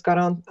virus got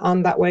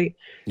on that way.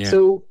 Yeah.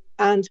 So,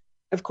 and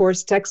of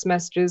course, text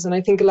messages. And I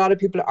think a lot of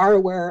people are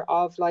aware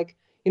of, like,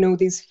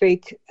 these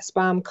fake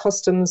spam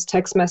customs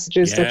text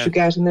messages that you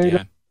get, and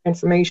their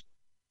information.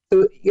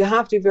 So you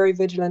have to be very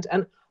vigilant.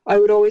 And I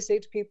would always say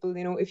to people,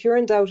 if you're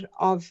in doubt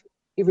of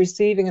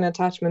receiving an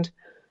attachment,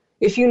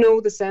 if you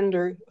know the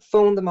sender,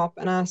 phone them up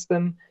and ask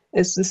them.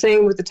 It's the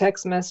same with the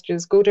text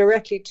messages. Go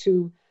directly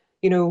to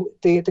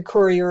the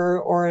courier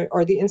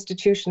or the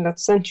institution that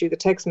sent you the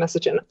text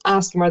message and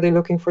ask them, are they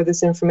looking for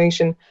this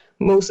information?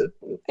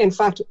 In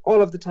fact,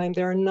 all of the time,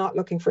 they are not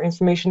looking for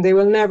information. They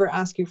will never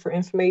ask you for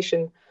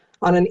information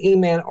on an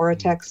email or a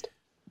text.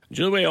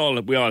 Do you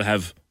know we all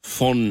have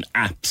fun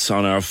apps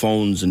on our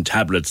phones and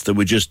tablets that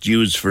we just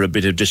use for a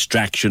bit of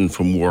distraction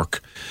from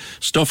work?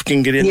 Stuff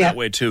can get in that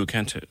way too,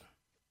 can't it?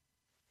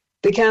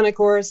 They can, of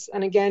course,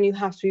 and again, you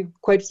have to be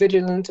quite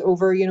vigilant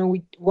over,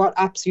 what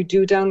apps you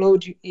do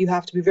download. You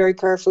have to be very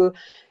careful.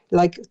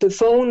 Like the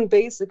phone,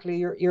 basically,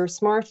 your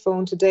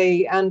smartphone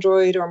today,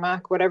 Android or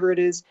Mac, whatever it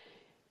is,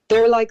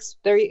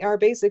 they are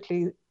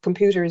basically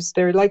computers.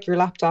 They're like your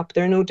laptop.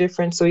 They're no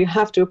different. So you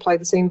have to apply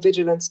the same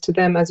vigilance to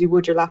them as you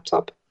would your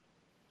laptop.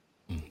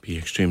 Be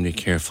extremely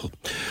careful.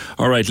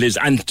 All right, Liz,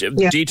 and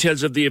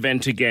details of the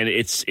event again.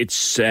 It's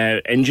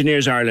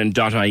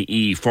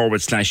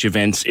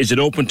engineersireland.ie/events. Is it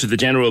open to the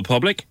general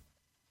public?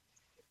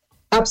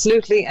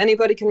 Absolutely.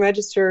 Anybody can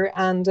register,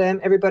 and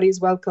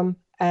everybody's welcome.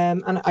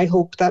 And I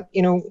hope that,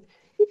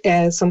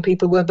 some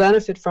people will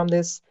benefit from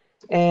this.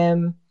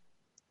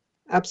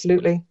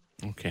 Absolutely.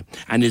 Okay.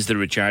 And is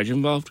there a charge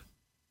involved?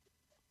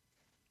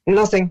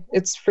 Nothing.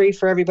 It's free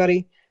for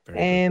everybody.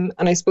 And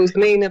I suppose the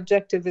main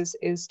objective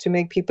is to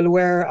make people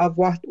aware of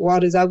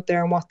what is out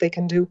there and what they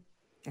can do.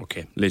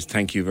 Okay, Liz,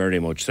 thank you very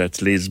much.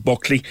 That's Liz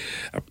Buckley,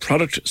 a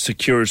Product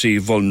Security,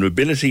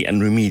 Vulnerability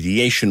and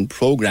Remediation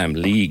Programme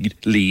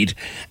lead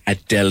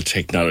at Dell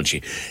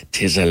Technology.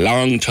 'Tis a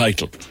long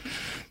title,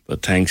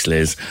 but thanks,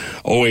 Liz.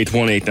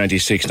 0818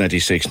 96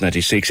 96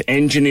 96,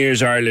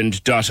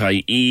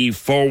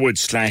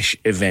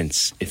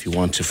 engineersireland.ie/events if you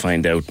want to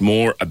find out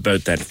more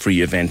about that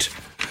free event,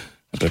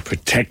 about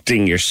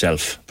protecting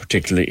yourself,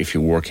 particularly if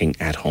you're working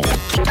at home.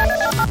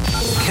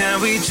 Can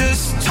we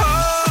just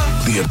talk?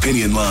 The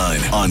Opinion Line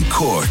on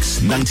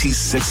Cork's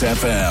 96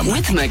 FM.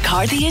 With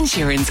McCarthy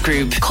Insurance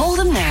Group. Call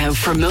them now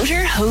for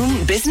motor,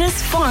 home,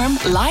 business, farm,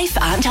 life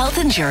and health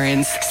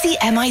insurance. See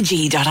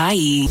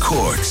MIG.ie.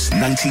 Cork's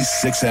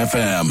 96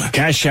 FM.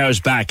 Cash Cow's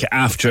back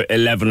after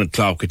 11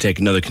 o'clock. We take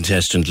another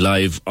contestant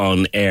live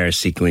on air.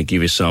 See, can we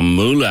give you some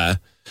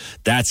moolah?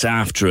 That's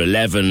after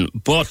 11.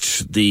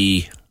 But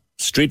the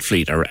Street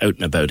Fleet are out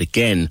and about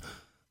again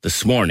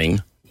this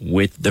morning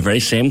with the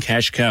very same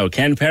cash cow.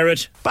 Ken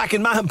Parrott. Back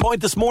in Mahon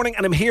Point this morning,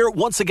 and I'm here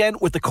once again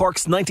with the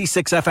Cork's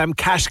 96 FM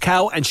cash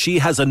cow, and she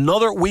has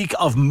another week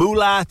of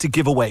moolah to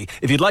give away.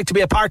 If you'd like to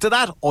be a part of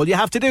that, all you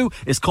have to do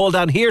is call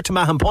down here to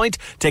Mahon Point,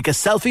 take a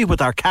selfie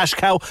with our cash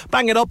cow,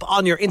 bang it up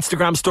on your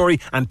Instagram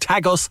story and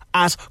tag us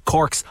at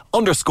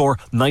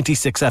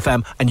Cork's_96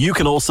 FM, and you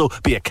can also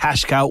be a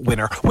cash cow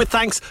winner. With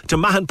thanks to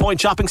Mahon Point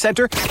Shopping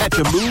Centre, catch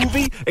a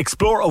movie,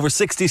 explore over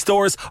 60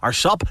 stores, or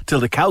shop till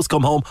the cows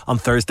come home on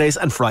Thursdays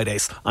and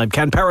Fridays. I'm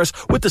Ken Parrott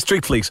with the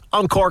Street Fleet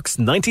on Cork's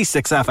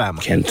 96 FM.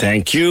 Ken,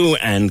 thank you.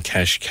 And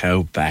Cash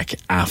Cow back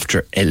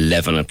after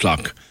 11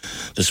 o'clock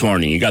this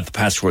morning. You got the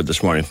password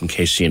this morning from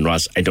Casey and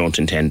Ross. I don't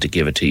intend to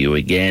give it to you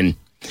again.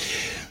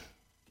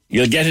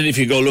 You'll get it if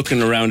you go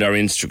looking around our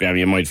Instagram.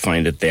 You might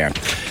find it there.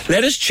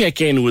 Let us check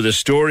in with a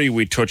story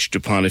we touched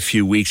upon a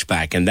few weeks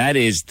back, and that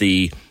is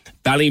the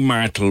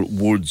Ballymartle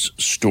Woods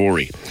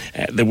story.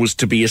 There was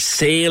to be a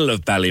sale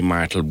of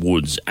Ballymartle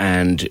Woods,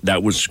 and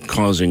that was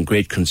causing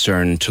great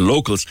concern to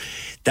locals.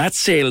 That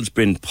sale's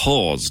been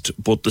paused,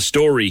 but the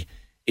story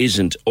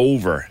isn't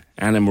over.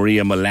 Anna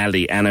Maria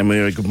Mullally. Anna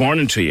Maria, good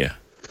morning to you.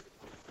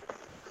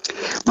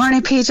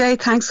 Morning,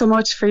 PJ. Thanks so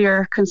much for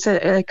your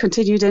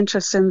continued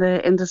interest in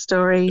the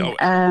story.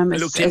 I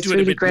looked into it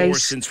really a bit great. more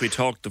since we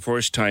talked the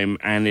first time,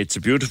 and it's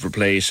a beautiful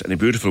place and a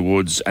beautiful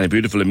woods and a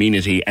beautiful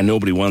amenity, and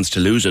nobody wants to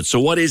lose it. So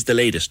what is the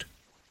latest?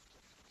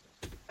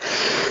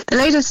 The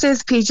latest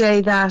is,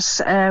 PJ,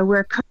 that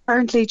we're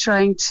currently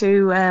trying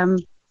to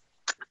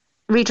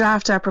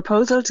redraft our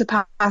proposal to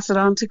pass it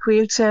on to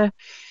Caoilte.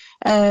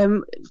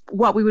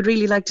 What we would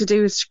really like to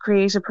do is to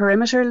create a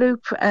perimeter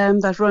loop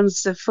that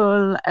runs the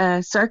full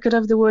circuit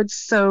of the woods.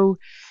 So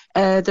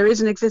there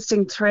is an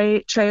existing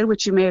trail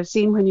which you may have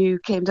seen when you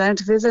came down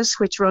to visit,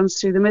 which runs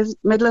through the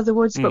middle of the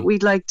woods, but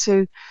we'd like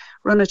to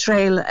run a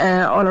trail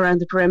all around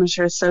the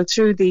perimeter, so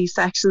through the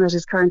section that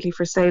is currently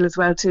for sale as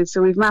well too.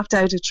 So we've mapped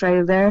out a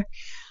trail there,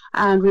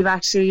 and we've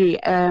actually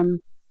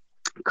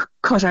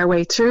cut our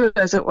way through,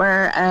 as it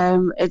were,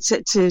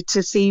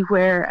 to see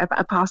where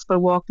a possible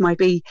walk might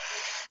be.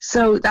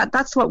 So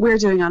that's what we're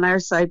doing on our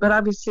side. But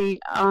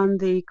obviously on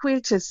the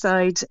Caoilte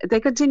side,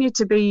 they continue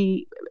to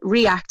be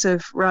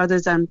reactive rather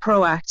than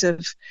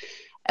proactive.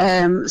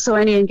 So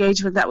any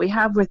engagement that we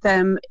have with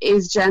them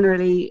is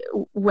generally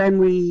when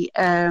we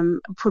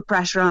put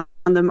pressure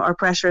on them, or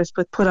pressure is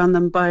put on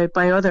them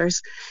by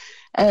others.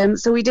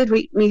 So we did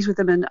meet with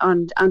them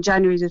on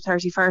January the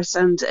 31st,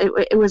 and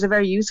it was a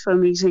very useful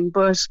meeting.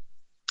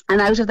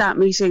 And out of that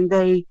meeting,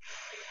 they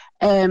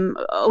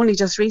only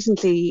just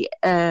recently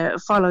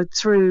followed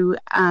through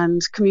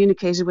and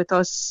communicated with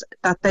us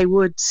that they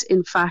would,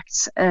 in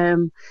fact,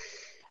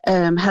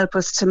 help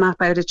us to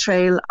map out a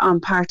trail on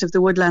part of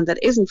the woodland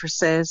that isn't for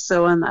sale,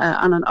 so on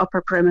an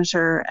upper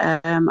perimeter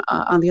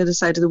on the other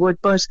side of the wood.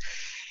 But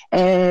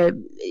they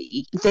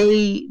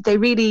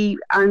really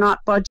are not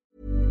budging.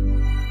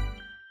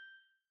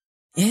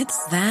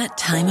 It's that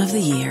time of the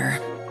year.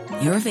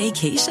 Your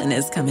vacation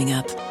is coming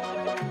up.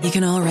 You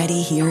can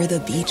already hear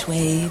the beach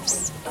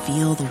waves,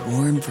 feel the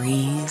warm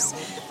breeze,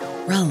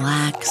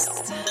 relax,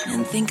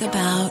 and think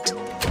about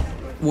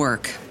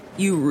work.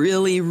 You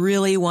really,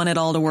 really want it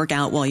all to work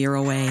out while you're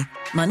away.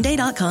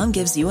 Monday.com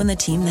gives you and the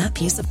team that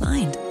peace of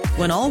mind.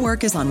 When all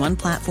work is on one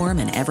platform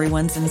and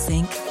everyone's in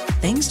sync,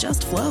 things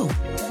just flow.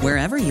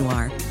 Wherever you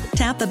are,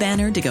 tap the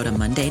banner to go to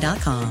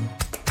Monday.com.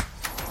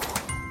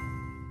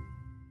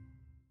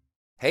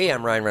 Hey,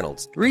 I'm Ryan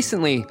Reynolds.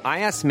 Recently,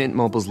 I asked Mint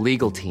Mobile's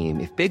legal team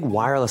if big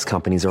wireless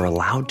companies are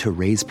allowed to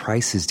raise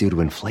prices due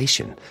to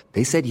inflation.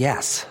 They said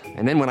yes.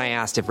 And then when I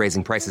asked if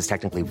raising prices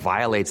technically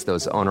violates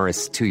those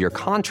onerous 2-year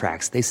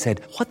contracts, they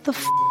said, "What the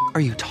f*** are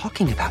you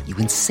talking about, you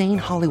insane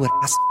Hollywood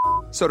ass?"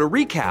 So to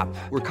recap,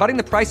 we're cutting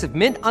the price of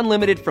Mint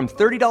Unlimited from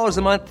 $30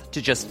 a month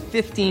to just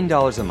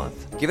 $15 a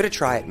month. Give it a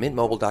try at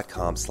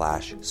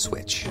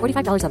mintmobile.com/switch.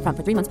 $45 up front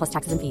for 3 months plus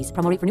taxes and fees.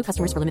 Promo rate for new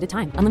customers for limited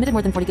time. Unlimited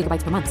more than 40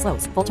 gigabytes per month.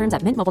 Slows full terms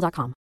at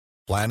mintmobile.com.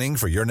 Planning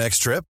for your next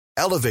trip?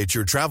 Elevate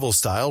your travel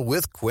style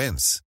with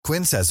Quince.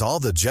 Quince has all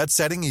the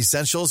jet-setting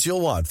essentials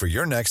you'll want for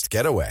your next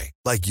getaway,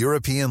 like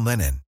European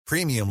linen,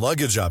 premium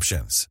luggage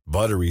options,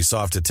 buttery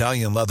soft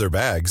Italian leather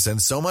bags,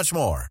 and so much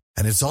more.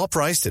 And it's all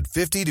priced at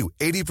 50 to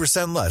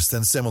 80% less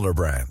than similar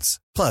brands.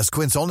 Plus,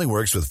 Quince only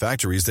works with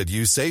factories that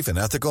use safe and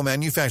ethical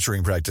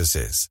manufacturing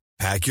practices.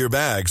 Pack your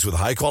bags with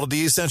high-quality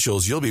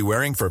essentials you'll be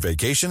wearing for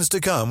vacations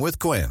to come with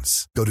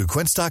Quince. Go to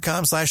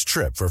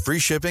quince.com/trip for free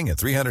shipping and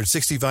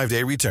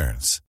 365-day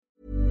returns.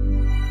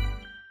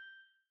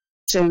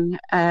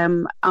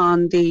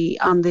 On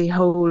the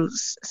whole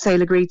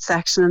sale agreed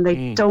section, and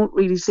they don't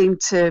really seem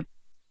to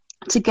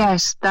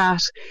get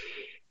that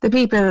the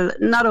people,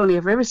 not only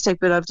of Riverstick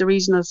but of the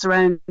regional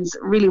surrounds,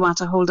 really want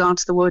to hold on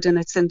to the wood in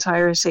its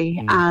entirety.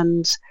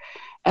 And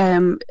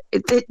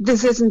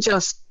this isn't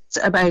just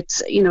about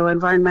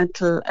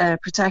environmental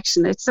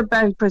protection. It's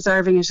about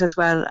preserving it as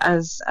well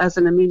as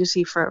an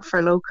amenity for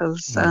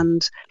locals,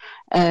 and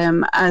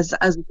as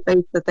a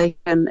space that they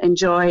can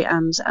enjoy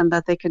and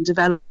that they can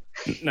develop.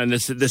 And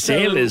the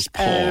sale is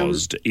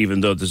paused, even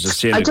though there's a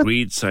sale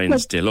agreed sign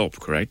still up,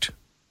 correct?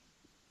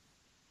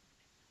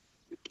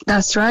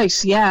 That's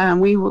right, yeah.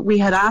 And we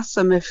had asked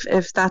them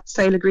if that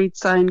sale agreed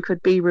sign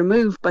could be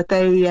removed, but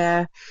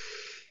they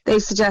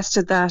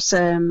suggested that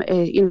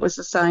it was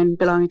a sign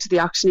belonging to the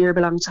auctioneer,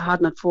 belonging to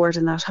Hodnott Ford,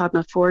 and that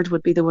Hodnott Ford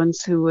would be the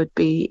ones who would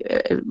be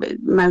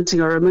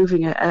mounting or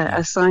removing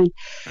a sign.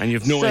 And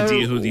you've no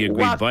idea who the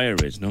agreed buyer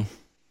is, no?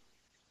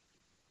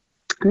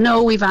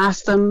 No, we've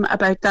asked them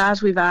about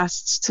that. We've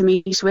asked to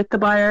meet with the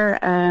buyer,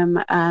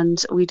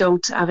 and we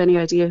don't have any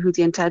idea who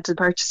the intended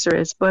purchaser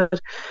is. But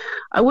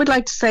I would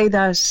like to say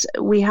that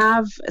we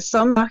have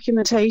some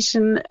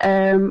documentation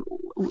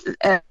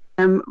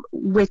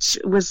which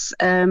was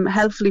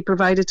helpfully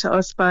provided to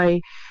us by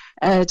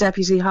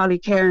Deputy Holly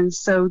Cairns.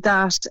 So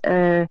that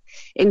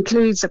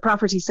includes a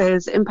property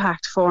sales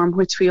impact form,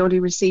 which we only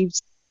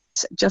received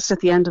just at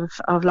the end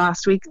of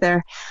last week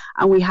there,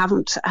 and we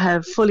haven't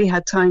fully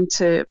had time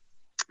to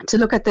to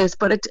look at this,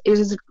 but it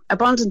is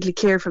abundantly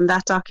clear from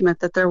that document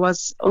that there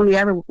was only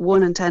ever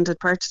one intended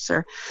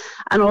purchaser,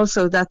 and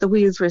also that the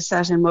wheels were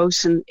set in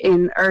motion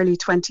in early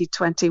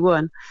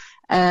 2021.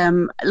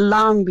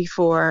 Long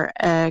before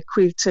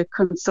Cuillte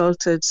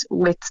consulted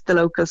with the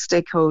local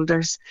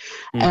stakeholders,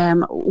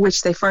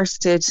 which they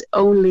first did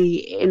only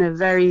in a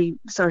very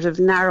sort of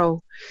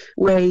narrow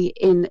way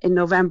in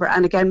November,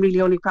 and again really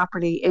only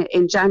properly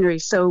in January.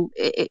 So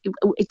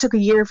it took a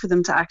year for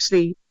them to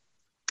actually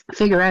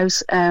figure out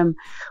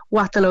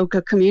what the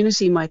local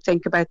community might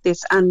think about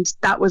this, and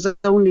that was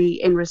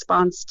only in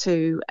response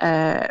to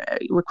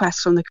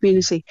requests from the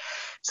community.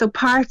 So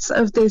parts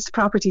of this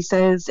property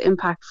sales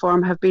impact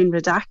form have been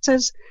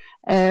redacted,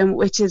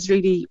 which is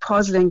really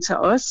puzzling to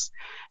us.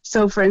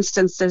 So for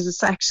instance, there's a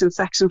section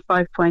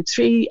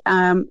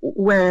 5.3,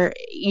 where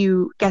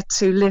you get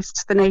to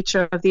list the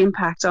nature of the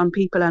impact on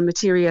people and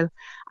material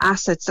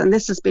assets, and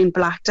this has been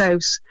blacked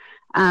out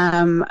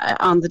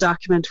on the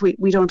document.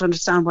 We don't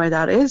understand why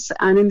that is.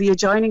 And in the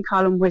adjoining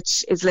column,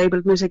 which is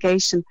labelled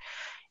mitigation,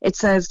 it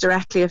says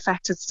directly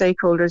affected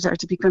stakeholders are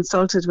to be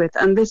consulted with,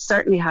 and this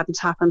certainly hadn't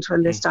happened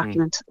when this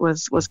document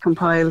was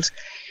compiled.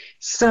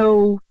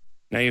 So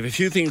now you have a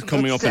few things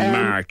coming up in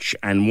March,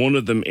 and one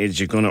of them is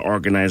you're going to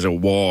organise a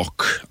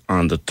walk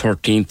on the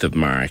 13th of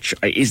March.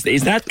 Is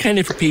that kind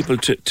of for people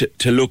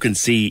to look and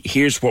see,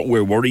 here's what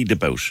we're worried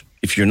about,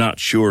 if you're not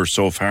sure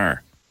so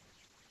far?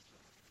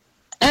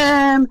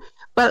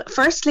 Well,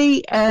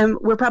 firstly,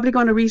 we're probably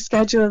going to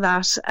reschedule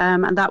that,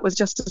 and that was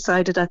just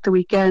decided at the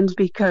weekend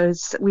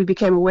because we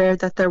became aware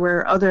that there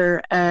were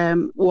other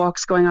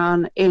walks going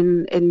on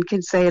in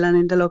Kinsale and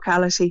in the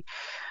locality,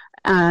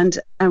 and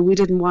we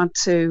didn't want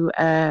to,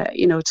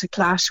 to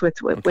clash with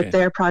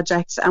their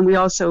projects, and we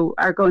also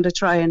are going to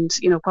try and,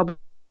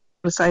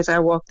 publicise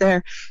our walk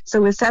there.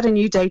 So we'll set a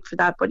new date for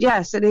that. But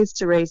yes, it is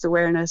to raise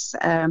awareness.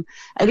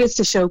 It is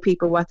to show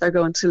people what they're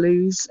going to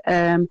lose.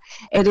 It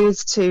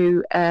is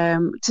to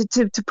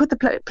put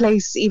the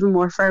place even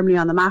more firmly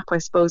on the map, I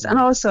suppose, and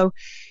also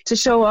to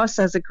show us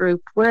as a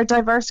group. We're a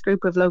diverse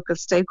group of local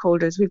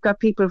stakeholders. We've got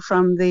people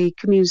from the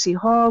community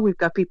hall, we've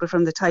got people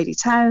from the tidy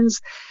towns,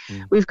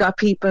 we've got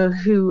people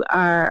who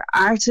are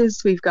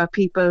artists, we've got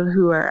people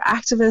who are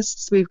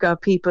activists, we've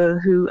got people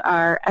who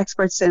are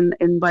experts in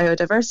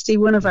biodiversity.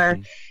 One of our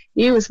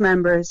newest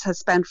members has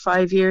spent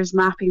 5 years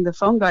mapping the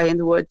fungi in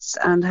the woods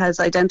and has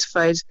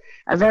identified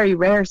a very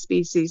rare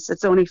species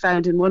that's only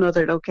found in one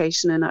other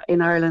location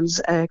in Ireland,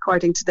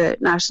 according to the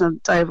National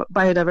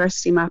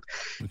Biodiversity Map.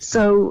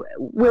 So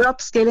we're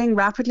upskilling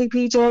rapidly,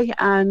 PJ,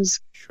 and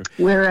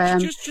we're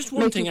just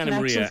one thing, Anna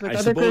Maria. I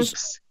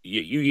suppose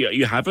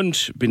you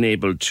haven't been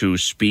able to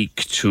speak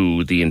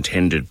to the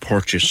intended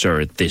purchaser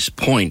at this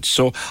point.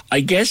 So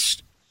I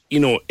guess,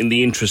 in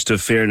the interest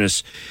of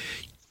fairness,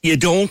 you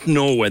don't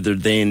know whether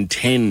they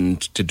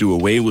intend to do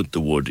away with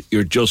the wood.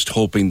 You're just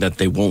hoping that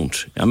they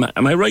won't. Am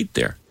I right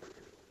there?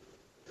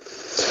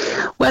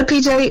 Well,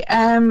 PJ,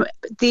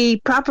 the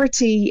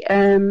property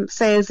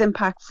sales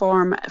impact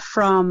form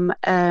from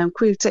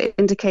Cuillte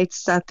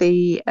indicates that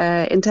the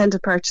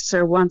intended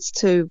purchaser wants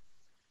to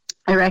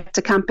erect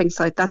a camping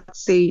site.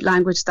 That's the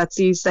language that's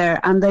used there,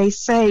 and they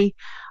say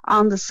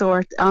on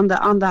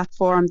that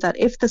form that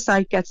if the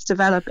site gets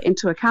developed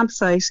into a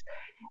campsite,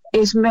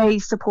 it may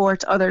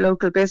support other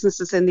local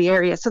businesses in the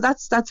area. So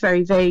that's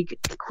very vague.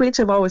 Cuillte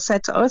have always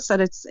said to us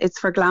that it's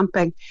for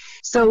glamping.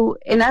 So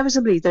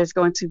inevitably there's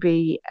going to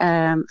be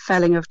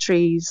felling of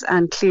trees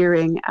and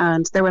clearing,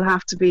 and there will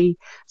have to be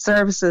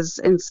services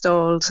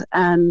installed,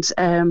 and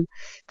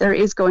there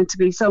is going to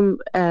be some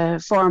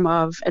form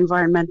of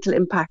environmental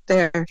impact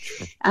there.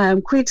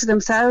 Cuillte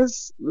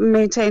themselves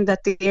maintain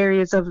that the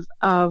areas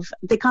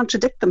they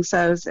contradict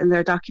themselves in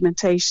their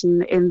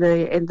documentation. In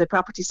the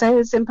property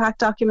sales impact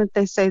document,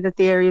 they say that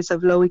the areas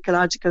of low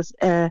ecological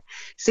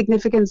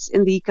significance.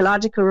 In the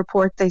ecological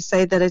report, they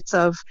say that it's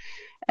of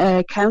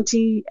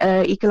county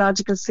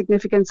ecological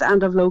significance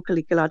and of local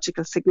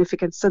ecological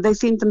significance. So they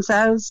seem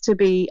themselves to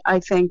be, I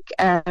think,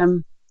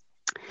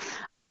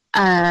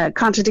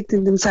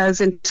 contradicting themselves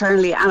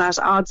internally and at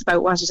odds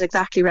about what it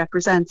exactly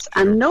represents.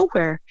 And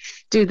nowhere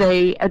do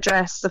they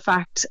address the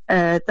fact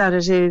that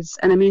it is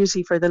an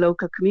amenity for the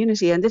local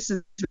community. And this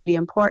is really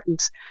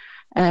important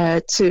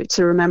to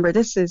remember.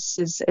 This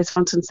is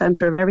front and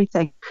centre of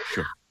everything.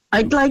 Sure.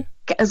 I'd like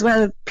as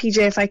well, PJ,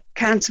 if I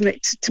can,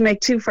 to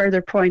make two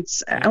further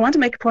points. I want to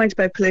make a point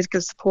about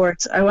political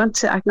support. I want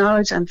to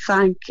acknowledge and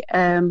thank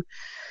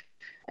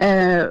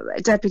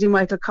Deputy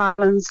Michael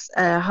Collins,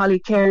 Holly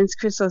Cairns,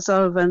 Chris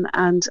O'Sullivan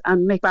and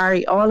Mick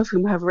Barry, all of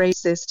whom have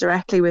raised this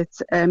directly with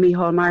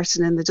Micheál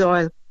Martin in the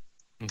Dáil.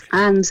 Okay.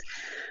 And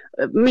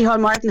Micheál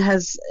Martin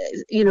has,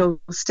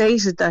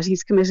 stated that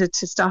he's committed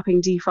to stopping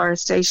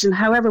deforestation.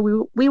 However,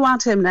 we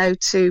want him now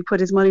to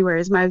put his money where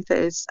his mouth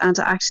is and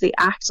to actually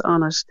act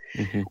on it,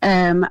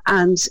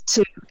 and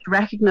to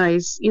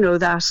recognise,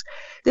 that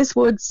this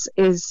woods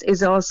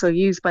is also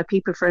used by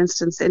people, for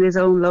instance, in his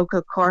own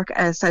local Cork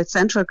South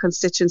Central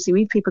constituency.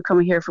 We've people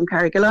coming here from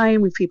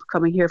Carrigaline, we've people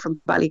coming here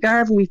from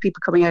Ballygarvan, we've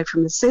people coming out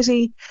from the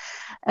city.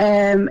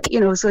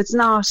 So it's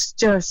not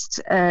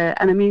just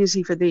an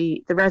amenity for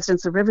the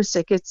residents of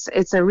Riverstick.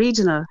 It's a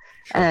regional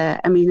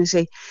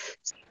amenity.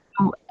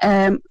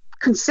 So,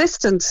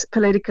 consistent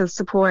political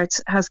support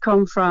has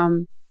come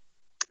from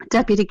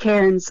Deputy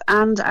Cairns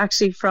and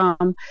actually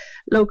from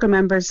local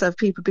members of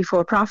People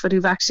Before Profit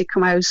who've actually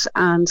come out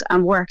and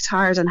worked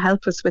hard and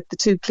helped us with the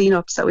 2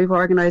 cleanups that we've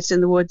organised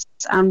in the woods,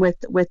 and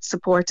with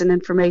support and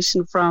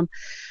information from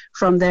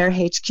their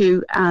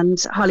HQ. And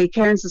Holly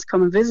Cairns has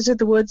come and visited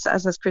the woods,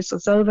 as has Chris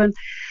O'Sullivan.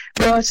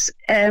 But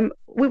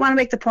we want to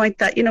make the point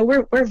that,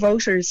 we're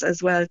voters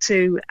as well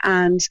too,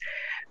 and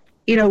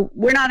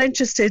we're not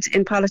interested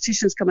in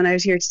politicians coming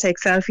out here to take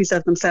selfies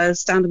of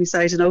themselves standing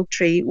beside an oak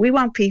tree. We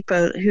want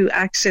people who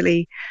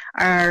actually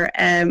are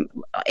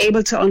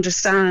able to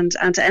understand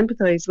and to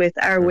empathise with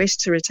our wish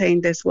to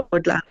retain this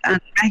woodland, and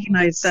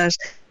recognise that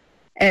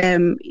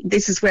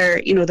this is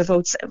where the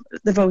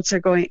votes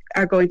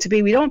are going to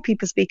be. We don't want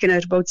people speaking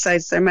out of both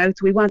sides of their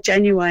mouth. We want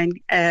genuine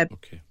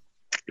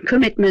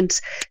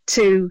commitment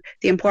to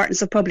the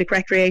importance of public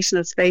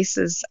recreational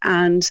spaces,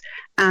 and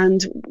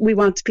we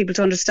want people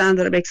to understand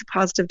that it makes a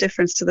positive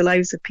difference to the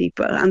lives of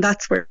people, and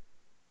that's where.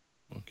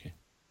 Okay.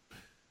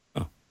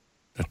 Oh,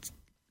 that's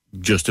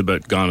just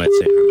about gone, I'd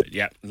say.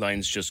 Yeah,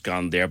 line's just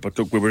gone there. But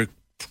look, we were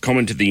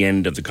coming to the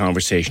end of the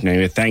conversation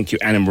anyway. Thank you,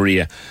 Anna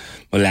Maria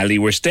Mullally.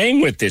 We're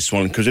staying with this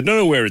one because I don't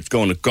know where it's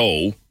going to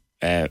go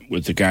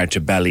with regard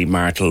to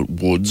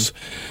Ballymartle Woods.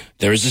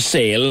 There is a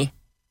sale.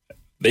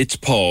 It's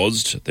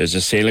paused. There's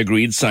a sale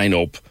agreed sign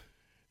up.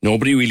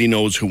 Nobody really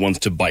knows who wants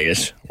to buy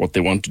it, what they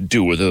want to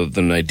do with it, other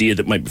than an idea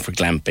that might be for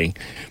glamping.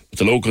 But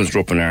the locals are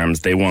up in arms.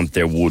 They want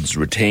their woods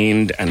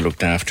retained and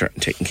looked after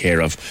and taken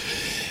care of.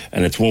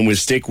 And it's one we'll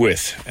stick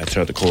with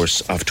throughout the course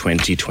of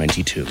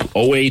 2022.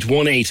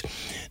 0818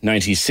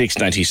 96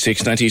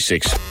 96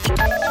 96.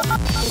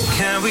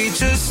 Can we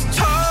just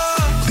talk?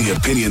 The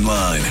Opinion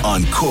Line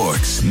on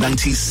Cork's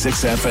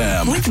 96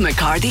 FM. With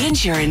McCarthy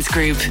Insurance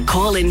Group.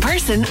 Call in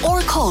person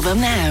or call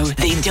them now.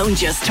 They don't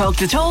just talk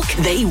the talk,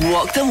 they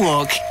walk the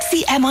walk.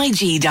 See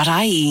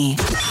mig.ie.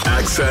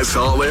 Access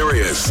all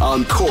areas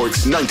on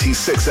Cork's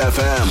 96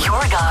 FM. Your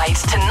guide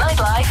to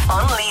nightlife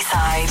on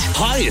Leeside.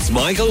 Hi, it's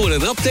Michael with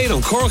an update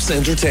on Cork's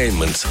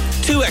entertainment.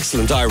 2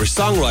 excellent Irish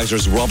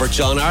songwriters, Robert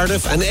John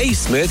Ardiff and A.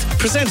 Smith,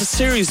 present a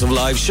series of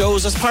live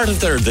shows as part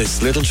of their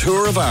This Little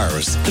Tour of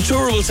Ours. The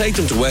tour will take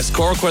them to West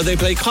Cork, where they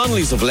play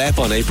Connolly's of Lepp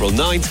on April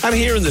 9th, and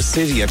here in the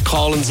city at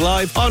Collins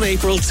Live on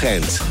April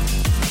 10th.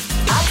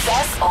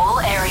 Access all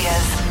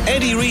areas.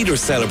 Eddie Reader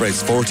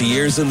celebrates 40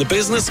 years in the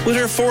business with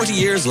her 40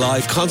 Years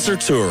Live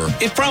concert tour.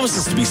 It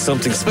promises to be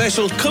something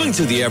special, coming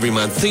to the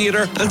Everyman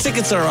Theatre, and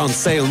tickets are on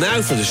sale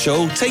now for the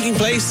show, taking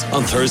place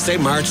on Thursday,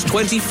 March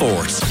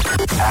 24th.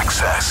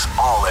 Access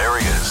all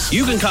areas.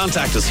 You can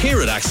contact us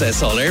here at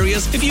Access All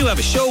Areas if you have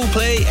a show,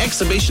 play,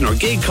 exhibition or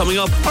gig coming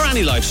up, or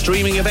any live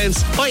streaming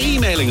events, by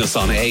emailing us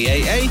on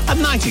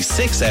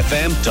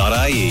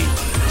aaa@96fm.ie.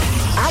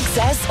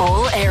 Access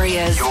all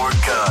areas. Your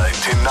guide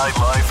to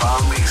nightlife on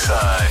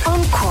Leeside.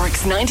 On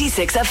Cork's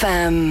 96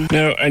 FM.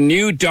 Now, a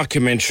new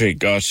documentary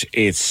got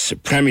its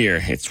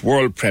premiere, its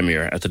world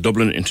premiere, at the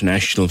Dublin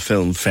International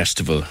Film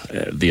Festival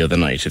the other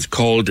night. It's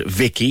called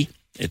Vicky.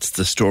 It's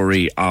the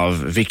story of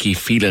Vicky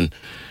Phelan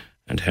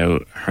and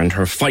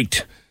her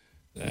fight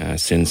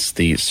since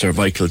the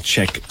cervical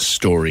check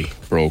story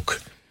broke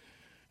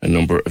a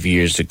number of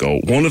years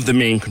ago. One of the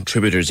main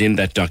contributors in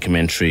that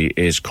documentary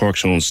is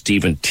Cork's own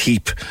Stephen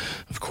Teep,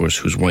 of course,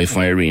 whose wife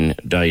Irene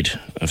died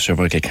of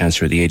cervical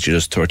cancer at the age of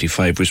just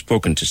 35. We've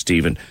spoken to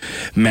Stephen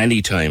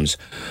many times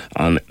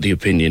on the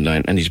Opinion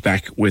Line, and he's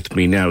back with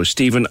me now.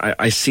 Stephen,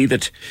 I see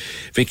that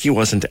Vicky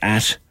wasn't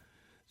at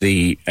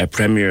the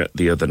premiere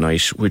the other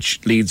night,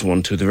 which leads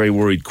one to the very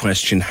worried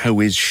question,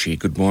 how is she?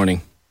 Good morning.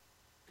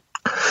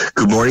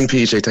 Good morning,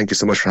 PJ. Thank you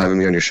so much for having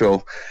me on your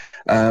show.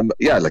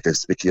 Like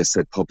as Vicky has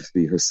said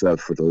publicly herself,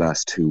 for the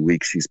last 2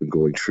 weeks she's been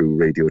going through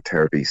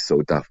radiotherapy,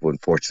 so that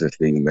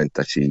unfortunately meant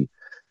that she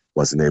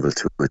wasn't able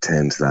to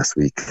attend last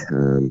week.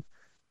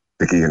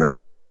 Vicky,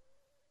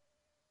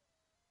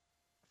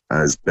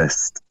 as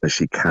best as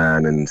she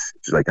can, and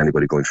like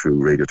anybody going through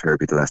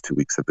radiotherapy, the last 2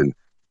 weeks have been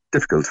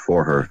difficult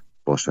for her,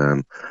 but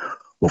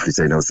hopefully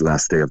today now is the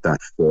last day of that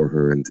for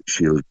her, and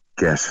she'll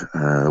get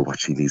what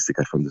she needs to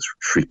get from this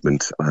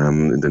treatment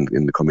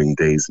in the coming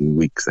days and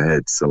weeks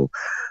ahead. So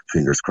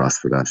fingers crossed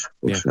for that.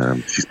 But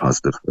she's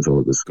positive as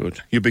always. Good.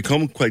 You've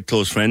become quite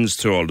close friends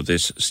through all of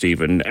this,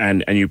 Stephen,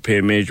 and you play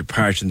a major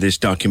part in this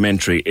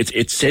documentary.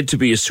 It's said to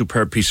be a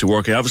superb piece of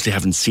work. I obviously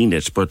haven't seen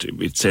it, but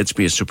it's said to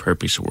be a superb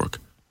piece of work.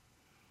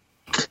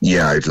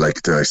 Yeah, I'd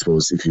like to, I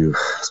suppose, if you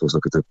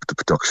look at the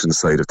production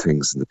side of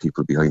things and the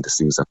people behind the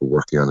scenes that were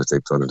working on it,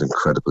 they've done an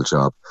incredible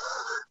job.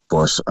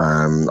 But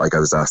I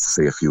was asked to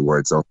say a few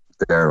words up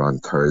there on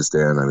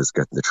Thursday, and I was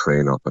getting the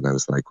train up, and I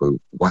was like, well,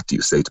 what do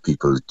you say to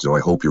people? I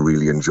hope you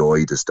really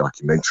enjoy this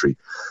documentary.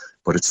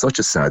 But it's such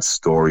a sad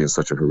story and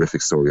such a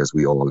horrific story, as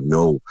we all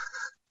know.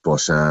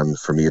 But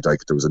for me, there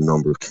was a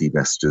number of key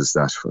messages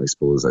that, I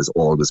suppose, as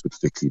always with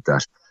Vicky,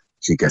 that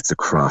she gets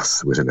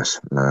across within it.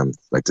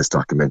 Like this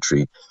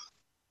documentary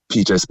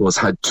PJ, I suppose,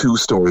 had two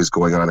stories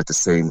going on at the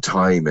same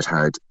time. It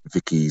had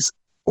Vicky's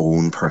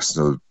own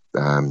personal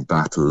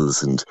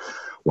battles and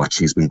what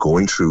she's been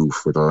going through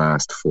for the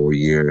last 4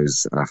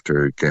 years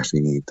after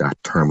getting that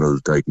terminal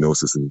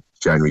diagnosis in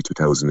January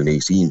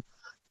 2018.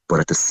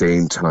 But at the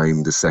same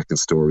time, the second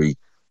story,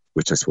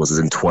 which I suppose is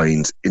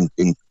entwined in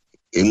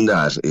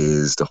that,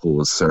 is the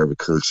whole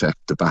cervical check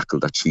debacle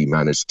that she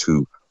managed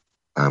to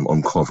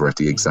uncover at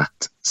the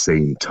exact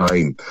same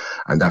time.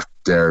 And that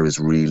there is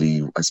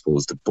really, I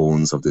suppose, the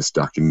bones of this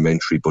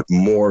documentary, but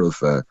more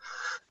of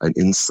an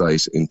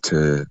insight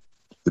into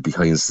the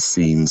behind the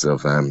scenes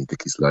of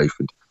Vicky's life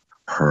and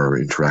her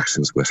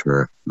interactions with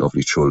her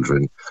lovely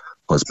children,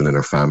 husband and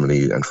her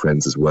family and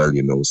friends as well,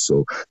 you know.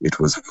 So it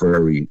was a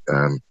very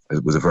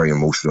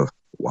emotional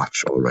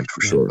watch, all right,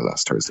 for sure,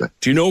 last Thursday.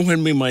 Do you know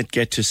when we might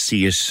get to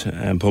see it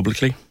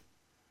publicly?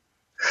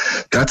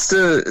 That's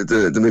the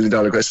 $1 million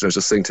question. I was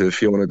just saying to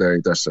Fiona there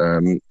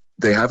that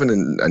they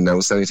haven't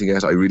announced anything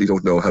yet. I really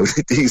don't know how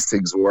these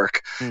things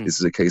work.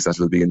 Is it a case that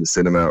will be in the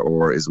cinema,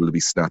 or will it be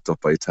snapped up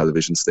by a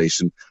television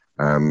station?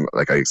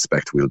 I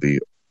expect we'll be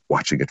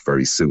watching it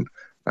very soon.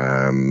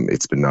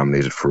 It's been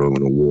nominated for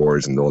an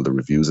award, and all the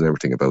reviews and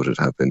everything about it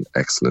have been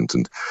excellent.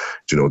 And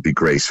you know, it'd be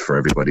great for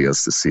everybody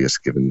else to see it,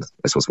 given,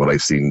 I suppose, what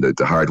I've seen,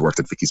 the hard work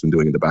that Vicky's been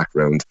doing in the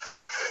background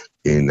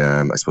in,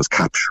 I suppose,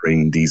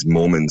 capturing these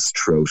moments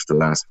throughout the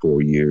last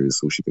 4 years,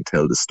 so she can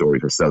tell the story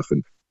herself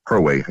in her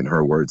way, in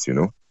her words, you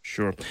know.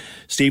 Sure.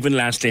 Stephen,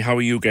 lastly, how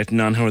are you getting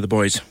on? How are the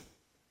boys?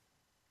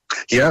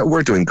 Yeah,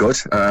 we're doing good.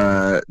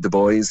 The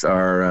boys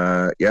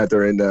are,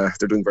 they're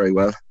doing very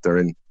well. They're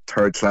in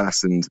third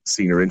class and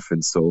senior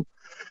infants, so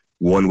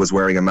one was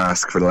wearing a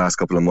mask for the last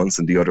couple of months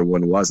and the other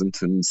one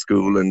wasn't in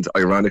school, and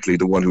ironically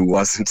the one who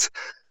wasn't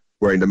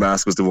wearing the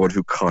mask was the one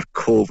who caught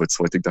COVID,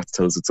 so I think that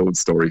tells its own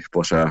story.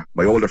 But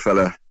my older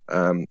fella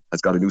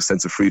has got a new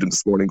sense of freedom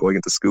this morning, going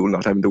into school,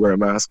 not having to wear a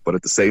mask, but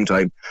at the same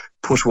time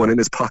put one in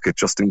his pocket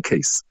just in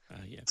case.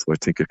 So I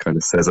think it kind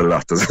of says a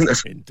lot, doesn't it?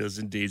 It does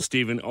indeed.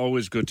 Stephen,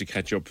 always good to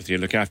catch up with you.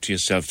 Look after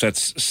yourself.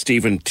 That's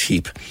Stephen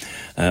Teep,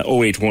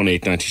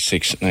 0818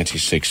 96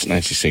 96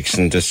 96.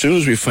 And as soon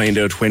as we find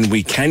out when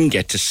we can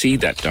get to see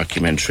that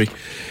documentary,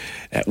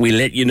 we'll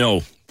let you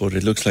know. But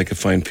it looks like a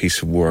fine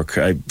piece of work.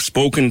 I've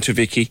spoken to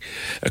Vicky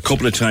a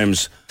couple of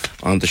times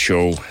on the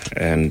show,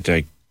 and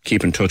I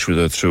keep in touch with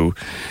her through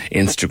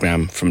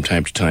Instagram from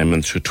time to time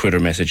and through Twitter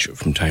message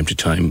from time to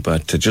time,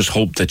 but just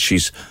hope that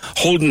she's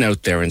holding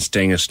out there and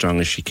staying as strong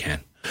as she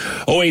can.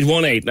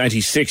 0818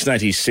 96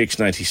 96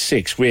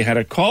 96. We had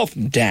a call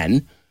from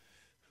Dan,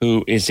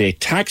 who is a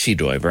taxi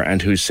driver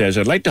and who says,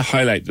 I'd like to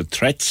highlight the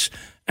threats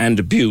and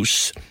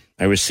abuse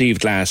I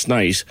received last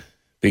night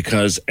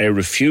because I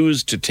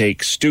refused to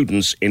take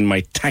students in my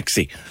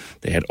taxi.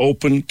 They had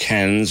open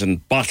cans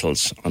and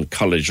bottles on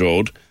College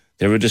Road.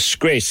 They're a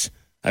disgrace.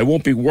 I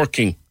won't be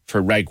working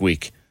for Rag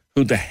Week.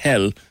 Who the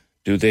hell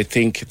do they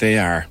think they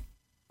are?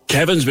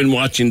 Kevin's been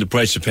watching the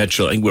price of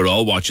petrol. I think we're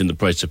all watching the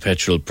price of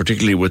petrol,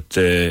 particularly with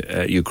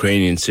the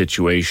Ukrainian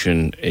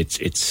situation.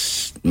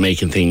 It's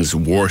making things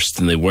worse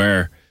than they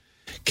were.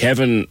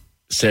 Kevin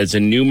says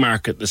in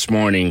Newmarket this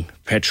morning,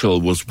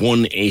 petrol was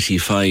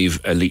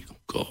 $1.85 a litre.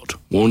 God,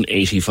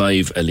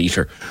 $1.85 a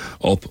litre,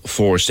 up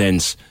 4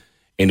 cents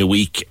in a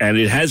week. And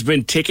it has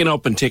been ticking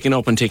up and ticking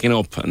up and ticking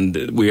up.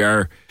 And we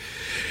are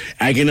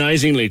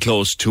agonisingly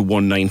close to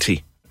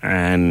 190,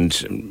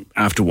 and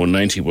after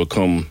 190 will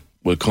come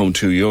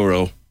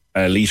 €2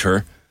 a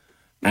litre.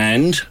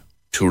 And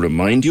to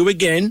remind you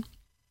again,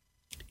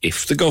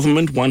 if the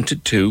government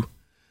wanted to,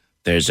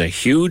 there's a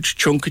huge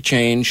chunk of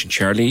change.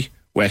 Charlie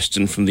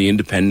Weston from The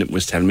Independent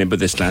was telling me about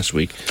this last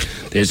week.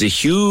 There's a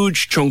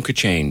huge chunk of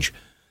change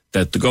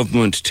that the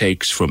government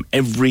takes from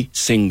every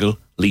single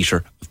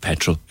litre of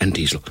petrol and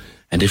diesel,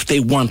 and if they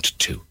want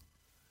to,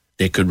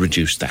 they could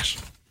reduce that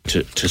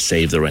to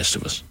save the rest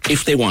of us,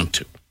 if they want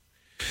to.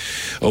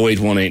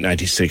 0818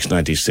 96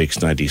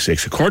 96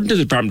 96. According to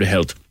the Department of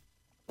Health,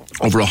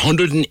 over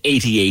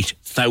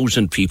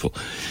 188,000 people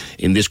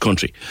in this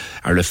country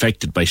are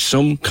affected by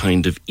some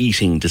kind of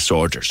eating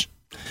disorders.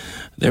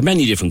 There are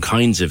many different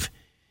kinds of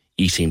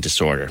eating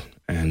disorder,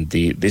 and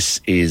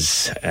this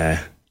is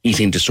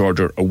Eating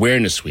Disorder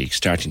Awareness Week,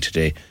 starting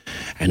today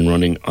and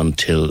running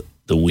until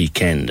the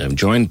weekend. I'm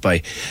joined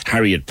by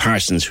Harriet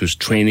Parsons, who's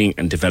Training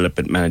and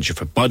Development Manager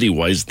for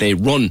Bodywise. They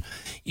run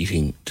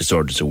Eating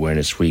Disorders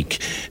Awareness Week.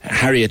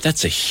 Harriet,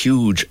 that's a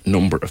huge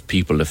number of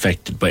people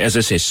affected by, as I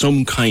say,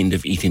 some kind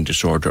of eating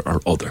disorder or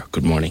other.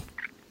 Good morning.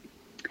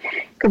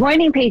 Good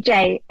morning,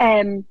 PJ.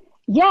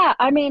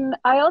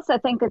 I also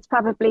think it's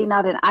probably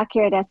not an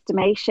accurate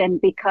estimation,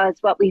 because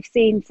what we've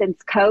seen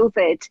since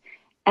COVID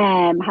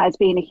has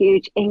been a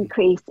huge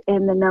increase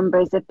in the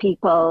numbers of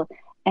people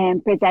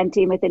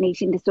presenting with an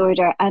eating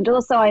disorder. And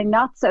also, I'm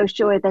not so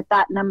sure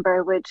that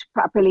number would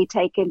properly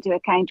take into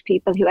account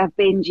people who have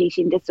binge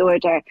eating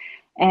disorder,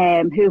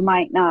 who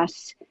might not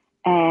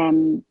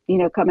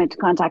come into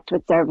contact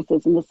with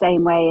services in the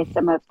same way as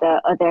some of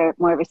the other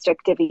more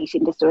restrictive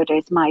eating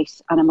disorders might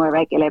on a more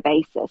regular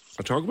basis.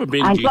 I'll talk about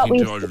binge eating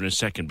disorder in a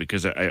second,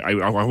 because I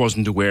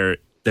wasn't aware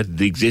that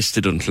it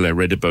existed until I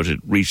read about it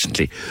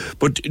recently.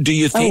 But do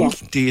you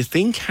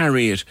think,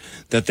 Harriet,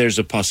 that there's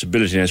a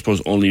possibility, and I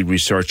suppose only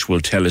research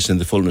will tell us in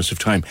the fullness of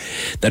time,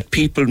 that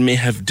people may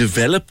have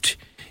developed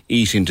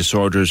eating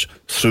disorders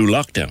through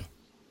lockdown?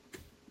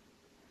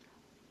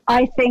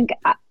 I think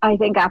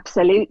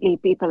absolutely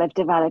people have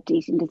developed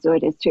eating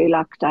disorders through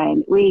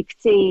lockdown. We've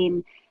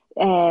seen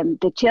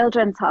the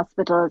children's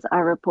hospitals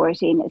are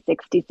reporting a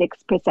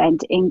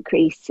 66%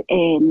 increase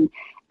in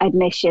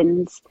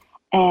admissions.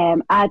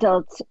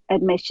 Adult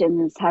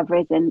admissions have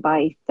risen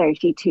by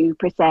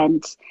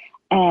 32%.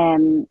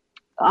 On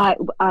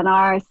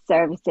our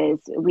services,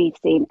 we've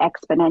seen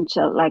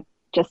exponential, like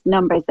just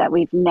numbers that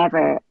we've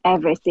never,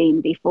 ever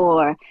seen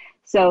before.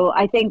 So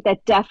I think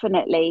that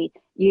definitely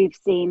you've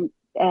seen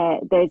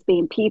there's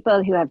been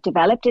people who have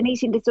developed an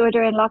eating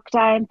disorder in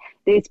lockdown.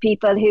 There's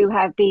people who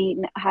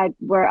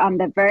were on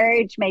the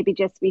verge maybe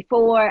just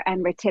before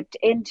and were tipped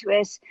into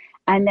it.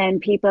 And then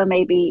people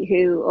maybe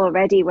who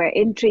already were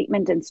in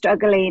treatment and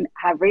struggling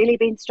have really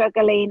been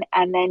struggling.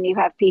 And then you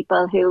have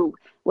people who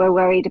were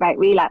worried about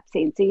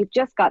relapsing. So you've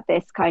just got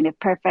this kind of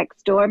perfect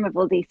storm of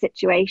all these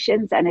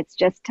situations. And it's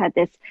just had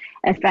this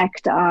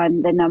effect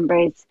on the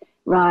numbers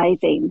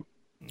rising.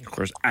 Of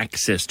course,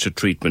 access to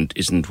treatment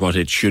isn't what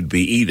it should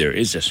be either,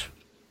 is it?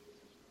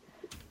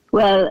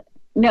 Well,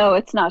 no,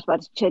 it's not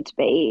what it should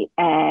be.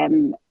 I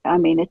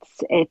mean,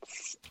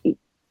 it's.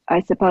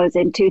 I suppose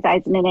in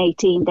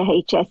 2018, the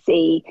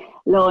HSE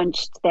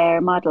launched their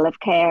model of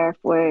care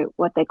for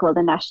what they call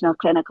the National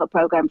Clinical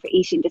Programme for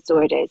Eating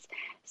Disorders.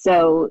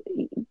 So,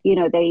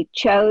 they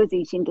chose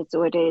eating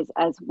disorders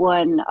as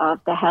one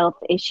of the health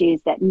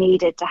issues that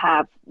needed to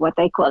have what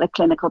they call a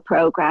clinical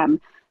programme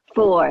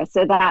for.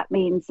 So that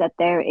means that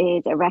there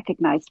is a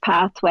recognised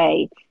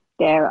pathway.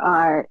 There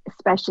are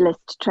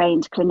specialist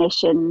trained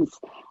clinicians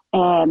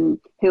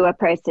who a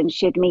person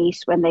should meet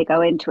when they go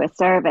into a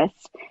service.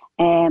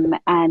 And,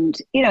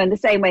 in the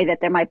same way that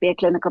there might be a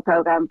clinical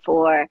program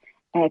for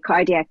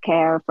cardiac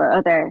care or for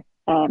other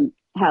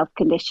health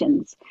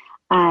conditions.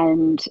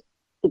 And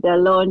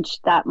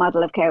that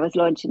model of care was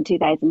launched in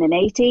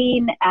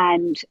 2018.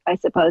 And I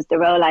suppose the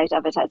rollout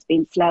of it has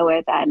been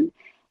slower than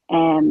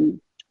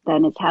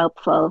is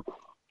helpful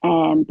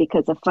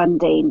because of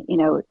funding.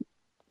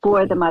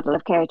 For the model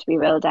of care to be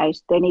rolled out,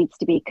 there needs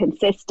to be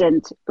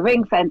consistent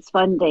ring-fence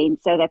funding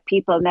so that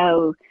people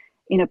know,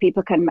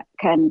 people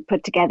can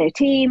put together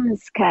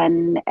teams,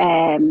 can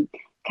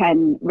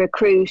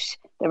recruit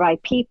the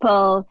right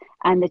people,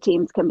 and the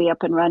teams can be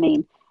up and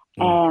running.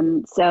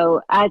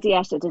 So as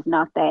yet, it is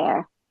not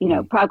there.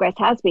 Progress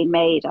has been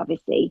made,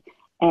 obviously,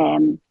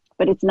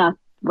 but it's not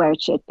where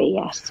it should be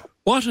yet.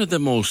 What are the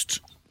most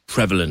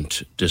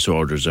prevalent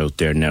disorders out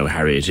there now,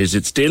 Harriet? Is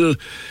it still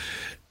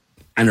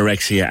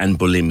anorexia and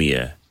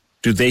bulimia?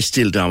 Do they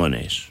still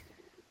dominate?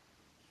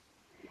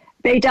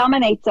 They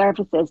dominate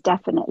services,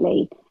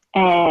 definitely.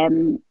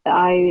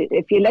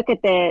 If you look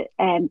at the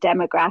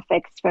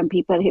demographics from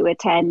people who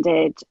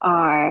attended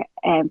our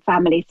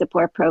family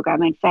support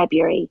program in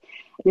February,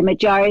 the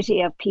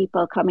majority of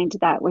people coming to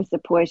that were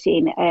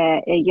supporting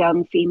a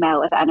young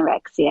female with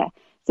anorexia.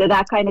 So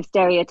that kind of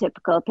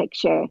stereotypical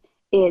picture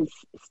is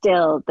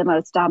still the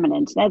most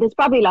dominant. Now, there's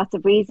probably lots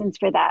of reasons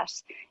for that.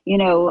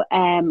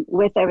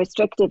 With a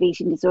restrictive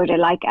eating disorder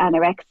like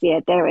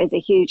anorexia, there is a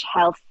huge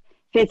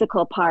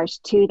physical part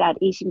to that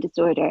eating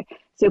disorder.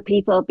 So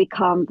people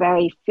become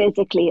very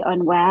physically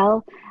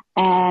unwell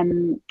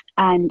and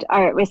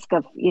are at risk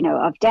of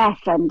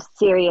death and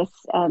serious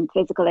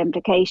physical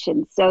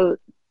implications. So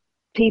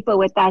people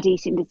with that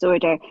eating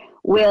disorder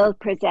will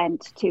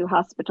present to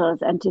hospitals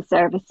and to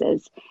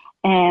services.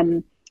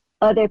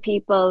 Other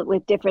people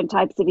with different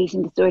types of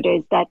eating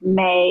disorders that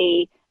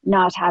may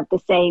not have the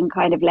same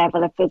kind of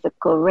level of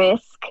physical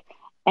risk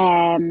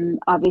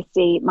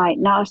obviously might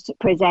not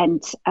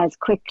present as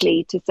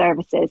quickly to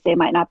services. They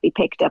might not be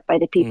picked up by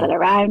the people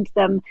around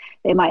them.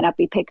 They might not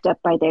be picked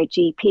up by their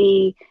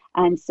GP.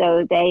 And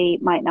so they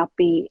might not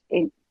be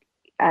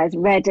as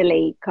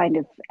readily kind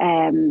of,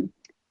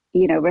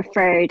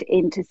 referred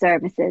into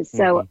services.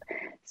 So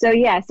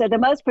the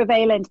most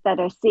prevalent that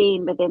are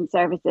seen within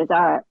services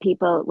are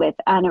people with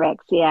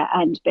anorexia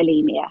and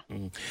bulimia.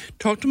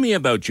 Talk to me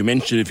about, you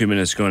mentioned a few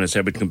minutes ago, and I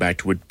said we'd come back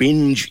to it,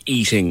 binge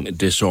eating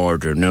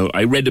disorder. Now,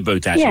 I read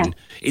about that. Yeah. And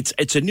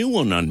it's a new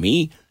one on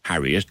me,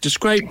 Harriet.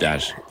 Describe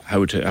that,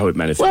 how it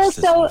manifests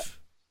itself.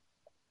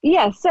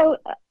 So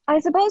I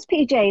suppose,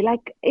 PJ,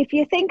 like if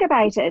you think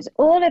about it,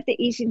 all of the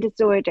eating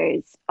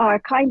disorders are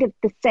kind of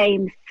the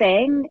same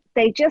thing.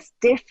 They just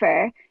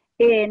differ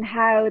in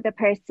how the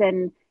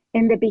person,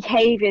 in the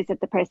behaviours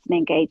that the person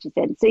engages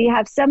in. So you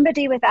have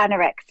somebody with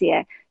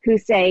anorexia who,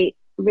 say,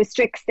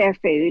 restricts their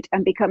food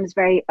and becomes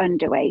very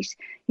underweight.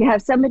 You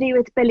have somebody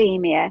with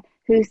bulimia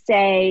who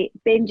say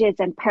binges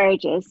and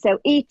purges, so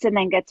eats and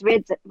then gets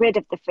rid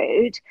of the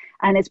food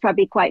and is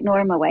probably quite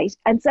normal weight.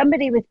 And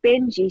somebody with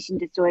binge eating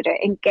disorder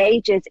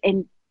engages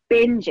in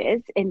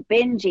binges, in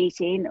binge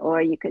eating,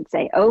 or you could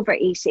say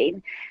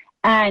overeating,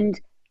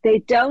 and they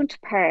don't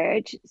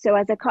purge. So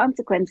as a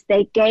consequence,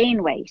 they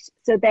gain weight.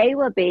 So they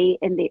will be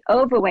in the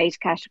overweight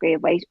category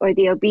of weight or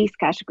the obese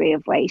category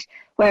of weight,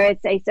 whereas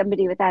say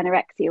somebody with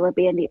anorexia will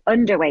be in the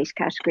underweight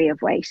category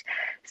of weight.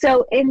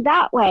 So in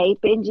that way,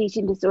 binge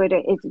eating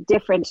disorder is a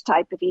different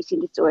type of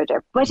eating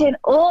disorder. But in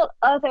all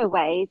other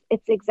ways,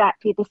 it's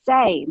exactly the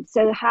same.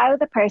 So how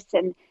the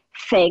person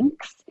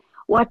thinks,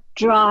 what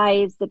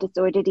drives the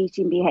disordered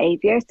eating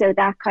behavior, so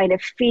that kind of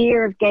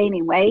fear of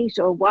gaining weight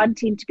or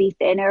wanting to be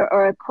thinner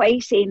or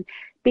equating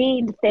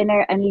being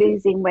thinner and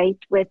losing weight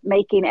with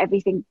making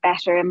everything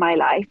better in my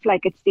life,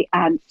 like it's the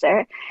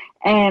answer.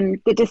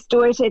 The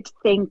distorted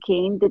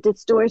thinking, the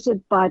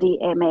distorted body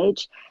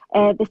image,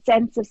 the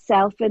sense of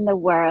self in the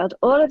world,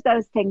 all of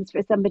those things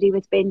for somebody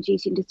with binge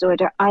eating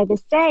disorder are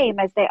the same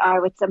as they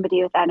are with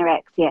somebody with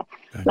anorexia.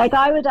 Like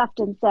I would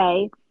often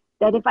say,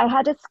 that if I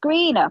had a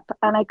screen up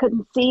and I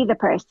couldn't see the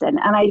person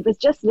and I was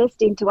just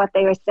listening to what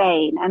they were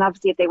saying, and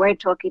obviously if they weren't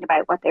talking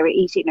about what they were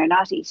eating or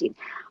not eating,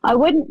 I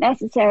wouldn't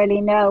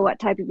necessarily know what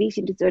type of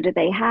eating disorder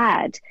they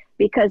had,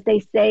 because they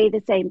say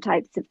the same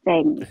types of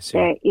things.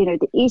 They're,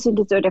 the eating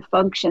disorder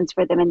functions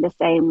for them in the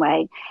same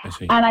way.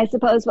 And I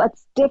suppose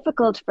what's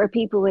difficult for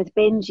people with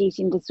binge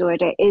eating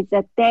disorder is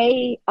that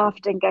they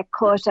often get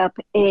caught up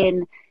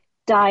in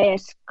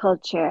diet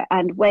culture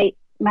and weight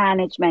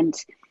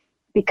management,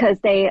 because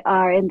they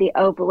are in the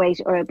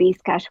overweight or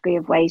obese category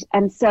of weight.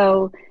 And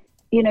so,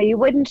 you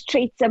wouldn't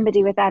treat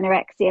somebody with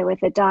anorexia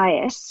with a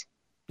diet.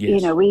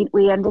 Yes.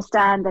 We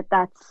understand that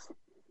that's,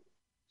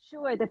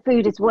 sure, the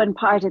food is one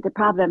part of the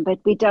problem,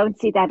 but we don't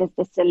see that as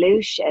the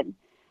solution.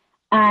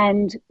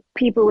 And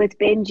people with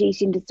binge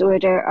eating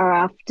disorder are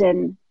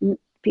often,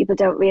 people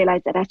don't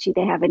realize that actually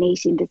they have an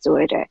eating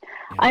disorder.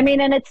 Yeah. I mean,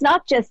 and it's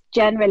not just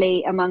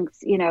generally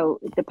amongst,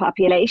 the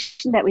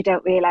population that we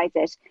don't realize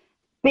it.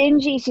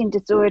 Binge eating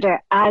disorder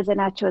as an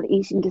actual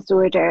eating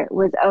disorder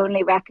was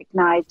only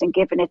recognised and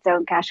given its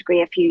own category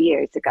a few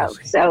years ago.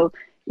 So,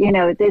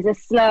 there's a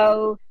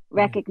slow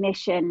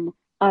recognition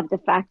of the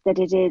fact that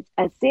it is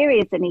as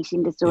serious an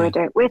eating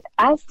disorder with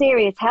as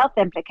serious health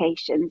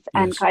implications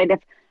and kind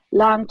of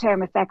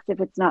long-term effects if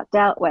it's not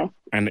dealt with.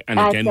 And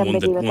again,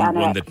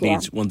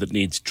 one that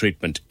needs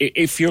treatment.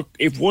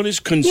 If one is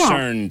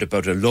concerned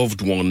about a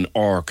loved one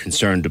or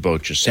concerned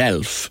about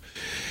yourself,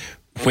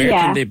 where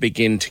can they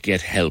begin to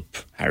get help,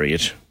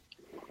 Harriet?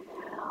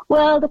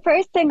 Well, the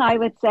first thing I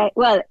would say,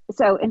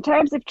 so in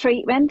terms of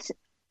treatment,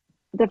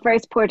 the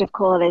first port of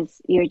call is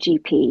your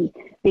GP,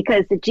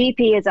 because the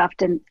GP is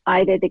often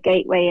either the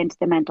gateway into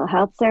the mental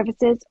health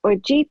services, or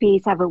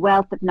GPs have a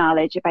wealth of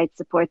knowledge about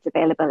supports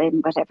available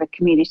in whatever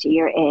community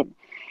you're in.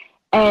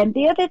 And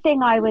the other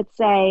thing I would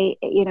say,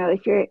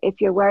 if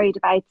you're worried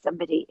about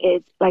somebody,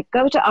 is like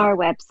go to our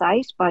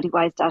website,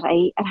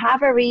 bodywise.ie, and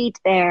have a read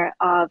there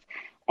of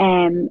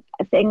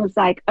things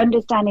like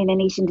understanding an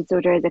eating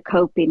disorder as a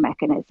coping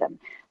mechanism.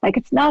 Like,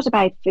 it's not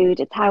about food,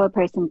 it's how a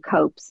person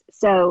copes.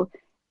 So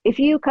if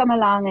you come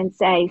along and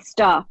say,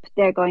 stop,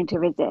 they're going to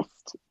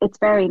resist. It's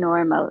very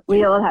normal.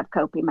 We all have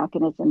coping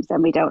mechanisms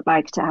and we don't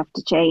like to have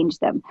to change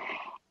them.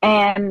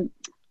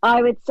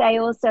 I would say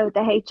also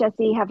the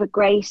HSE have a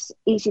great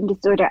eating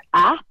disorder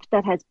app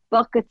that has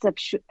buckets of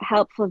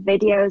helpful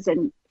videos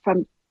and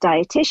from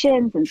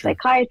dietitians and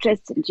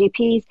psychiatrists and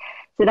GPs.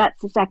 So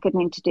that's the second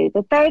thing to do.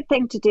 The third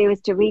thing to do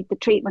is to read the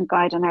treatment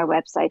guide on our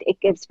website.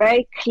 It gives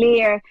very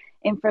clear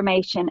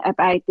information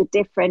about the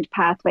different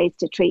pathways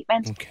to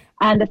treatment. Okay.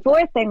 And the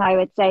fourth thing I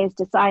would say is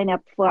to sign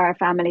up for our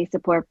family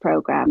support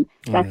program.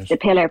 That's the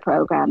Pillar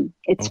program.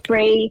 It's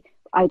free.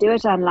 I do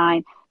it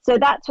online. So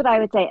that's what I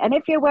would say. And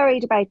if you're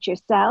worried about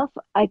yourself,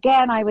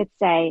 again, I would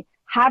say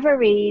have a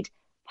read.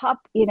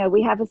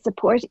 We have a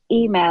support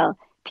email.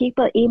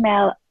 People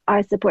email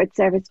our support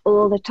service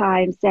all the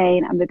time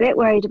saying, I'm a bit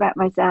worried about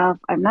myself,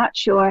 I'm not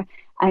sure,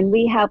 and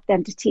we help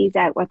them to tease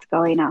out what's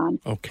going on.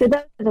 Okay. So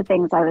those are the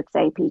things I would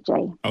say,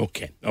 PJ.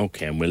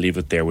 Okay, and we'll leave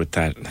it there with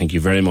that. Thank you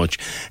very much.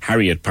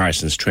 Harriet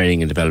Parsons,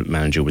 Training and Development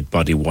Manager with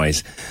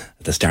Bodywise,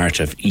 at the start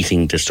of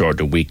Eating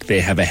Disorder Week. They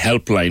have a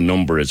helpline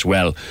number as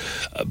well,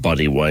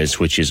 Bodywise,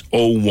 which is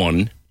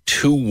 01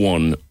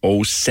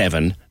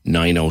 2107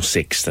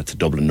 906. That's a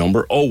Dublin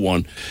number,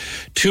 01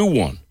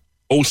 21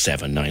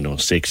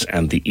 07906,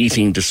 and the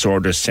Eating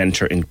Disorder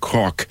Centre in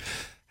Cork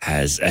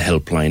has a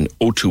helpline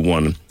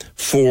 021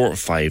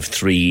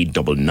 453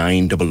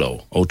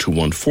 9900.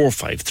 021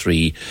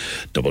 453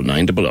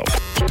 9900.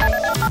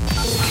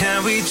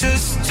 Can we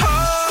just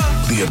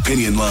talk? The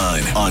Opinion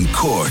Line on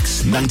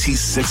Cork's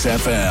 96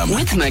 FM.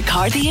 With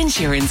McCarthy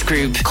Insurance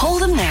Group. Call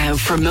them now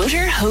for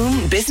motor,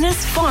 home,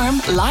 business, farm,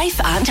 life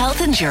and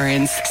health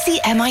insurance. See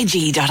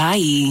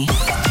mig.ie.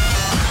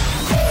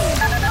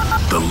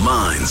 The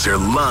lines are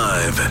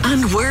live.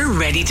 And we're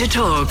ready to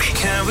talk.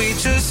 Can we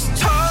just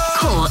talk?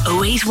 Call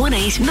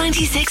 0818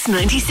 96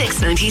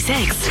 96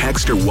 96.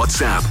 Text or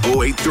WhatsApp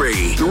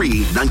 083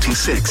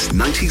 396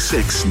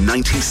 96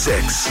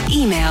 96.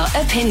 Email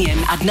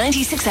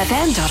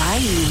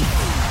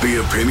opinion@96fm.ie. The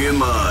Opinion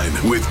Line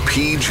with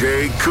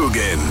PJ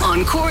Coogan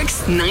on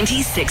Cork's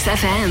 96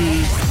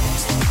 FM.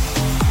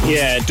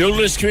 Yeah,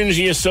 Douglas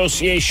Community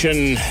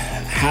Association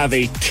have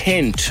a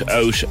tent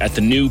out at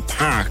the new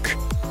park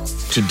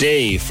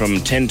today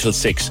from 10 till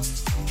 6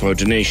 for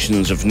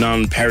donations of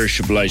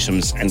non-perishable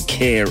items and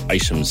care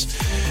items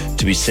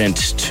to be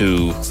sent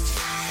to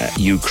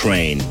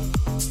Ukraine.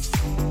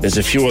 There's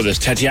a few others.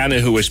 Tatiana,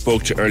 who I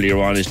spoke to earlier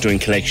on, is doing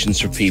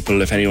collections for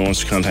people. If anyone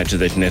wants to contact her,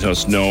 they can let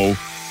us know.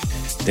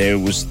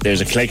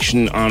 There's a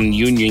collection on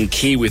Union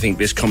Quay, we think,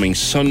 this coming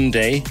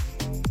Sunday.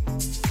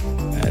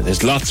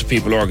 There's lots of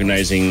people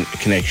organising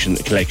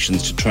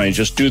collections to try and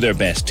just do their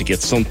best to get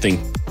something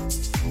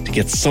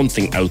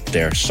out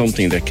there,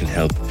 something that can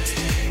help.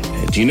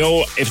 Do you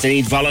know if they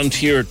need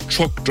volunteer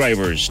truck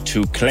drivers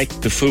to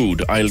collect the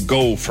food? I'll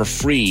go for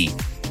free,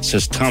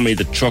 says Tommy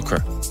the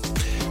trucker.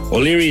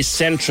 O'Leary's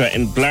Centra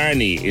in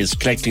Blarney is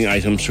collecting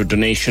items for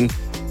donation.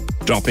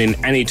 Drop in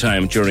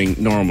anytime during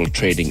normal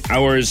trading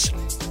hours.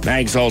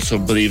 Mags also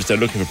believes they're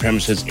looking for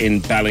premises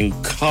in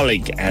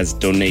Ballincollig as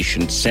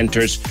donation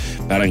centres.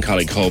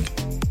 Ballincollig Hub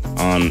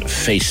on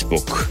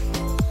Facebook.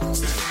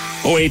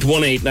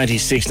 0818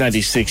 96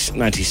 96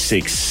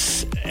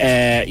 96.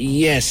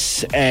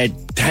 Yes,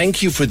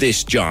 thank you for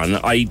this, John.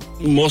 I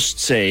must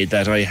say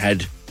that I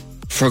had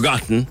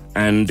forgotten,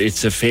 and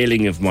it's a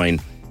failing of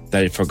mine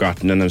that I'd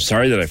forgotten, and I'm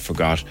sorry that I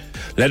forgot.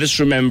 Let us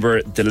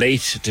remember the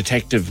late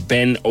Detective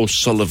Ben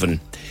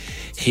O'Sullivan.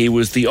 He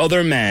was the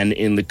other man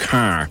in the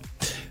car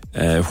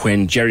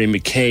when Jerry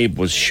McCabe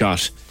was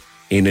shot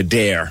in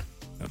Adair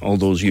all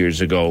those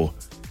years ago.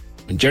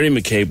 When Jerry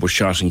McCabe was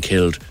shot and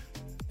killed,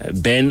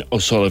 Ben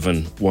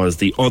O'Sullivan was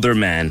the other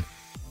man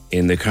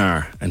in the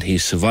car, and he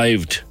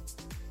survived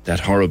that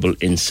horrible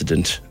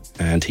incident,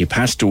 and he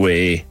passed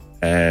away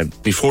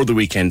before the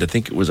weekend. I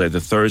think it was either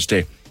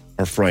Thursday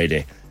or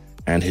Friday,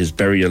 and his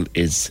burial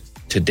is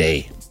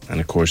today. And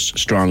of course,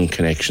 strong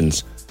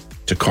connections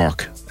to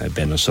Cork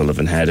Ben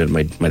O'Sullivan had, and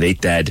my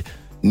late dad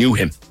knew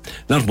him,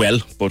 not well,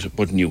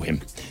 but knew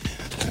him.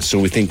 So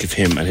we think of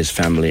him and his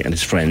family and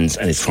his friends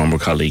and his former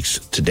colleagues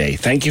today.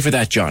 Thank you for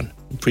that, John.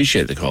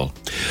 Appreciate the call.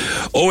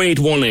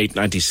 0818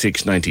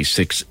 96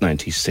 96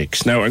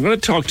 96. Now, I'm going to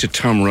talk to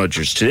Tom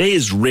Rogers. Today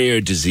is Rare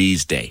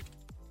Disease Day.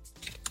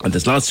 And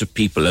there's lots of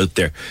people out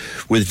there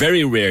with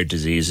very rare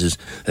diseases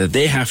that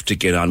they have to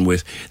get on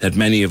with that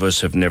many of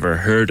us have never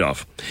heard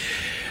of.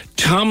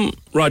 Tom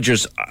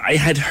Rogers, I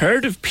had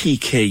heard of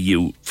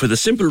PKU for the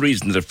simple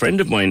reason that a friend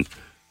of mine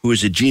who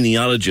is a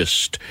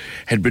genealogist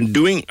had been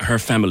doing her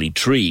family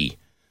tree,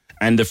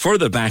 and the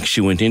further back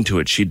she went into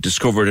it, she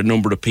discovered a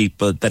number of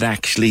people that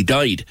actually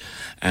died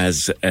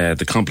as a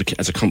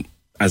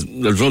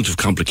result of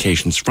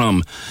complications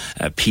from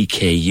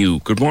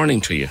PKU. Good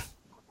morning to you.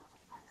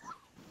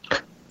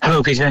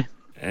 Hello, PJ.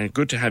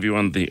 Good to have you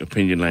on the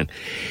opinion line.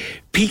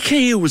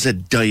 PKU was a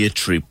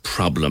dietary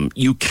problem.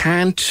 You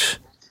can't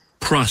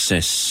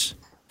process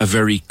a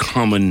very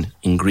common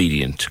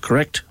ingredient,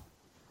 correct?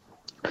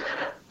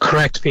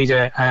 Correct,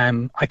 PJ.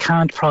 I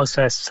can't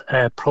process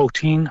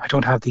protein. I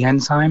don't have the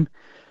enzyme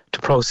to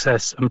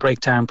process and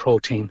break down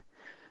protein.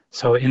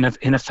 So in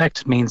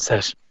effect, it means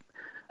that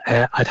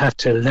I'd have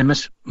to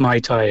limit my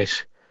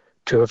diet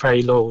to a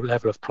very low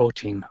level of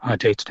protein on a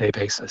day-to-day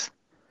basis.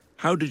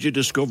 How did you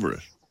discover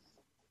it?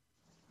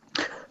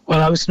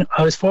 Well, I was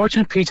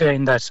fortunate, PJ,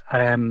 in that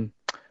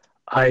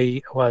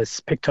I was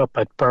picked up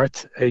at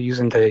birth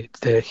using the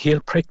heel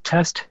prick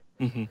test,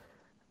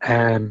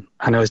 and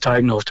I was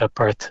diagnosed at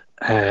birth.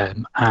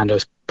 And I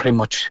was pretty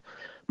much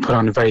put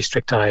on a very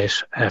strict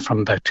diet from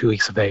about 2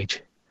 weeks of age.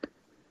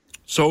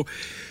 So,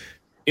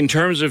 in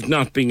terms of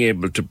not being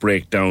able to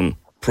break down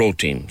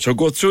protein, so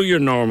go through your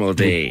normal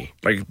day.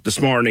 Like this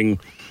morning,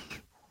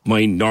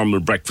 my normal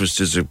breakfast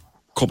is a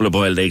couple of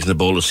boiled eggs and a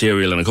bowl of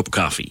cereal and a cup of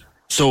coffee.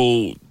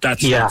 So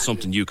that's not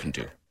something you can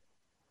do.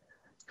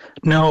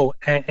 No,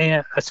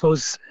 I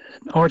suppose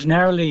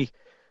ordinarily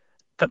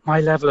that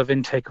my level of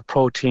intake of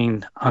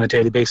protein on a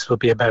daily basis will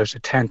be about a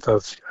tenth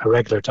of a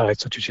regular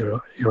diet, such as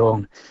your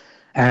own.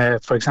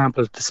 For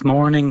example, this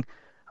morning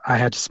I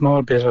had a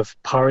small bit of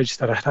porridge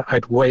that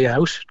I'd weigh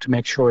out to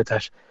make sure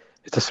that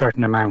it's a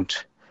certain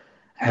amount.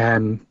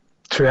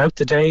 Throughout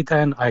the day,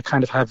 then I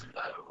kind of have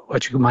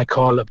what you might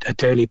call a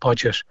daily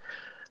budget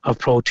of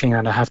protein,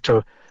 and I have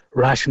to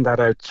ration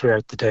that out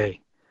throughout the day.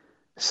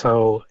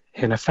 So,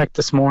 in effect,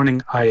 this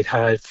morning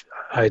I've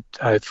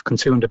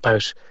consumed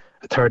about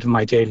a third of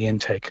my daily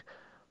intake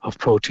of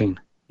protein.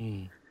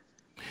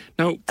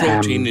 Now,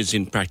 protein is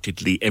in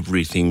practically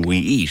everything we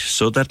eat,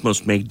 so that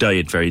must make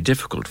diet very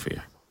difficult for you.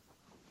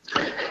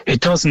 It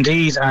does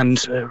indeed,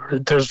 and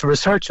there's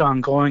research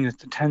ongoing.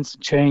 It tends to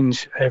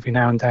change every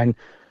now and then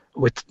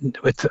with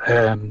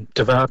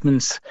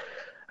developments.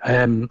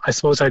 I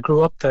suppose I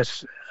grew up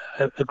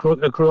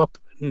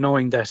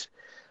knowing that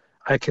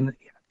I can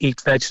eat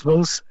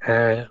vegetables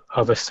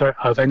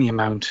of any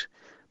amount,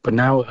 But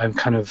now I'm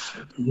kind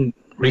of,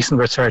 recent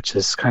research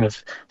has kind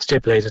of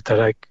stipulated that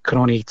I can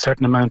only eat a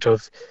certain amount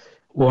of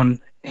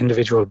one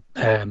individual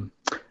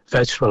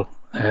vegetable.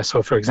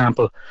 So, for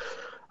example,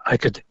 I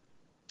could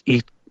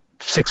eat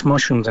 6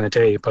 mushrooms in a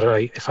day, but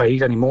if I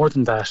eat any more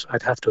than that,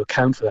 I'd have to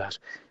account for that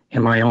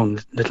in my own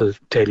little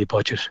daily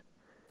budget.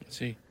 I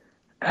see.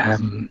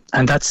 And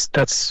that's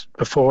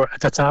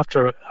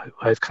after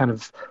I've kind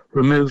of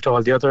removed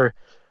all the other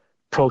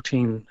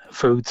protein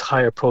foods,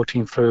 higher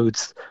protein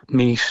foods,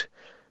 meat,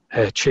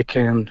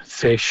 chicken,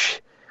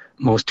 fish,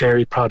 most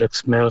dairy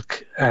products,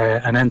 milk,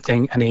 and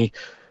any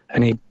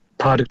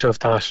product of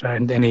that,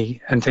 and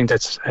anything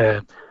that's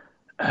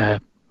an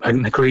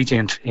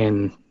ingredient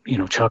in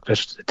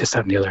chocolate, this,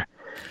 that, and the other.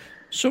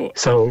 So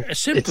a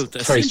simple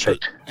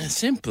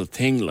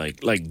thing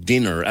like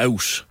dinner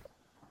out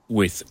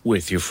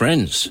with your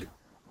friends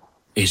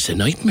is a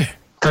nightmare.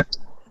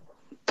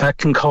 That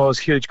can cause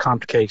huge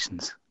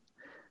complications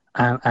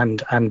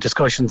and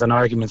discussions and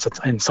arguments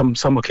in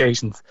some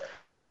occasions.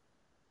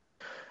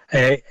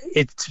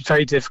 It's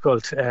very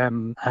difficult.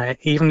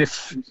 Even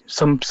if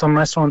some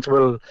restaurants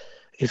will,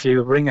 if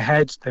you ring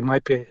ahead, they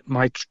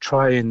might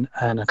try and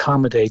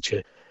accommodate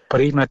you.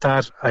 But even at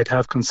that, I'd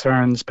have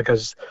concerns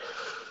because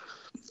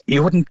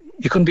you couldn't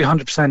be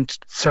 100%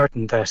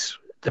 certain that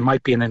there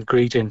might be an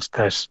ingredient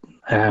that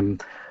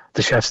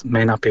the chefs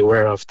may not be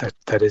aware of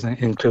that isn't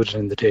included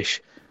in the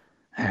dish.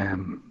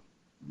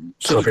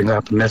 So, for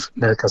example,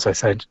 milk, as I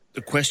said.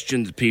 The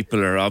question that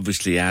people are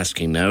obviously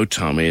asking now,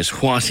 Tommy,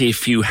 is what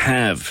if you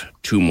have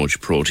too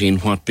much protein?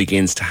 What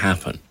begins to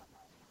happen?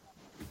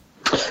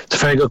 It's a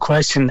very good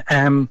question.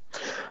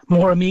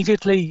 More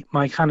immediately,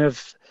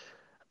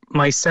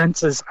 my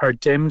senses are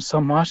dimmed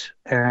somewhat.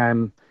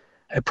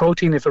 A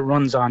protein, if it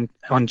runs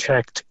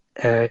unchecked,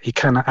 it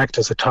can act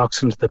as a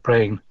toxin to the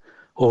brain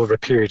over a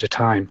period of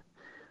time.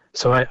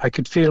 So I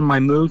could feel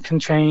my mood can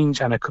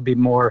change, and I could be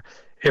more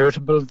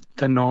irritable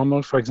than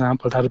normal, for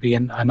example. That would be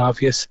an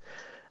obvious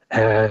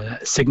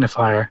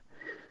signifier.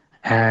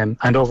 And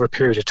over a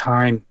period of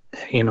time,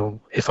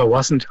 if I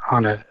wasn't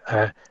on a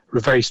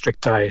very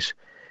strict diet,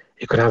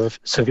 it could have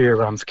severe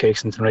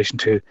ramifications in relation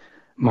to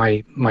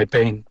my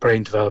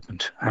brain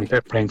development and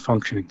brain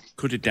functioning.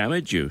 Could it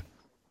damage you?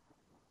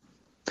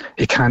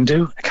 It can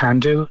do.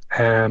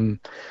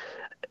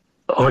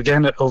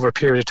 Again, over a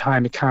period of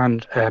time, it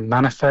can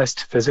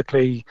manifest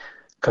physically,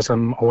 because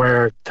I'm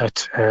aware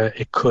that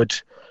it could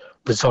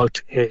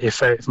result,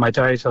 if my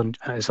diet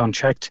is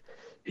unchecked,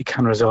 it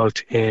can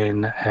result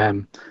in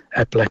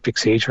epileptic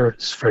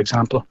seizures, for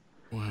example.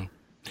 Wow.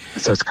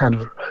 So it's kind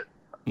of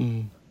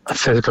a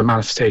physical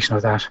manifestation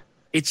of that.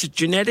 It's a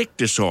genetic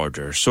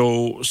disorder,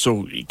 so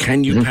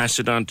can you pass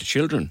it on to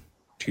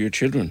your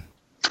children?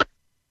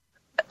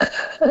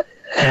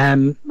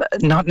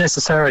 Not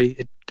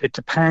necessarily. It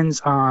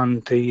depends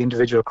on the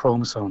individual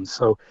chromosomes.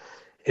 So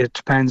it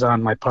depends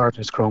on my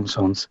partner's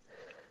chromosomes.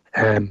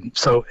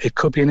 So it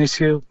could be an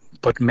issue,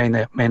 but may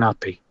not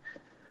be.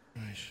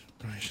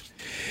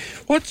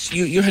 Right.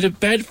 You had a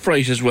bed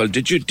fright as well.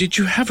 Did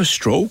you have a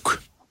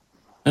stroke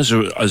as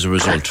a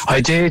result? I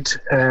did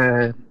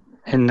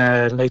in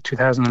late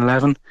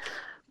 2011,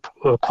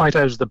 quite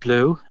out of the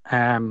blue,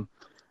 and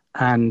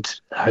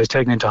I was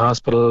taken into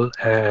hospital.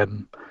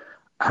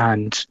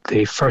 And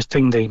the first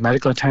thing the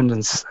medical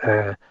attendants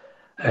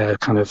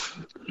kind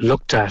of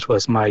looked at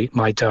was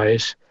my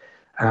diet,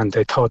 and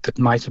they thought that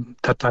might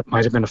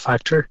have been a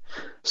factor.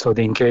 So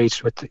they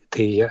engaged with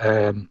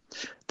the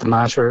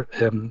matter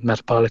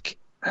metabolic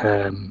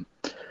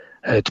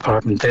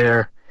department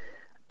there,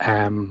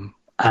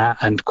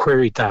 and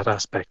queried that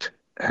aspect.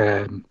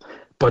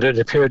 But it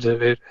appeared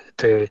that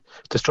the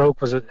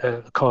stroke was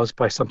caused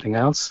by something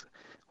else,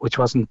 which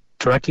wasn't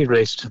directly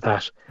related to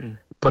that.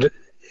 But it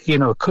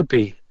could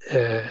be.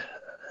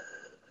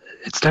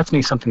 It's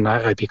definitely something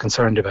that I'd be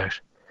concerned about.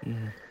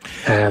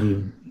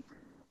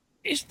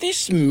 Is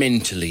this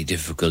mentally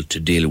difficult to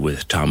deal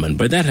with, Tom? And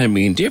by that I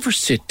mean, do you ever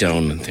sit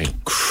down and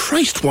think,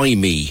 Christ, why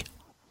me?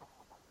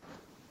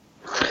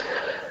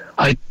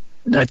 I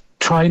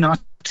try not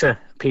to,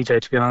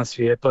 PJ, to be honest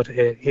with you, but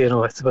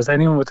I suppose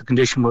anyone with the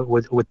condition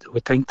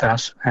would think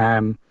that.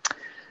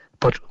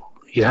 But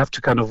you have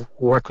to kind of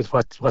work with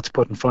what's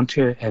put in front of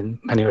you in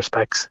many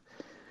respects.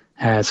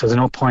 So there's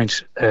no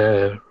point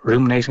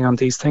ruminating on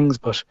these things,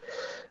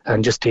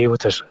 and just deal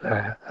with it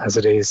as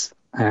it is.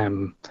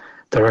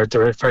 There are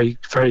very,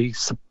 very,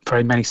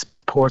 very many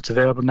supports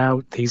available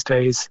now these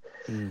days,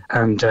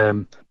 and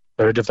there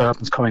are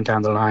developments coming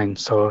down the line.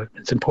 So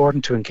it's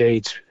important to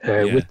engage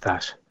with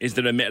that. Is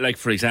there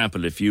for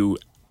example, if you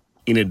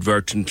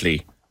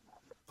inadvertently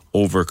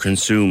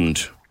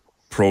overconsumed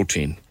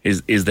protein,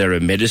 is there a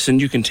medicine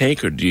you can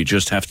take, or do you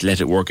just have to let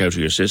it work out of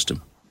your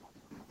system?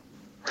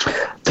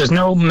 There's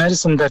no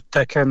medicine that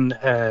can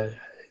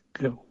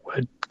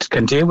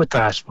deal with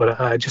that, but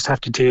I just have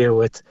to deal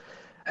with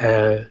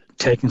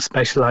taking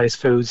specialised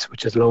foods,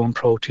 which is low in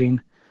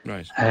protein,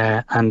 right?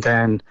 And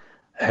then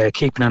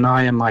keeping an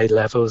eye on my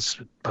levels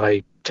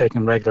by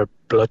taking regular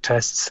blood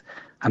tests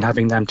and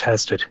having them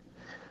tested,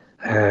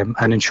 and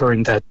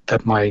ensuring that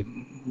my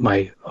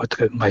my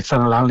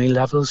phenylalanine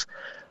levels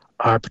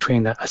are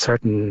between a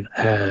certain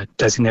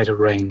designated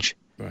range.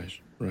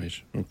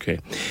 Right. Okay.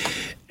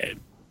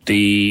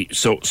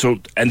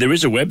 And there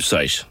is a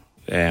website.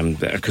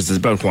 Because there's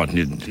about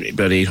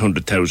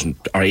 800,000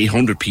 or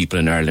 800 people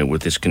in Ireland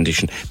with this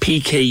condition.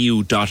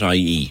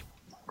 PKU.ie.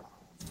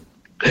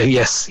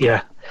 Yes,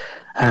 yeah.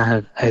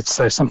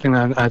 It's something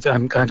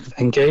I'm kind of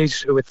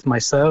engaged with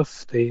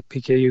myself, the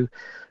PKU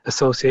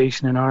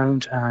Association in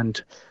Ireland,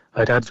 and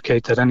I'd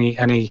advocate that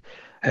any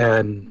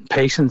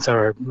patients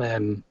or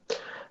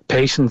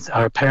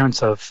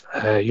parents of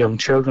young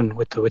children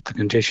with the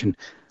condition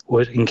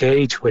would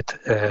engage with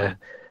the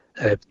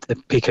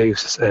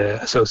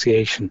PKU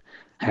Association,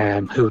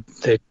 who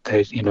they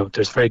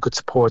there's very good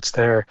supports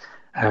there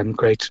and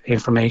great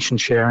information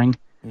sharing.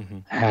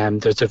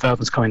 There's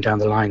developments coming down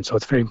the line, so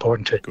it's very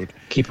important to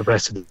keep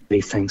abreast of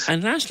these things.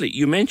 And lastly,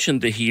 you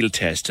mentioned the HEAL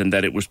test and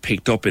that it was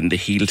picked up in the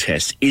HEAL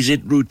test. Is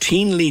it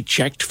routinely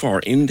checked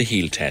for in the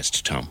HEAL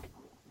test, Tom?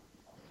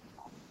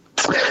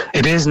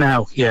 It is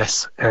now,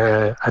 yes.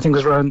 I think it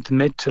was around the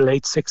mid to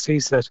late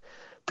 60s that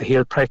the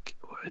HEAL prick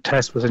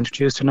test was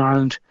introduced in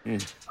Ireland.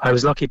 I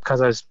was lucky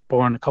because I was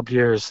born a couple of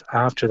years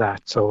after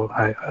that, so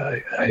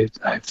I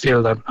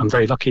feel that I'm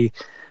very lucky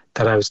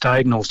that I was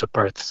diagnosed at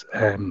birth.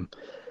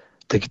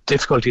 The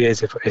difficulty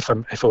is if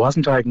I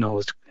wasn't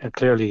diagnosed,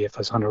 clearly if I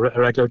was on a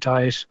regular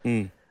diet,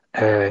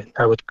 that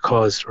would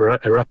cause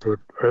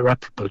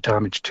irreparable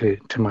damage to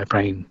my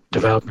brain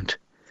development.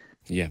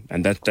 Yeah,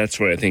 and that's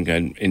why I think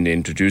in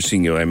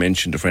introducing you, I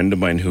mentioned a friend of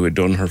mine who had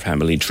done her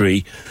family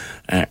tree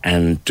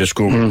and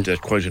discovered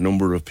that quite a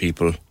number of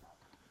people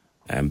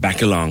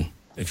back along,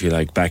 if you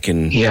like, back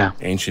in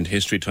ancient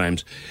history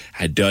times,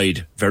 had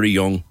died very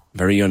young,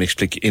 very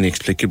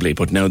inexplicably,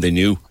 but now they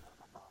knew.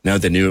 Now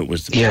they knew it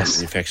was the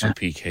infection of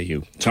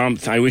PKU. Tom,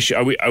 I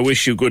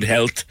wish you good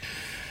health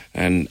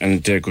and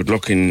good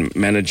luck in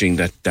managing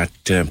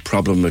that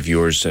problem of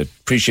yours. I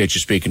appreciate you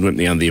speaking with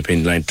me on the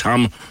Opinion Line.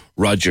 Tom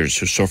Rogers,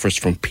 who suffers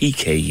from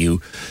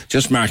PKU,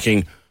 just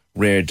marking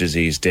Rare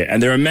Disease Day.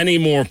 And there are many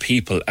more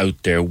people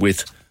out there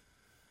with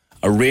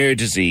a rare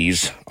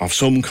disease of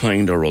some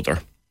kind or other,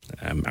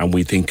 and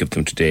we think of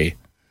them today.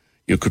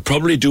 You could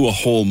probably do a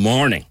whole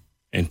morning.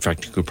 In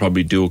fact, you could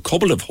probably do a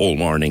couple of whole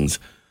mornings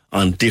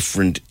on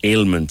different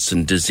ailments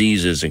and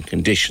diseases and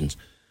conditions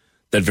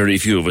that very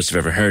few of us have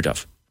ever heard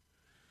of.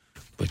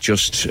 But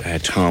just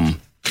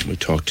Tom, we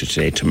talked to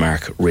today to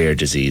mark Rare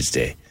Disease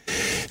Day.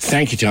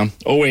 Thank you, Tom.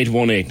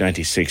 0818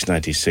 96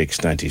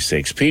 96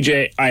 96.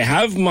 PJ, I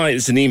have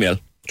it's an email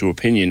to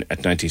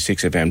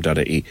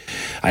opinion@96fm.ie.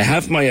 I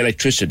have my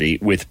electricity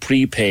with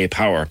prepay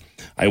power.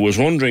 I was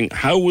wondering,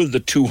 how will the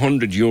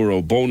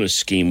 €200 bonus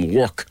scheme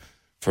work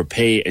for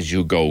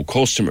pay-as-you-go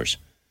customers?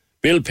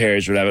 Bill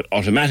payers will have it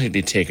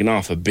automatically taken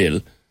off a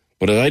bill,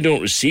 but as I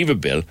don't receive a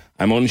bill,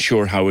 I'm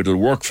unsure how it'll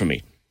work for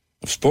me.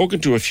 I've spoken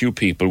to a few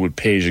people with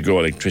pay-as-you-go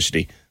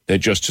electricity. They're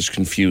just as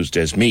confused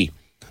as me.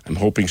 I'm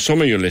hoping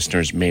some of your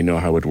listeners may know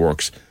how it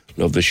works.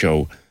 Love the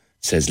show,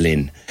 says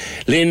Lynn.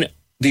 Lynn,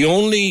 the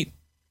only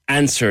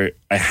answer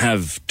I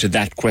have to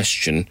that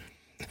question,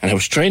 and I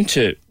was trying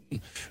to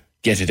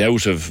get it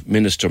out of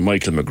Minister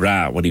Michael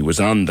McGrath when he was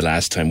on the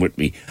last time with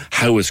me,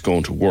 how it's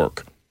going to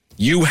work.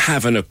 You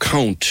have an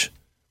account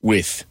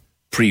with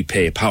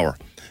prepay power,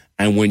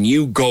 and when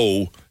you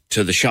go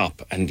to the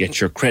shop and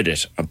get your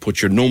credit and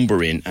put your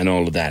number in and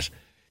all of that,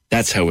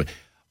 that's how it...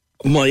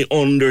 My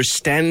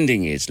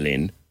understanding is,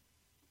 Lynn,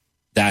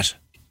 that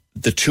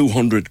the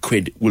 200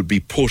 quid will be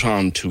put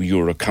onto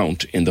your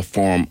account in the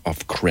form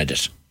of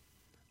credit.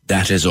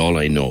 That is all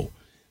I know.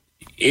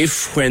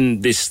 If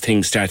when this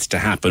thing starts to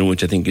happen,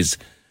 which I think is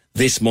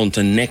this month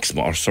and next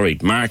month,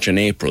 March and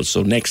April,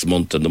 so next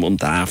month and the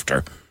month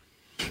after,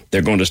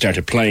 they're going to start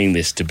applying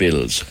this to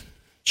bills.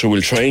 So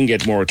we'll try and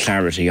get more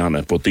clarity on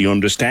it. But the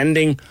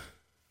understanding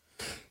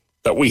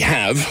that we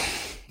have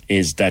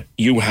is that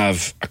you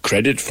have a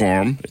credit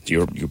form,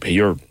 you pay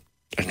your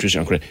electricity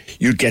on credit,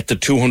 you get the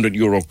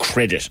 €200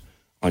 credit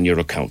on your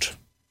account.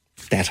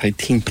 That I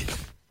think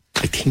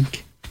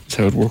is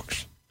how it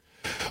works.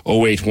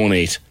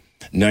 0818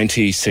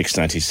 96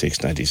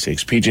 96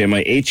 96. PJ,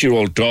 my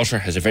 8-year-old daughter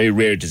has a very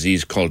rare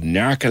disease called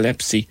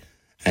narcolepsy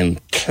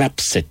and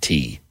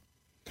Klapsity.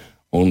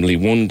 Only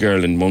one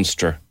girl in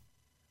Munster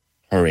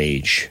her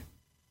age.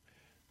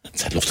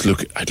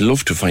 I'd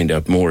love to find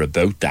out more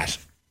about that.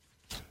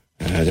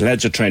 The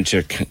lads are trying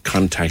to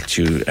contact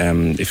you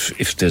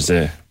if there's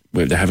they're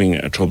having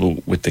a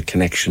trouble with the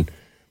connection,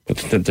 but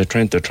they're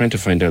trying to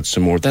find out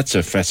some more. That's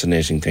a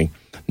fascinating thing.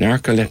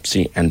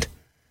 Narcolepsy and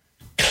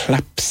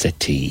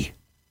Klapsity.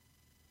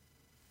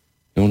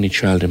 The only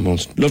child in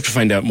Munster. Love to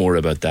find out more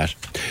about that.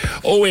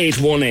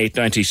 0818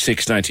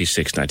 96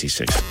 96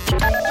 96.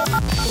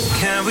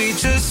 Can we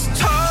just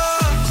talk?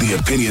 The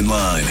Opinion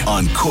Line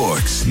on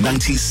Cork's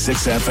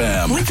 96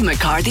 FM. With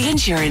McCarthy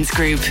Insurance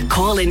Group.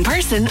 Call in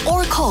person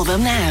or call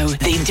them now.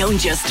 They don't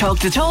just talk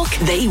the talk,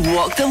 they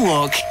walk the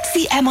walk.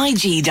 See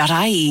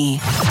mig.ie.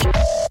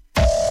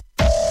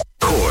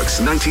 Cork's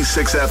Cork's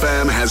 96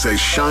 FM has a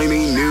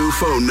shiny new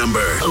phone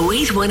number.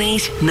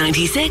 0818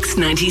 96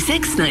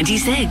 96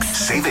 96.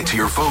 Save it to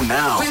your phone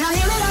now. When I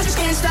hear it, I just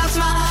can't stop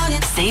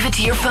smiling. Save it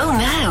to your phone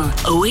now.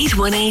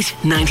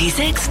 0818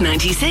 96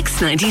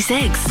 96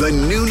 96. The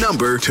new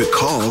number to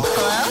call.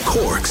 Hello?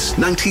 Cork's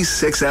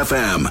 96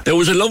 FM. There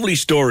was a lovely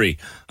story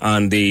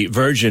on the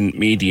Virgin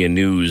Media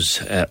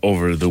News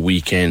over the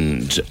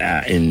weekend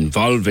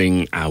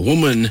involving a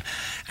woman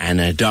and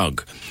a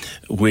dog,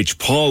 which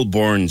Paul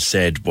Byrne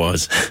said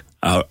was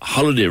a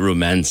holiday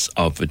romance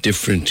of a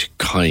different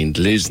kind.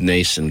 Liz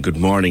Nason, good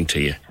morning to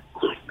you.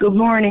 Good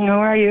morning, how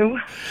are you?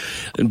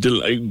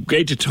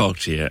 Great to talk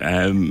to you.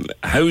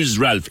 How's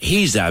Ralph?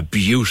 He's a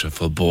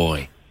beautiful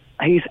boy.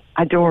 He's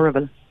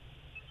adorable.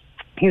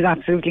 He's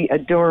absolutely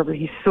adorable.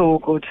 He's so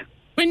good.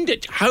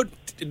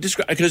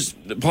 Because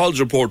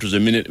Paul's report was a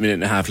minute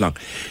and a half long.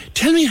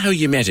 Tell me how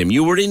you met him.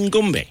 You were in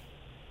Gumby.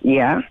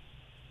 Yeah.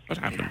 What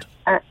happened?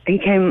 He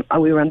came,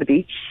 we were on the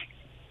beach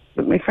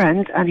with my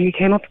friend, and he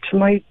came up to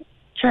my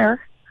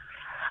chair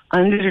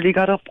and literally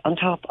got up on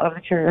top of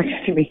the chair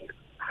next to me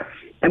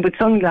and with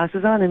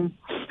sunglasses on him,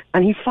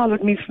 and he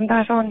followed me from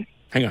that on.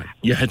 Hang on,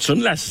 you had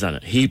sunglasses on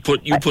it? You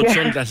put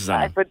sunglasses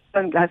on him? I put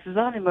sunglasses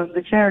on him on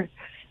the chair.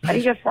 And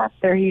he just sat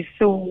there. He's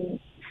so,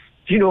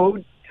 just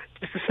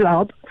a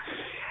slob.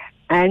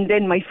 And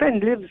then my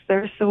friend lives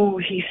there, so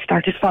he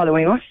started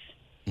following us.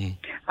 Mm.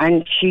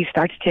 And she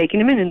started taking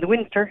him in the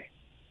winter.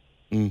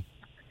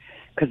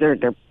 Because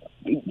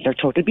they're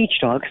total beach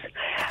dogs.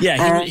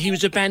 Yeah, he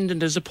was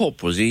abandoned as a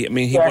pup, was he? I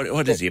mean,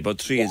 what is he, about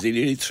 3? Is he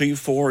nearly 3 or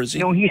 4, is he?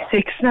 No, he's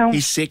 6 now.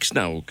 He's 6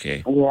 now,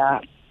 okay.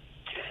 Yeah.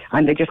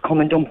 And they just come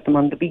and dump them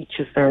on the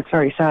beaches there. It's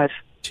very sad.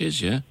 It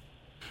is, yeah.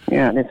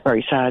 Yeah, and it's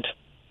very sad.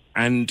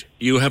 And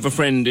you have a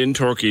friend in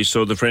Turkey,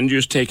 so the friend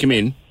used to take him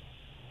in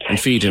and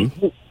feed him?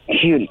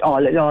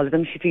 All of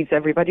them. She feeds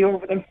everybody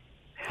over them.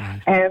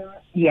 Right.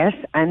 Yes,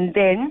 and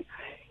then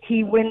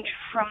he went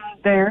from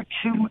there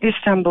to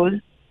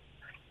Istanbul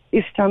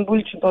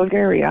to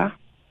Bulgaria,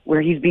 where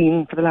he's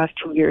been for the last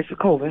 2 years with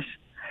COVID.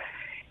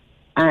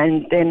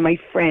 And then my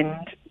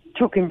friend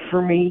took him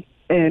for me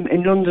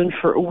in London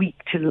for a week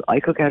till I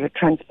could get a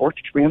transport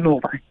to bring him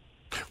over.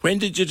 When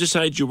did you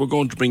decide you were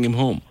going to bring him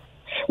home?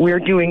 We're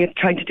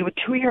trying to do it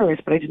 2 years,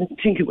 but I didn't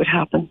think it would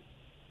happen.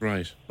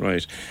 Right.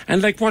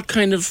 And what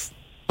kind of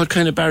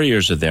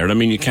barriers are there? I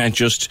mean, you can't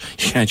just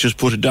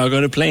put a dog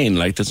on a plane.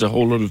 There's a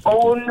whole lot of.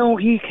 Oh no,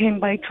 he came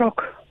by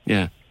truck.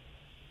 Yeah.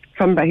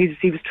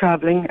 He was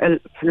travelling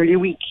for nearly a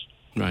week.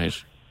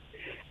 Right.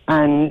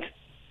 And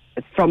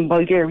from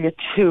Bulgaria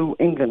to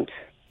England.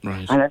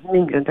 Right. And in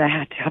England, I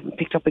had to have him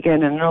picked up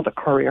again in another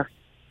courier.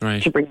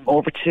 Right. To bring him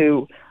over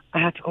to. I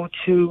had to go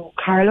to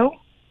Carlo.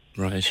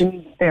 Right.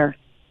 There.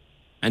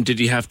 And did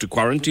he have to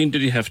quarantine?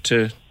 Did he have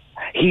to?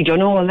 He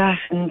done all that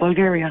in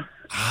Bulgaria.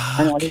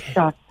 And all his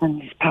shots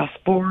and his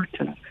passport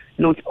and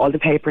all the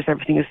papers,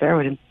 everything is there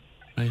with him.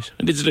 Right.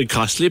 And is it a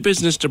costly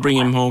business to bring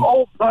him home?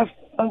 Oh, about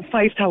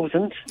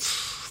 5,000.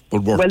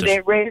 But worth it.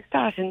 They raised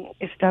that in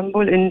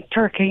Istanbul, in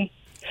Turkey.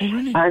 Oh,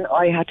 really? And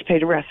I had to pay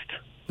the rest.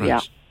 Right.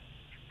 Yeah.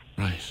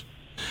 Right.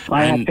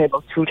 I had to pay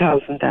about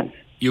 2,000 then.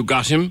 You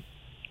got him?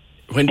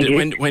 When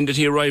did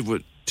he arrive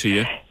to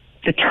you?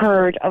 The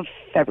 3rd of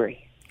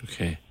February.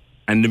 Okay.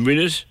 And the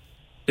minute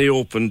they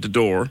opened the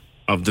door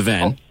of the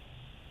van...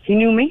 He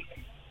knew me.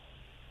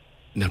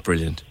 Not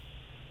brilliant.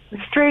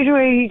 Straight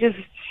away,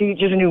 he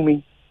just knew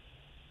me.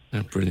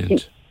 Not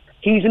brilliant.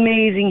 He's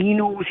amazing. He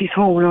knows he's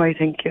home now, I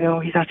think.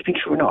 He's had to be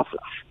through an awful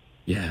lot.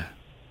 Yeah.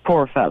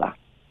 Poor fella.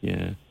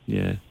 Yeah.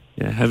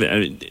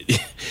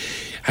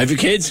 Have you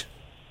kids?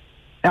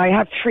 I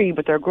have 3,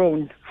 but they're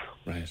grown.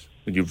 Right.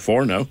 But you're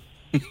 4 now.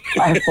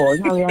 I have 4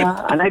 now,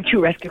 yeah. And I have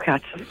 2 rescue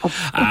cats.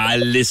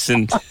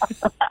 Listen.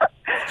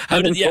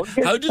 How do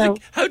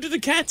the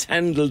cats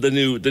handle the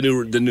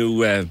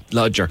new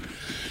lodger?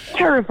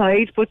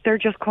 Terrified, but they're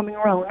just coming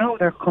around now.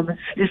 They're coming.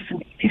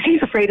 Listen,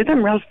 he's afraid of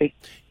them, Ralphie.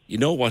 You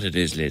know what it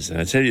is, Liz, and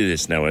I'll tell you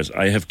this now, as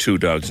I have 2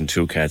 dogs and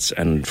 2 cats,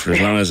 and for as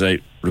long as I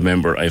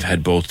remember, I've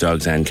had both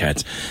dogs and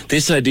cats.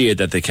 This idea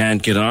that they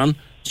can't get on,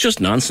 it's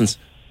just nonsense.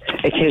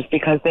 It is,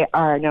 because they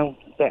are now.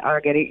 They are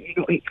getting.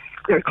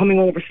 They're coming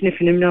over,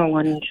 sniffing him now,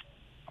 and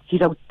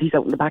he's out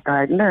in the back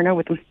garden there now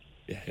with them.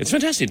 Yeah, it's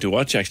fantastic to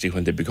watch, actually,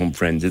 when they become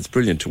friends. It's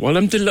brilliant. Well,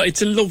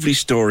 it's a lovely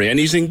story, and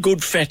he's in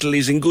good fettle,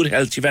 he's in good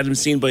health. You've had him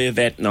seen by a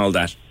vet and all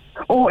that.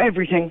 Oh,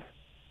 everything.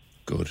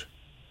 Good.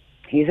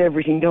 He's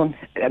everything done.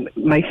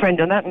 My friend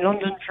done that in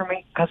London for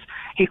me, because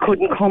he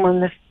couldn't come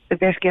unless the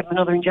vet gave him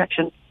another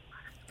injection.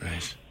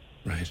 Right.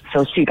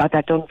 So she got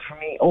that done for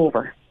me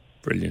over.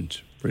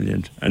 Brilliant.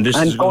 And this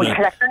I'm going to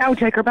collect her now,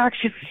 take her back.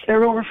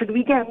 They're over for the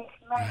weekend.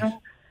 Right.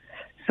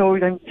 So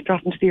I'm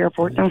dropping to the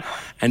airport now.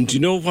 And do you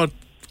know what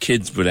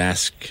kids would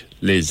ask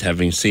Liz,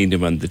 having seen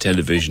him on the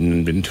television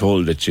and been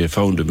told that you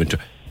found him?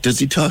 Does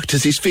he talk?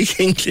 Does he speak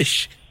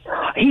English?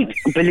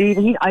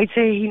 I'd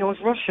say he knows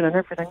Russian and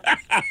everything.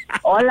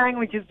 All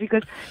languages,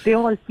 because they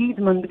all feed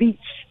him on the beach.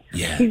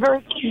 Yeah. He's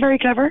very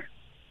clever.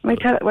 My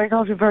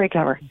daughter's very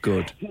clever.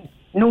 Good. He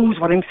knows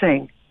what I'm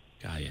saying.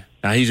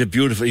 He's a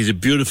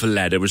beautiful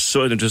lad. It was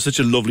such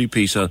a lovely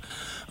piece on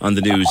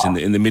the news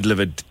in the middle of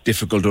a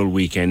difficult old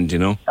weekend, you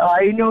know.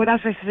 I know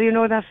that's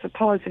what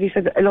Paul said. He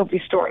said a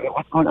lovely story of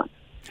what's going on.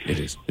 It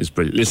is. It's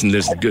brilliant. Listen,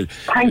 good.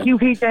 Thank you,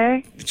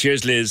 PJ.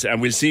 Cheers, Liz.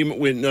 And we'll see him.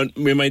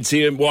 We might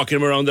see him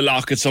walking around the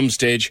loch at some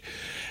stage.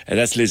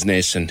 That's Liz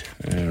Nason,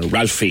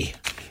 Ralphie.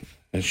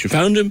 And she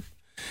found him.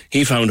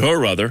 He found her,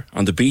 rather,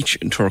 on the beach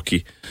in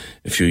Turkey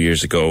a few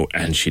years ago,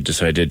 and she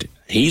decided,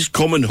 he's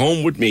coming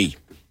home with me.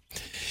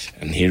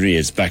 And here he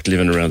is, back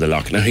living around the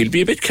loch. Now, he'll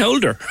be a bit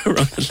colder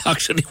around the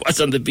loch than he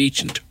was on the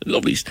beach. And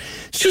it's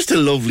just a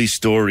lovely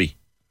story.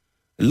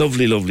 A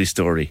lovely, lovely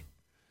story.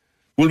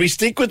 Will we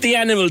stick with the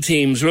animal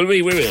teams, will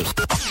we? We will.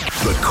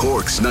 The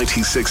Corks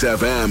 96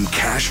 FM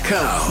Cash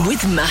Cow.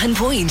 With Mahon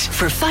Point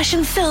for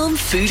fashion, film,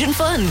 food and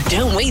fun.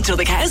 Don't wait till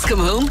the cows come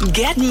home.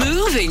 Get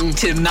moving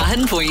to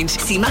Mahon Point.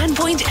 See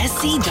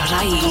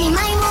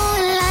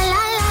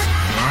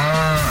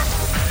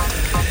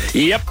mahonpointsc.ie.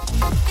 Yep.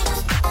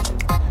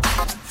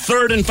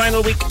 Third and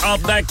final week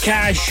of the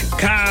Cash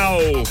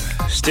Cow.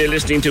 Still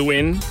listening to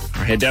win?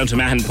 Or head down to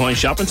Mahon Point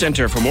Shopping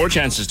Centre for more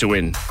chances to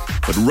win.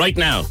 But right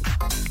now,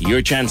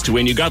 your chance to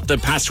win. You got the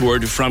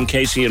password from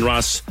Casey and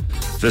Ross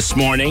this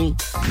morning.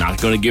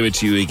 Not going to give it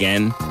to you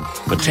again.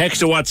 But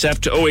text or WhatsApp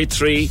to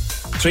 083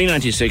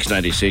 396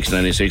 96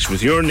 96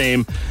 with your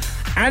name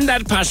and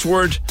that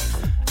password.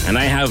 And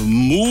I have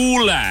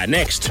Moolah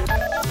next.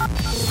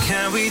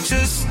 Can we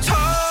just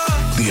talk?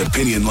 The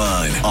Opinion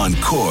Line on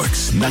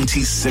Corks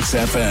 96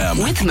 FM.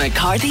 With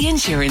McCarthy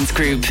Insurance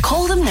Group.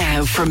 Call them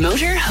now for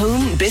motor,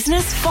 home,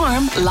 business,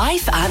 farm,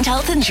 life and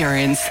health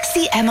insurance.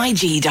 See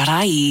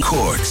mig.ie.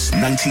 Corks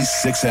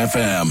 96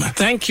 FM.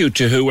 Thank you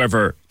to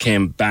whoever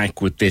came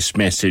back with this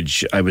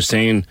message. I was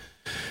saying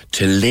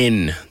to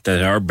Lynn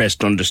that our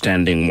best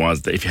understanding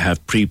was that if you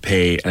have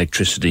prepay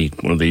electricity,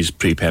 one of these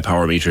prepay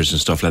power meters and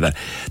stuff like that,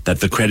 that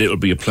the credit will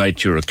be applied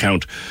to your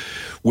account.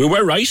 We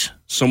were right.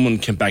 Someone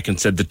came back and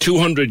said the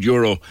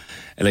 €200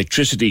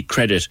 electricity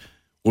credit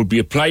will be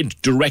applied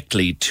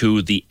directly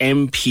to the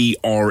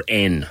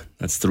MPRN.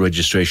 That's the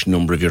registration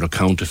number of your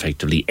account,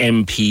 effectively,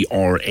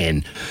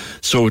 MPRN.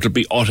 So it'll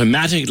be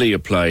automatically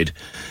applied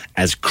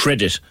as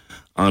credit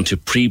onto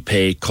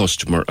prepay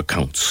customer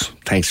accounts.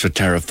 Thanks for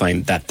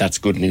clarifying that. That's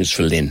good news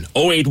for Lynn.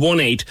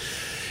 0818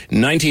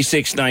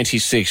 96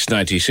 96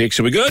 96.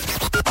 Are we good?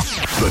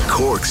 The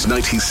Corks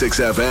 96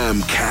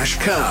 FM Cash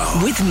Cow.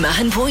 With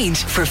Mahon Point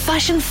for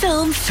fashion,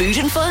 film, food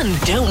and fun.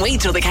 Don't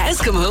wait till the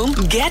cows come home.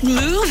 Get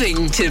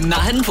moving to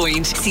Mahon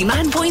Point. See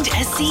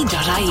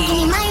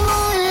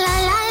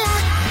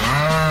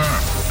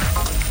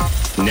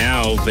mahonpointsc.ie.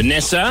 Now,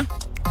 Vanessa.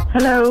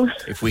 Hello.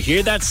 If we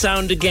hear that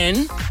sound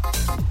again,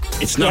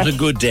 it's not a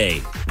good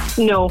day.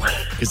 No.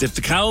 Because if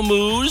the cow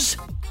moves...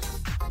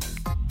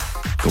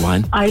 Go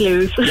on. I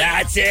lose.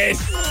 That's it.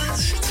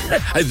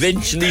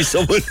 Eventually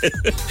someone...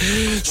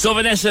 So,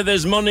 Vanessa,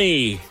 there's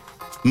money.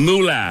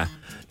 Moolah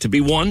to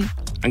be won.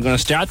 I'm going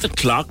to start the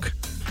clock.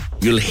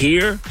 You'll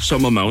hear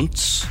some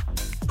amounts.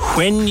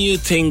 When you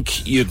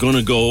think you're going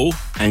to go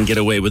and get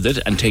away with it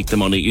and take the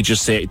money, you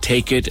just say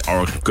take it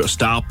or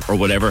stop or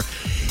whatever.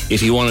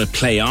 If you want to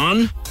play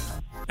on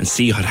and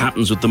see what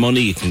happens with the money,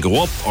 you can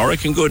go up or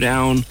it can go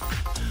down.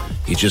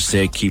 You just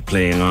say keep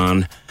playing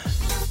on.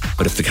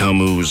 But if the cow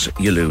moves,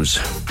 you lose.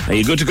 Are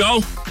you good to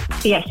go?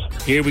 Yes.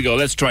 Here we go.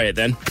 Let's try it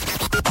then.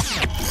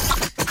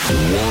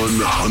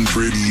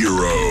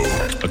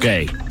 €100.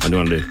 Okay. What do you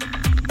want to do?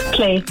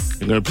 Play.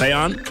 You're going to play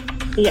on?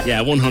 Yeah. Yeah,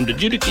 100.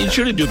 You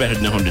surely do better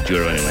than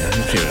 €100 anyway.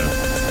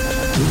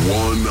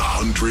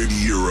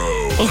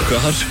 €100. Oh,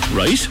 God.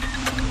 Right.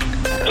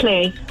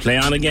 Play. Play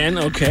on again.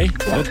 Okay.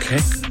 Okay.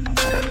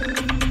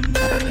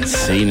 Let's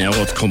see now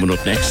what's coming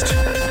up next.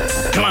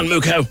 Come on,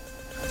 moo cow.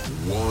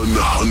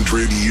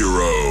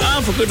 €100.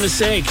 Oh, for goodness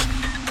sake.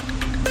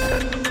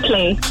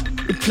 Play.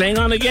 You're playing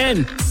on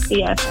again.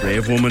 Yes.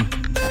 Brave woman. Here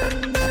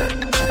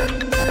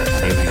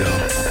we go.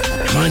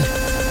 Come on.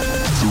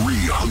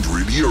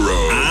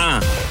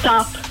 €300.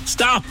 Stop.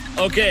 Stop.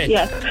 Okay.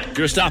 Yes.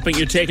 You're stopping.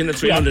 You're taking the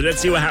 300.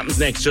 Let's see what happens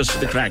next, just for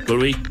the crack, will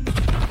we?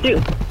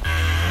 Do.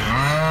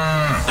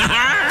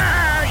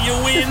 You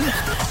win.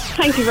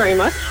 Thank you very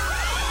much.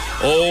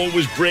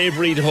 Always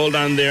bravery to hold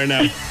on there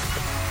now.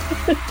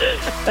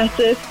 That's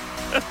it.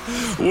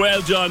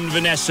 Well done,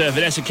 Vanessa.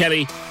 Vanessa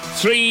Kelly.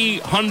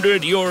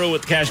 €300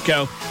 with the Cash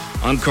Cow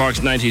on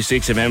Cork's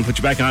 96 FM. Put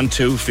you back on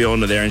to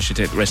Fiona there and she'll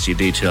take the rest of your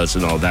details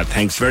and all that.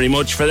 Thanks very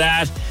much for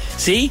that.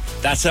 See,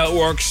 that's how it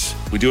works.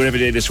 We do it every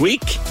day this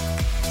week.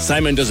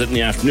 Simon does it in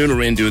the afternoon,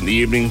 Lorraine do it in the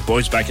evening.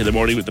 Boys back in the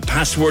morning with the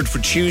password for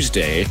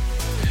Tuesday.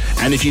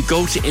 And if you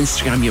go to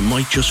Instagram, you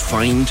might just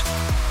find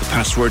the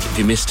password if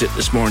you missed it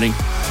this morning.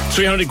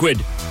 300 quid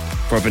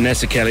for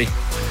Vanessa Kelly.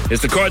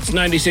 It's the Cork's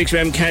 96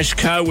 FM Cash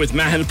Cow with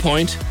Mahon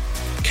Point.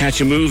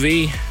 Catch a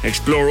movie,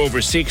 explore over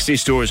 60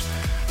 stores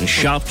and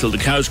shop till the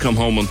cows come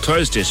home on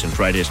Thursdays and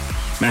Fridays.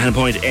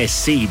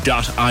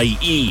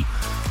 mahonpointsc.ie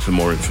for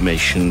more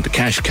information. The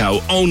Cash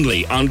Cow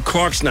only on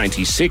Cork's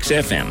 96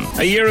 FM.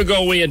 A year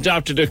ago we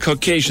adopted a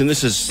Caucasian.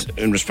 This is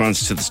in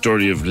response to the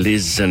story of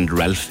Liz and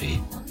Ralphie.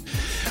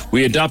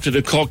 We adopted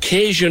a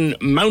Caucasian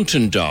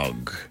mountain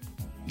dog.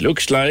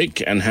 Looks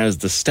like and has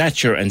the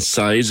stature and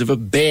size of a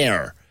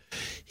bear.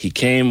 He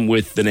came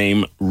with the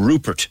name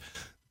Rupert.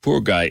 Poor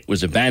guy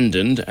was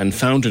abandoned and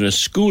found in a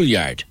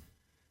schoolyard.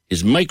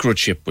 His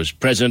microchip was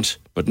present,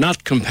 but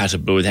not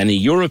compatible with any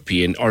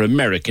European or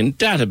American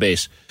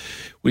database.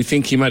 We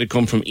think he might have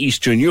come from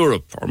Eastern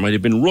Europe or might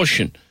have been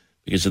Russian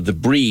because of the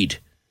breed.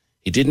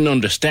 He didn't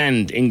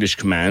understand English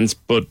commands,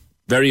 but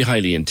very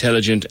highly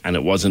intelligent, and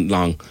it wasn't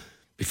long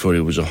before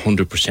he was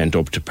 100%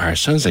 up to par.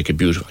 Sounds like a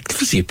beautiful... I'd love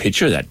to see a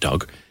picture of that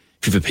dog.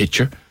 If you have a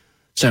picture.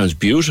 Sounds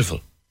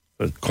beautiful.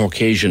 A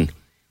Caucasian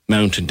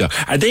mountain dog.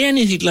 Are they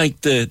anything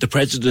like the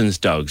president's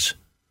dogs?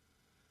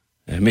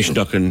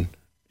 Mishnuckin,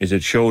 is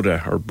it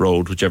Shoda or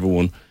Broad, whichever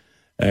one?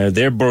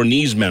 They're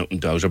Burmese mountain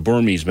dogs.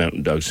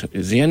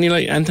 Is he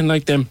anything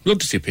like them? Love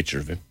to see a picture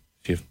of him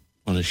if you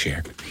want to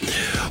share.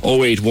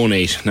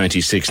 0818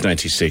 96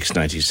 96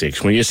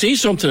 96. When you see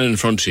something in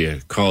front of you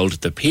called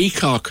the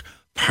Peacock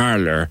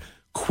Parlour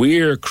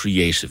Queer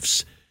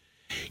Creatives,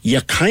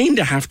 you kind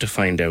of have to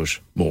find out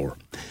more.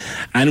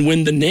 And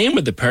when the name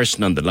of the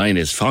person on the line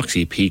is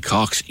Foxy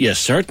Peacocks, you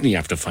certainly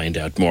have to find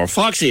out more.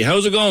 Foxy,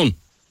 how's it going?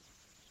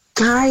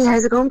 Hi,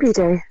 how's it going,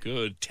 Peter?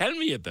 Good. Tell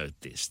me about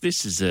this.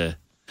 This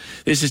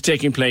is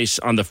taking place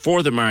on the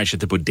 4th of March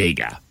at the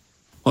Bodega.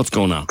 What's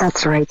going on?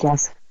 That's right,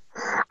 yes.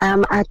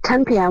 At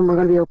 10 p.m. we're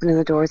going to be opening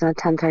the doors, and at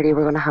 10:30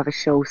 we're going to have a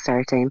show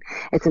starting.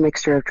 It's a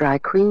mixture of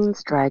drag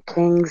queens, drag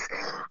kings,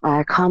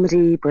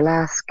 comedy,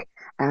 burlesque,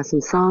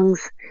 some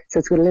songs. So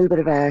it's got a little bit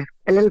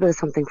of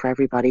something for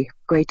everybody.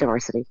 Great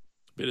diversity.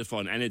 Bit of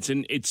fun, and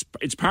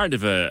it's part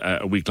of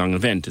a week-long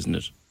event, isn't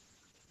it?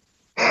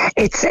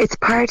 It's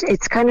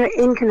kind of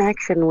in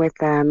connection with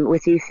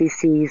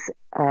UCC's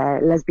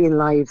Lesbian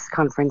Lives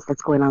conference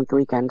that's going on at the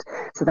weekend.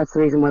 So that's the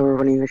reason why we're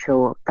running the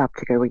show that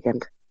particular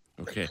weekend.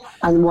 Okay.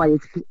 And why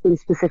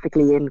it's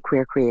specifically in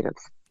Queer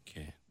Creatives.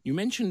 Okay. You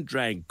mentioned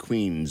drag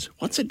queens.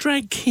 What's a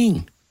drag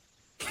king?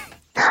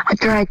 A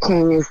drag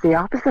king is the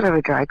opposite of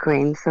a drag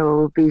queen. So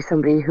it would be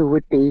somebody who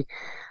would be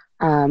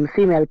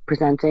female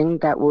presenting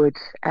that would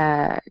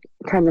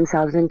turn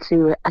themselves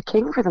into a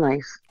king for the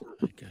night.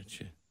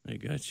 I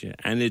gotcha.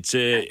 And it's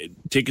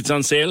tickets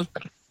on sale?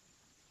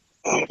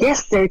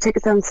 Yes, there are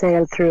tickets on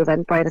sale through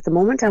Eventbrite at the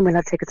moment, and we'll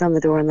have tickets on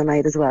the door on the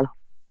night as well.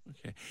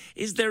 Okay.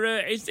 Is there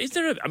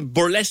a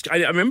burlesque?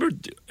 I remember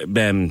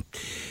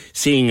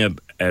seeing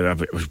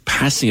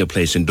passing a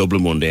place in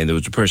Dublin one day, and there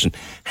was a person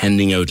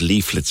handing out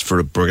leaflets for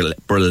a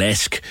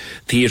burlesque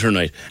theatre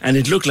night, and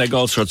it looked like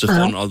all sorts of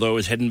fun. Although I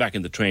was heading back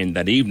in the train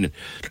that evening.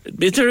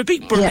 Is there a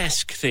big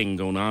burlesque thing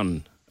going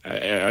on?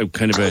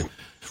 Kind of a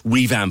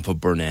revamp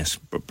of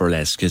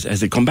burlesque?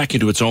 Has it come back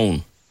into its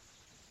own?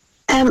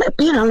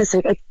 Being honest,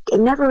 it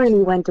never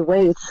really went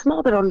away. It's a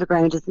small bit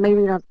underground. It's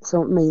maybe not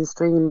so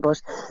mainstream, but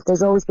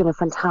there's always been a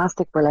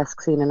fantastic burlesque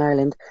scene in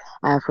Ireland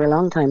for a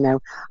long time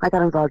now. I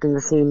got involved in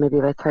the scene maybe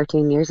about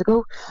 13 years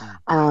ago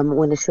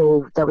when a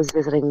show that was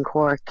visiting in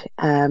Cork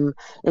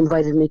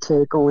invited me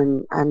to go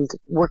in and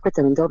work with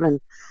them in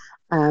Dublin.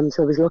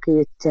 So I was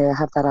lucky to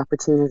have that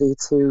opportunity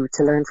to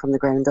learn from the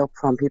ground up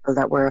from people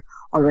that were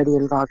already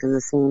involved in the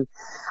scene.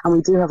 And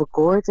we do have a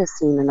gorgeous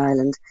scene in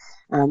Ireland.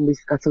 We've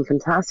got some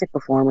fantastic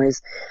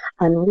performers,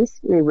 and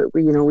recently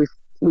we've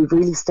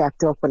really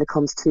stepped up when it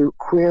comes to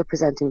queer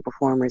presenting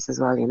performers as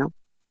well.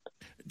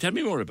 Tell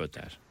me more about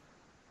that.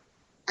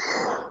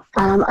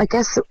 I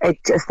guess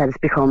it's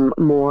become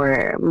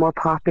more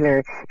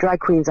popular. Drag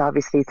queens,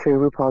 obviously,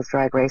 through RuPaul's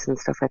Drag Race and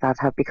stuff like that,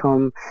 have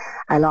become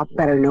a lot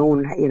better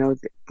known.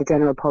 The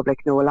general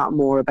public know a lot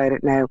more about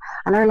it now,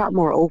 and are a lot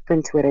more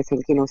open to it. I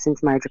think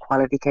since marriage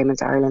equality came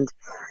into Ireland,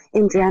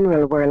 in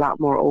general, we're a lot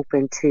more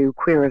open to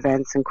queer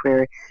events and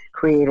queer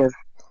creative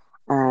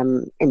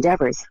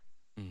endeavours.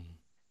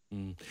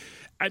 Mm-hmm.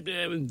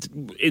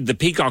 The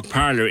Peacock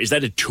Parlour, is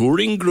that a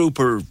touring group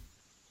or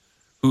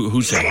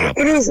who set it up?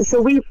 It is.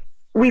 So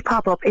we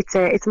pop up.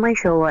 It's my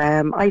show.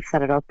 I've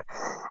set it up.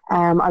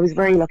 I was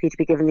very lucky to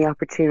be given the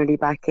opportunity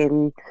back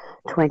in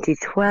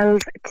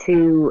 2012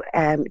 to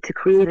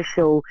create a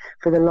show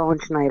for the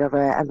launch night of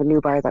a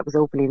new bar that was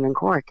opening in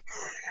Cork.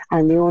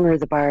 And the owner of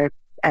the bar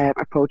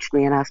approached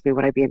me and asked me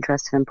would I be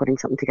interested in putting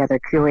something together,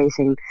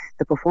 curating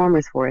the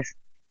performers for it.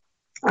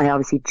 I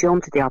obviously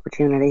jumped at the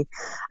opportunity,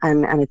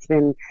 and it's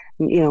been,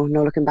 no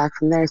looking back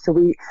from there. So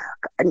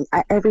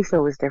every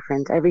show is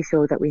different. Every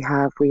show that we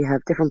have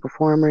different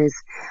performers,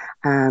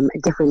 a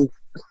different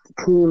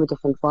theme, a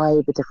different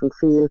vibe, a different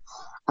feel,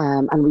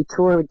 and we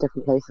tour with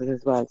different places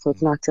as well. So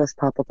it's not just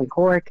pop up in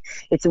Cork;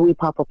 we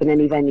pop up in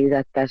any venue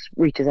that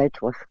reaches out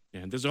to us.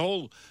 Yeah, and there's a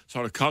whole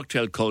sort of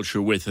cocktail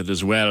culture with it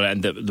as well,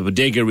 and the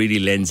Bodega really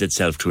lends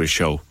itself to a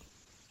show.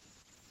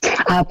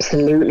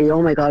 Absolutely.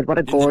 Oh my God, what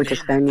a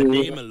gorgeous venue. The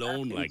name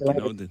alone,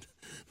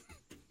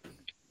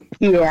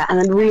 Yeah,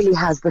 and it really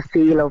has the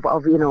feel of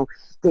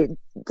the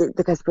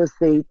I suppose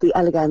the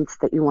elegance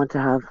that you want to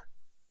have.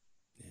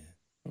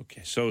 Yeah.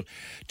 Okay, so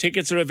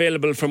tickets are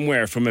available from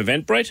where? From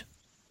Eventbrite?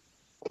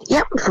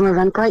 Yeah, from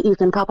Eventbrite. You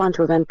can pop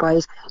onto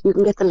Eventbrite. You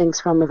can get the links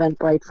from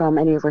Eventbrite from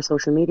any of our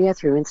social media,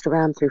 through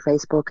Instagram, through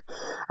Facebook,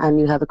 and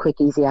you have a quick,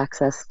 easy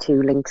access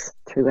to links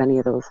through any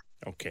of those.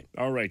 Okay,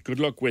 all right. Good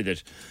luck with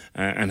it,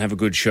 and have a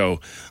good show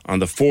on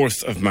the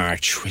 4th of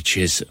March, which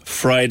is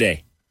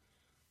Friday,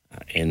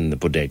 in the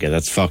Bodega.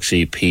 That's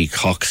Foxy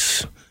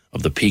Peacocks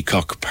of the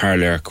Peacock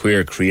Parlour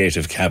Queer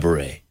Creative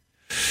Cabaret.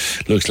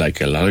 Looks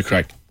like a lot of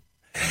crack.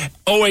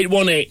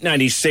 0818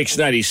 96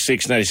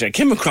 96 96. I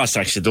came across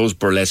actually those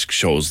burlesque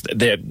shows.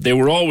 They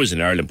were always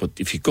in Ireland, but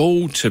if you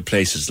go to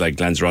places like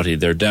Lanzarote,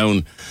 they're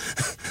down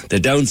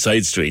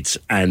side streets,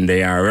 and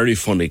they are very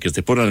funny because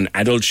they put on an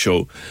adult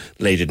show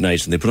late at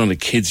night and they put on a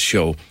kids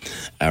show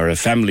or a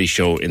family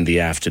show in the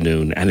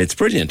afternoon, and it's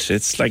brilliant.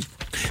 It's like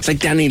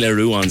Danny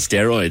LaRue on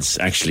steroids,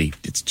 actually.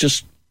 It's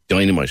just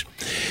dynamite.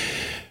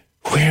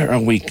 Where are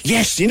we?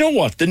 Yes, you know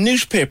what? The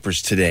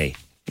newspapers today.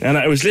 And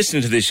I was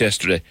listening to this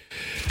yesterday.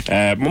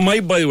 By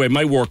the way,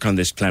 my work on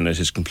this planet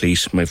is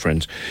complete, my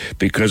friends,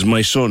 because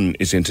my son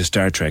is into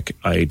Star Trek.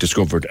 I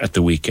discovered at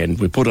the weekend.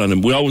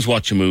 We always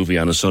watch a movie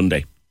on a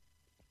Sunday,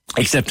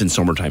 except in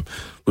summertime.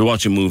 We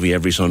watch a movie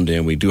every Sunday,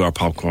 and we do our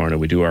popcorn, and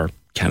we do our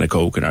can of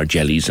Coke and our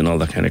jellies and all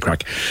that kind of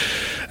crack.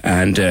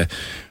 And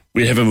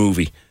we have a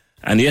movie.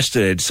 And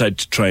yesterday I decided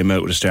to try him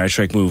out with a Star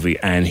Trek movie,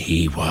 and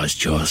he was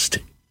just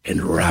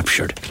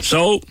enraptured.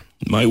 So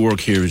my work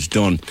here is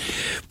done.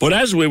 But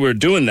as we were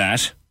doing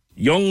that,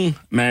 young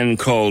man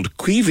called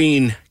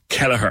Caoimhín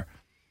Kelleher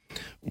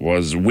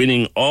was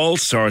winning all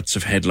sorts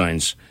of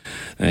headlines.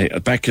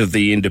 Back of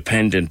the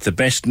Independent, the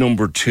best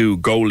number 2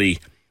 goalie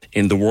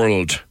in the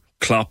world,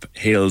 Klopp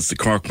hails the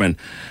Corkman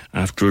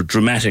after a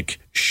dramatic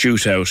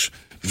shootout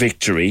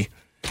victory.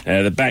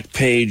 The back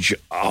page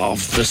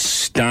of the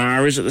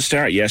Star, is it the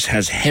Star? Yes,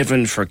 has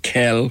heaven for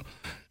Kell.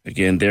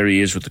 Again, there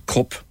he is with the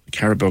cup, the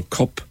Carabao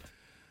Cup,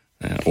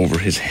 over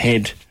his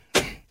head.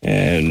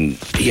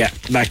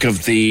 Back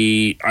of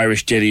the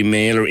Irish Daily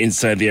Mail, or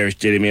inside the Irish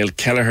Daily Mail,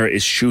 Kelleher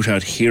is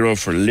shootout hero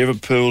for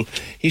Liverpool.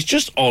 He's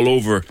just all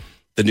over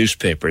the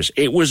newspapers.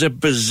 It was a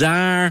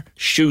bizarre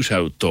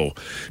shootout, though.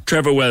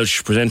 Trevor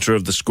Welsh, presenter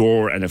of The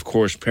Score, and of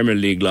course Premier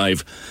League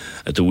Live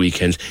at the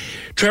weekend.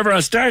 Trevor,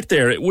 I'll start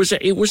there. It was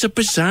a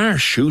bizarre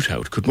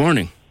shootout. Good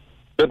morning.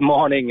 Good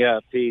morning,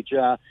 Paige.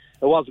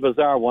 It was a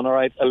bizarre one. All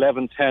right,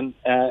 11-10.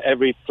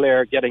 Every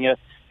player getting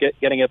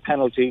a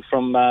penalty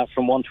from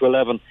 1 to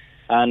 11.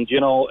 And, you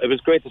know, it was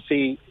great to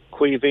see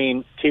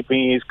Caoimhín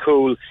keeping his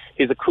cool.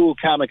 He's a cool,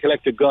 calm and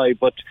collected guy,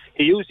 but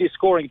he used his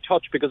scoring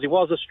touch because he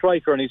was a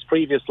striker in his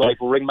previous life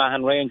with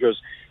Ringmahon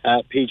Rangers,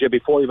 PJ,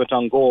 before he went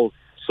on goal.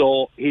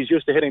 So he's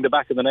used to hitting the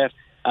back of the net,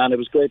 and it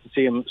was great to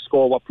see him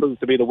score what proved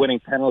to be the winning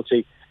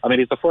penalty. I mean,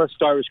 he's the first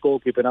Irish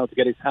goalkeeper now to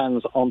get his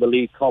hands on the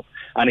League Cup,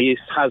 and he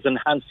has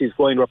enhanced his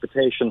growing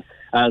reputation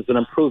as an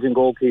improving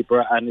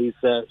goalkeeper, and he's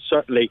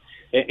certainly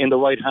in the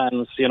right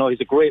hands. You know,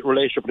 he's a great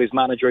relationship with his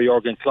manager,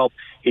 Jurgen Klopp.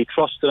 He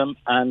trusted him,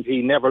 and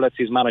he never lets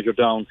his manager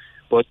down.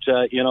 But,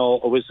 you know,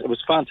 it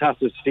was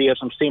fantastic to see it.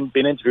 I'm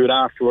being interviewed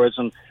afterwards,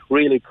 and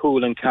really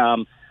cool and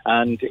calm.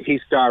 And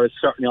his star is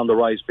certainly on the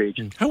rise, Page.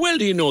 How well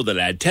do you know the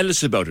lad? Tell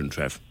us about him,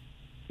 Trev.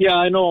 Yeah,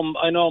 I know him.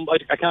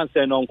 I can't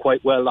say I know him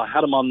quite well. I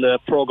had him on the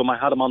programme. I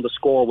had him on The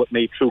Score with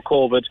me through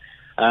COVID.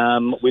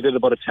 We did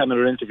about a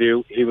 10-minute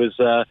interview. He was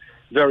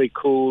very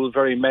cool,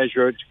 very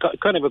measured,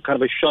 kind of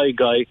a shy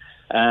guy.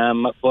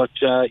 But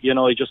you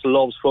know, he just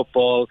loves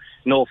football,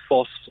 no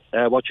fuss.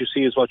 What you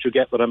see is what you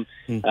get with him.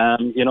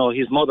 You know,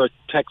 his mother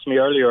texted me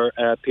earlier,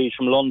 Pete,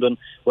 from London.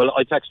 Well,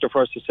 I texted her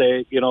first to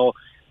say, you know,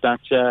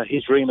 that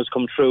his dream has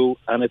come true,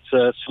 and it's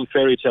some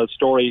fairy tale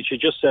story. She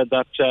just said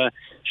that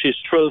she's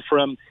thrilled for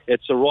him.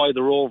 It's a Roy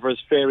the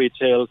Rovers fairy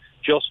tale,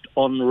 just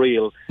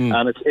unreal,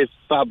 and it's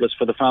fabulous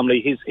for the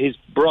family.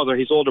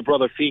 His older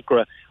brother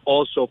Fikra,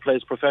 also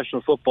plays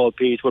professional football,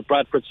 Pete, with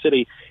Bradford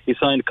City. He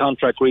signed a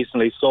contract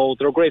recently, so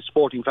they're a great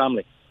sporting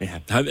family. Yeah,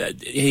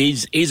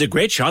 he's a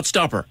great shot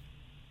stopper.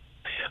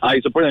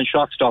 He's a brilliant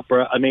shot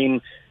stopper. I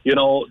mean, you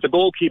know, the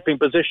goalkeeping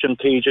position,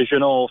 Pete, as you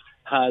know,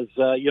 has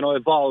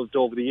evolved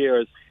over the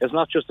years. It's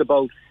not just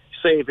about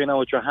saving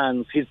out your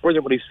hands. He's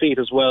brilliant with his feet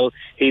as well.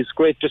 He's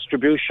great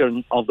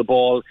distribution of the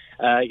ball.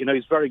 You know,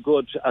 he's very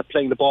good at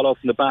playing the ball out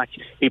from the back.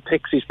 He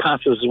picks his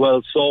passes as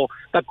well. So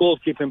that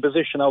goalkeeping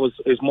position now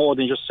is more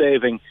than just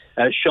saving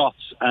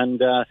shots.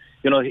 And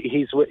you know,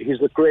 he's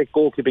with great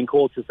goalkeeping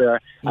coaches there,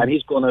 and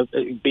he's going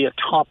to be a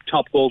top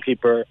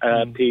goalkeeper,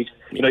 Pete.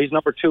 You know, he's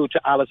number 2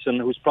 to Alisson,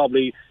 who's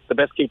probably the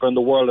best keeper in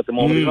the world at the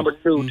moment. He's number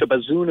 2 to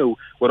Bazunu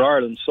with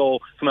Ireland. So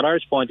from an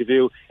Irish point of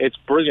view, it's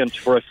brilliant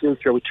for a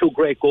future with 2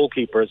 great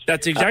goalkeepers.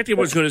 That's exactly what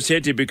I was going to say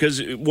to you,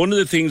 because one of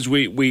the things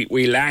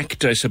we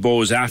lacked, I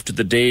suppose, after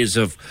the days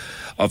of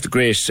the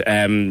great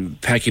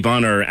Packy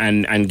Bonner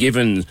and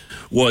Given,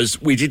 was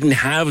we didn't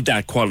have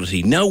that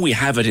quality. Now we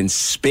have it in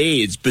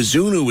spades.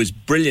 Bazunu is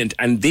brilliant,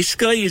 and this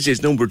guy is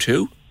his number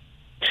 2.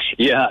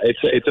 Yeah,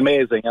 it's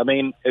amazing. I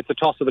mean, it's a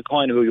toss of the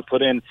coin who you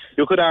put in.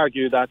 You could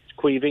argue that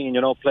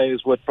Caoimhín,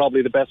 plays with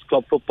probably the best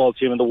club football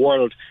team in the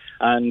world,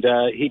 and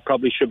he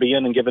probably should be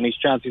in and given his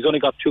chance. He's only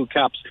got 2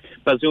 caps.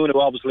 Bazunu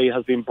obviously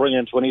has been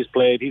brilliant when he's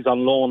played. He's on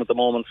loan at the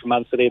moment from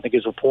Man City. I think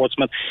he's a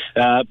Portsmouth.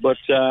 But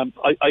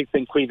I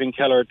think Caoimhín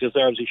Kelleher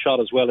deserves his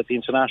shot as well at the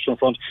international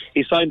front.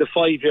 He signed a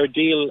 5-year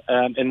deal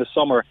in the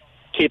summer,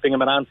 keeping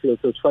him at Anfield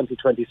till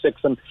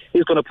 2026, and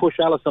he's going to push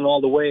Alisson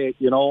all the way,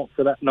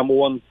 for that number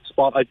 1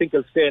 spot. I think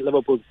he'll stay at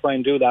Liverpool to try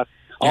and do that.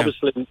 Yeah.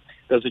 Obviously,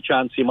 there's a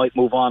chance he might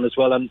move on as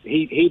well, and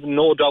he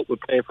no doubt would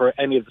play for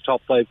any of the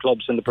top 5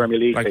 clubs in the Premier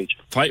League. Page.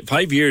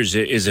 5 years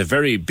is a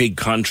very big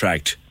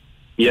contract.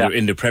 Yeah.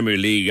 In the Premier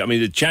League. I mean,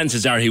 the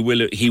chances are he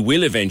will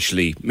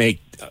eventually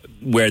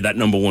wear that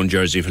number 1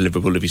 jersey for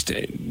Liverpool. If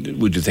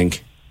would you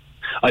think?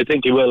 I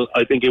think he will.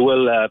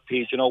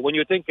 Pete. When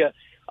you think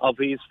of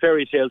his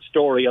fairy tale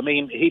story, I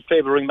mean, he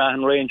played with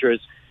Ringmahon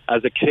Rangers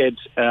as a kid,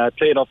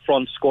 played up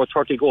front, scored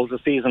 30 goals a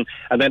season,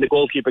 and then the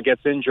goalkeeper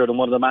gets injured in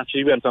one of the matches.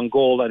 He went on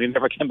goal and he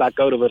never came back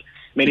out of it.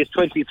 I mean, he's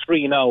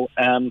 23 now.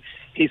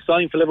 He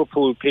signed for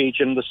Liverpool, Page,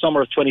 in the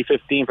summer of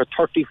 2015 for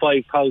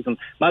 35,000.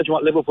 Imagine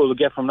what Liverpool would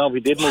get from now if he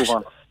did move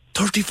on.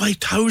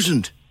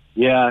 35,000?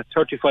 Yeah,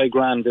 35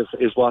 grand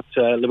is what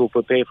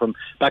Liverpool paid for him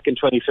back in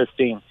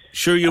 2015.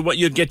 Sure,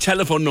 you'd get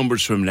telephone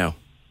numbers from him now.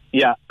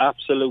 Yeah,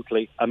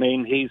 absolutely. I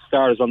mean, his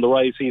star is on the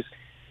rise. He's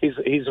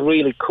a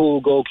really cool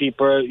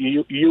goalkeeper.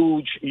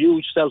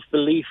 Huge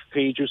self-belief,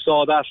 Pete. You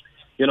saw that,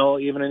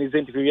 even in his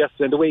interview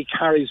yesterday. The way he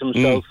carries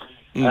himself,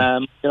 he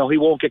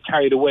won't get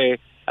carried away.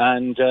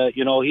 And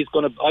he's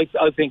going to.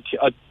 I think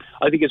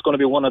he's going to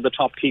be one of the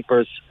top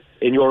keepers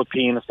in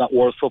European, if not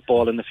world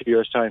football, in a few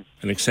years' time.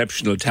 An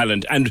exceptional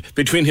talent. And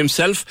between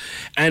himself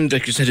and,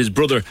 like you said, his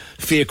brother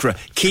Fiacre,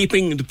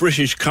 keeping the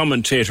British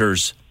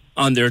commentators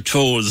on their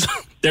toes.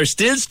 They're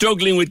still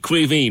struggling with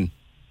Caoimhín.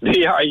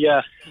 Yeah.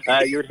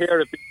 You'd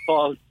hear it being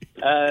called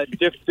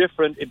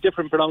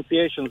different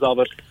pronunciations of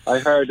it. I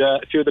heard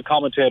a few of the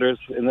commentators,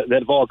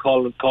 they've all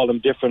called them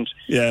different.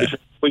 Yeah.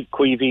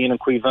 Caoimhín and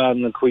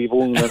Caoimhán and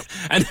Caoimhún.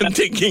 And I'm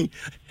thinking,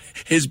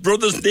 his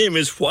brother's name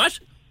is what?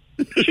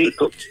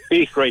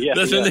 Fiacre, yeah.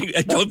 That's what I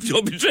think.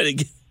 Don't be trying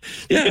to...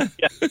 Yeah.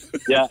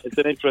 Yeah, it's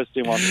an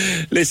interesting one.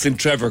 Listen,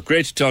 Trevor,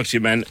 great to talk to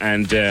you, man,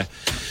 and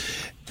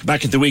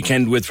back at the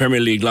weekend with Premier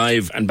League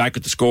Live and back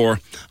at the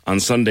Score on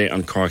Sunday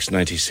on Cork's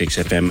 96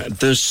 FM.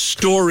 The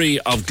story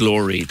of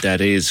glory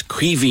that is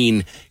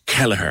Caoimhín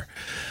Kelleher,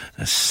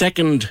 a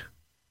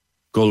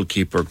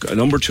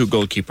number 2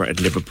 goalkeeper at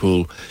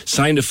Liverpool,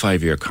 signed a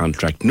 5-year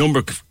contract,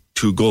 number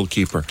 2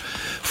 goalkeeper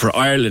for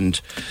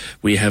Ireland.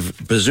 We have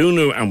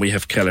Bazunu and we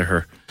have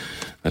Kelleher.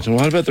 I don't know,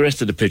 what about the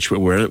rest of the pitch?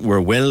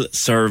 We're well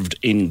served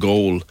in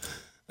goal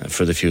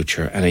for the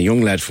future, and a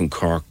young lad from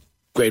Cork.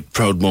 Great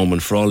proud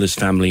moment for all his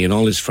family and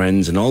all his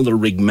friends and all the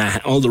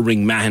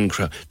Ringmahon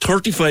crowd.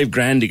 35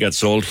 grand he got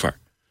sold for.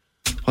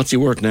 What's he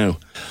worth now?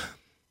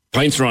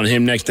 Pints are on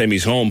him next time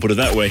he's home, put it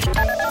that way.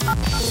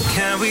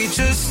 Can we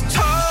just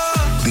talk?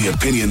 The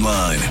Opinion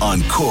Line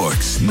on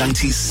Cork's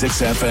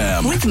 96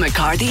 FM. With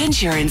McCarthy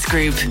Insurance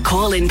Group.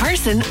 Call in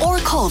person or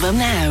call them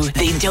now.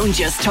 They don't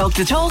just talk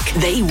the talk,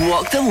 they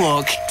walk the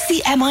walk.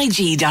 See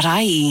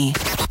MIG.ie.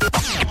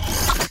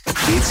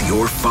 It's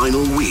your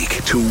final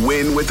week to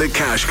win with the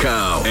Cash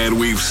Cow, and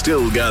we've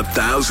still got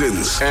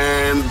thousands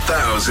and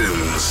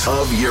thousands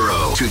of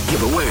euro to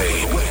give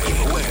away.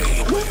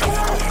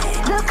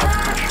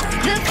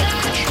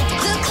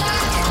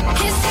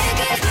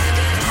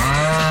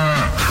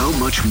 How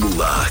much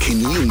moolah can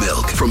you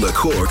milk from the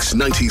Cork's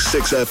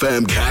 96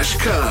 FM Cash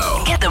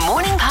Cow? Get the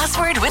morning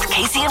password with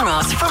Casey and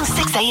Ross from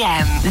 6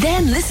 a.m.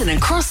 Then listen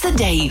across the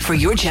day for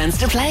your chance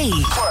to play.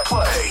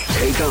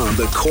 Take on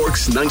the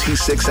Cork's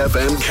 96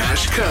 FM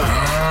Cash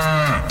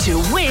Cow. To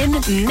win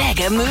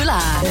Mega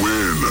Moolah.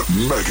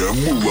 Win Mega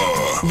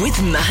Moolah.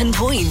 With Mahon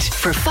Point.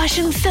 For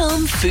fashion,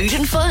 film, food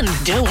and fun.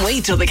 Don't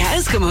wait till the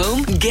cows come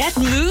home. Get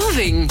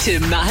moving to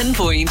Mahon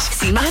Point.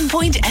 See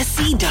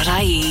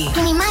mahonpointsc.ie.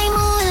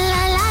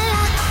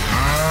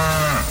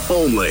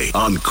 Only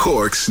on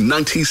Cork's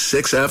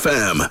 96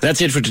 FM.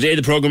 That's it for today.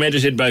 The programme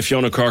edited by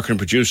Fiona Corcoran,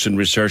 produced and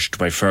researched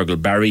by Fergal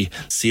Barry.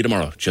 See you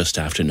tomorrow, just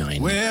after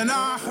 9.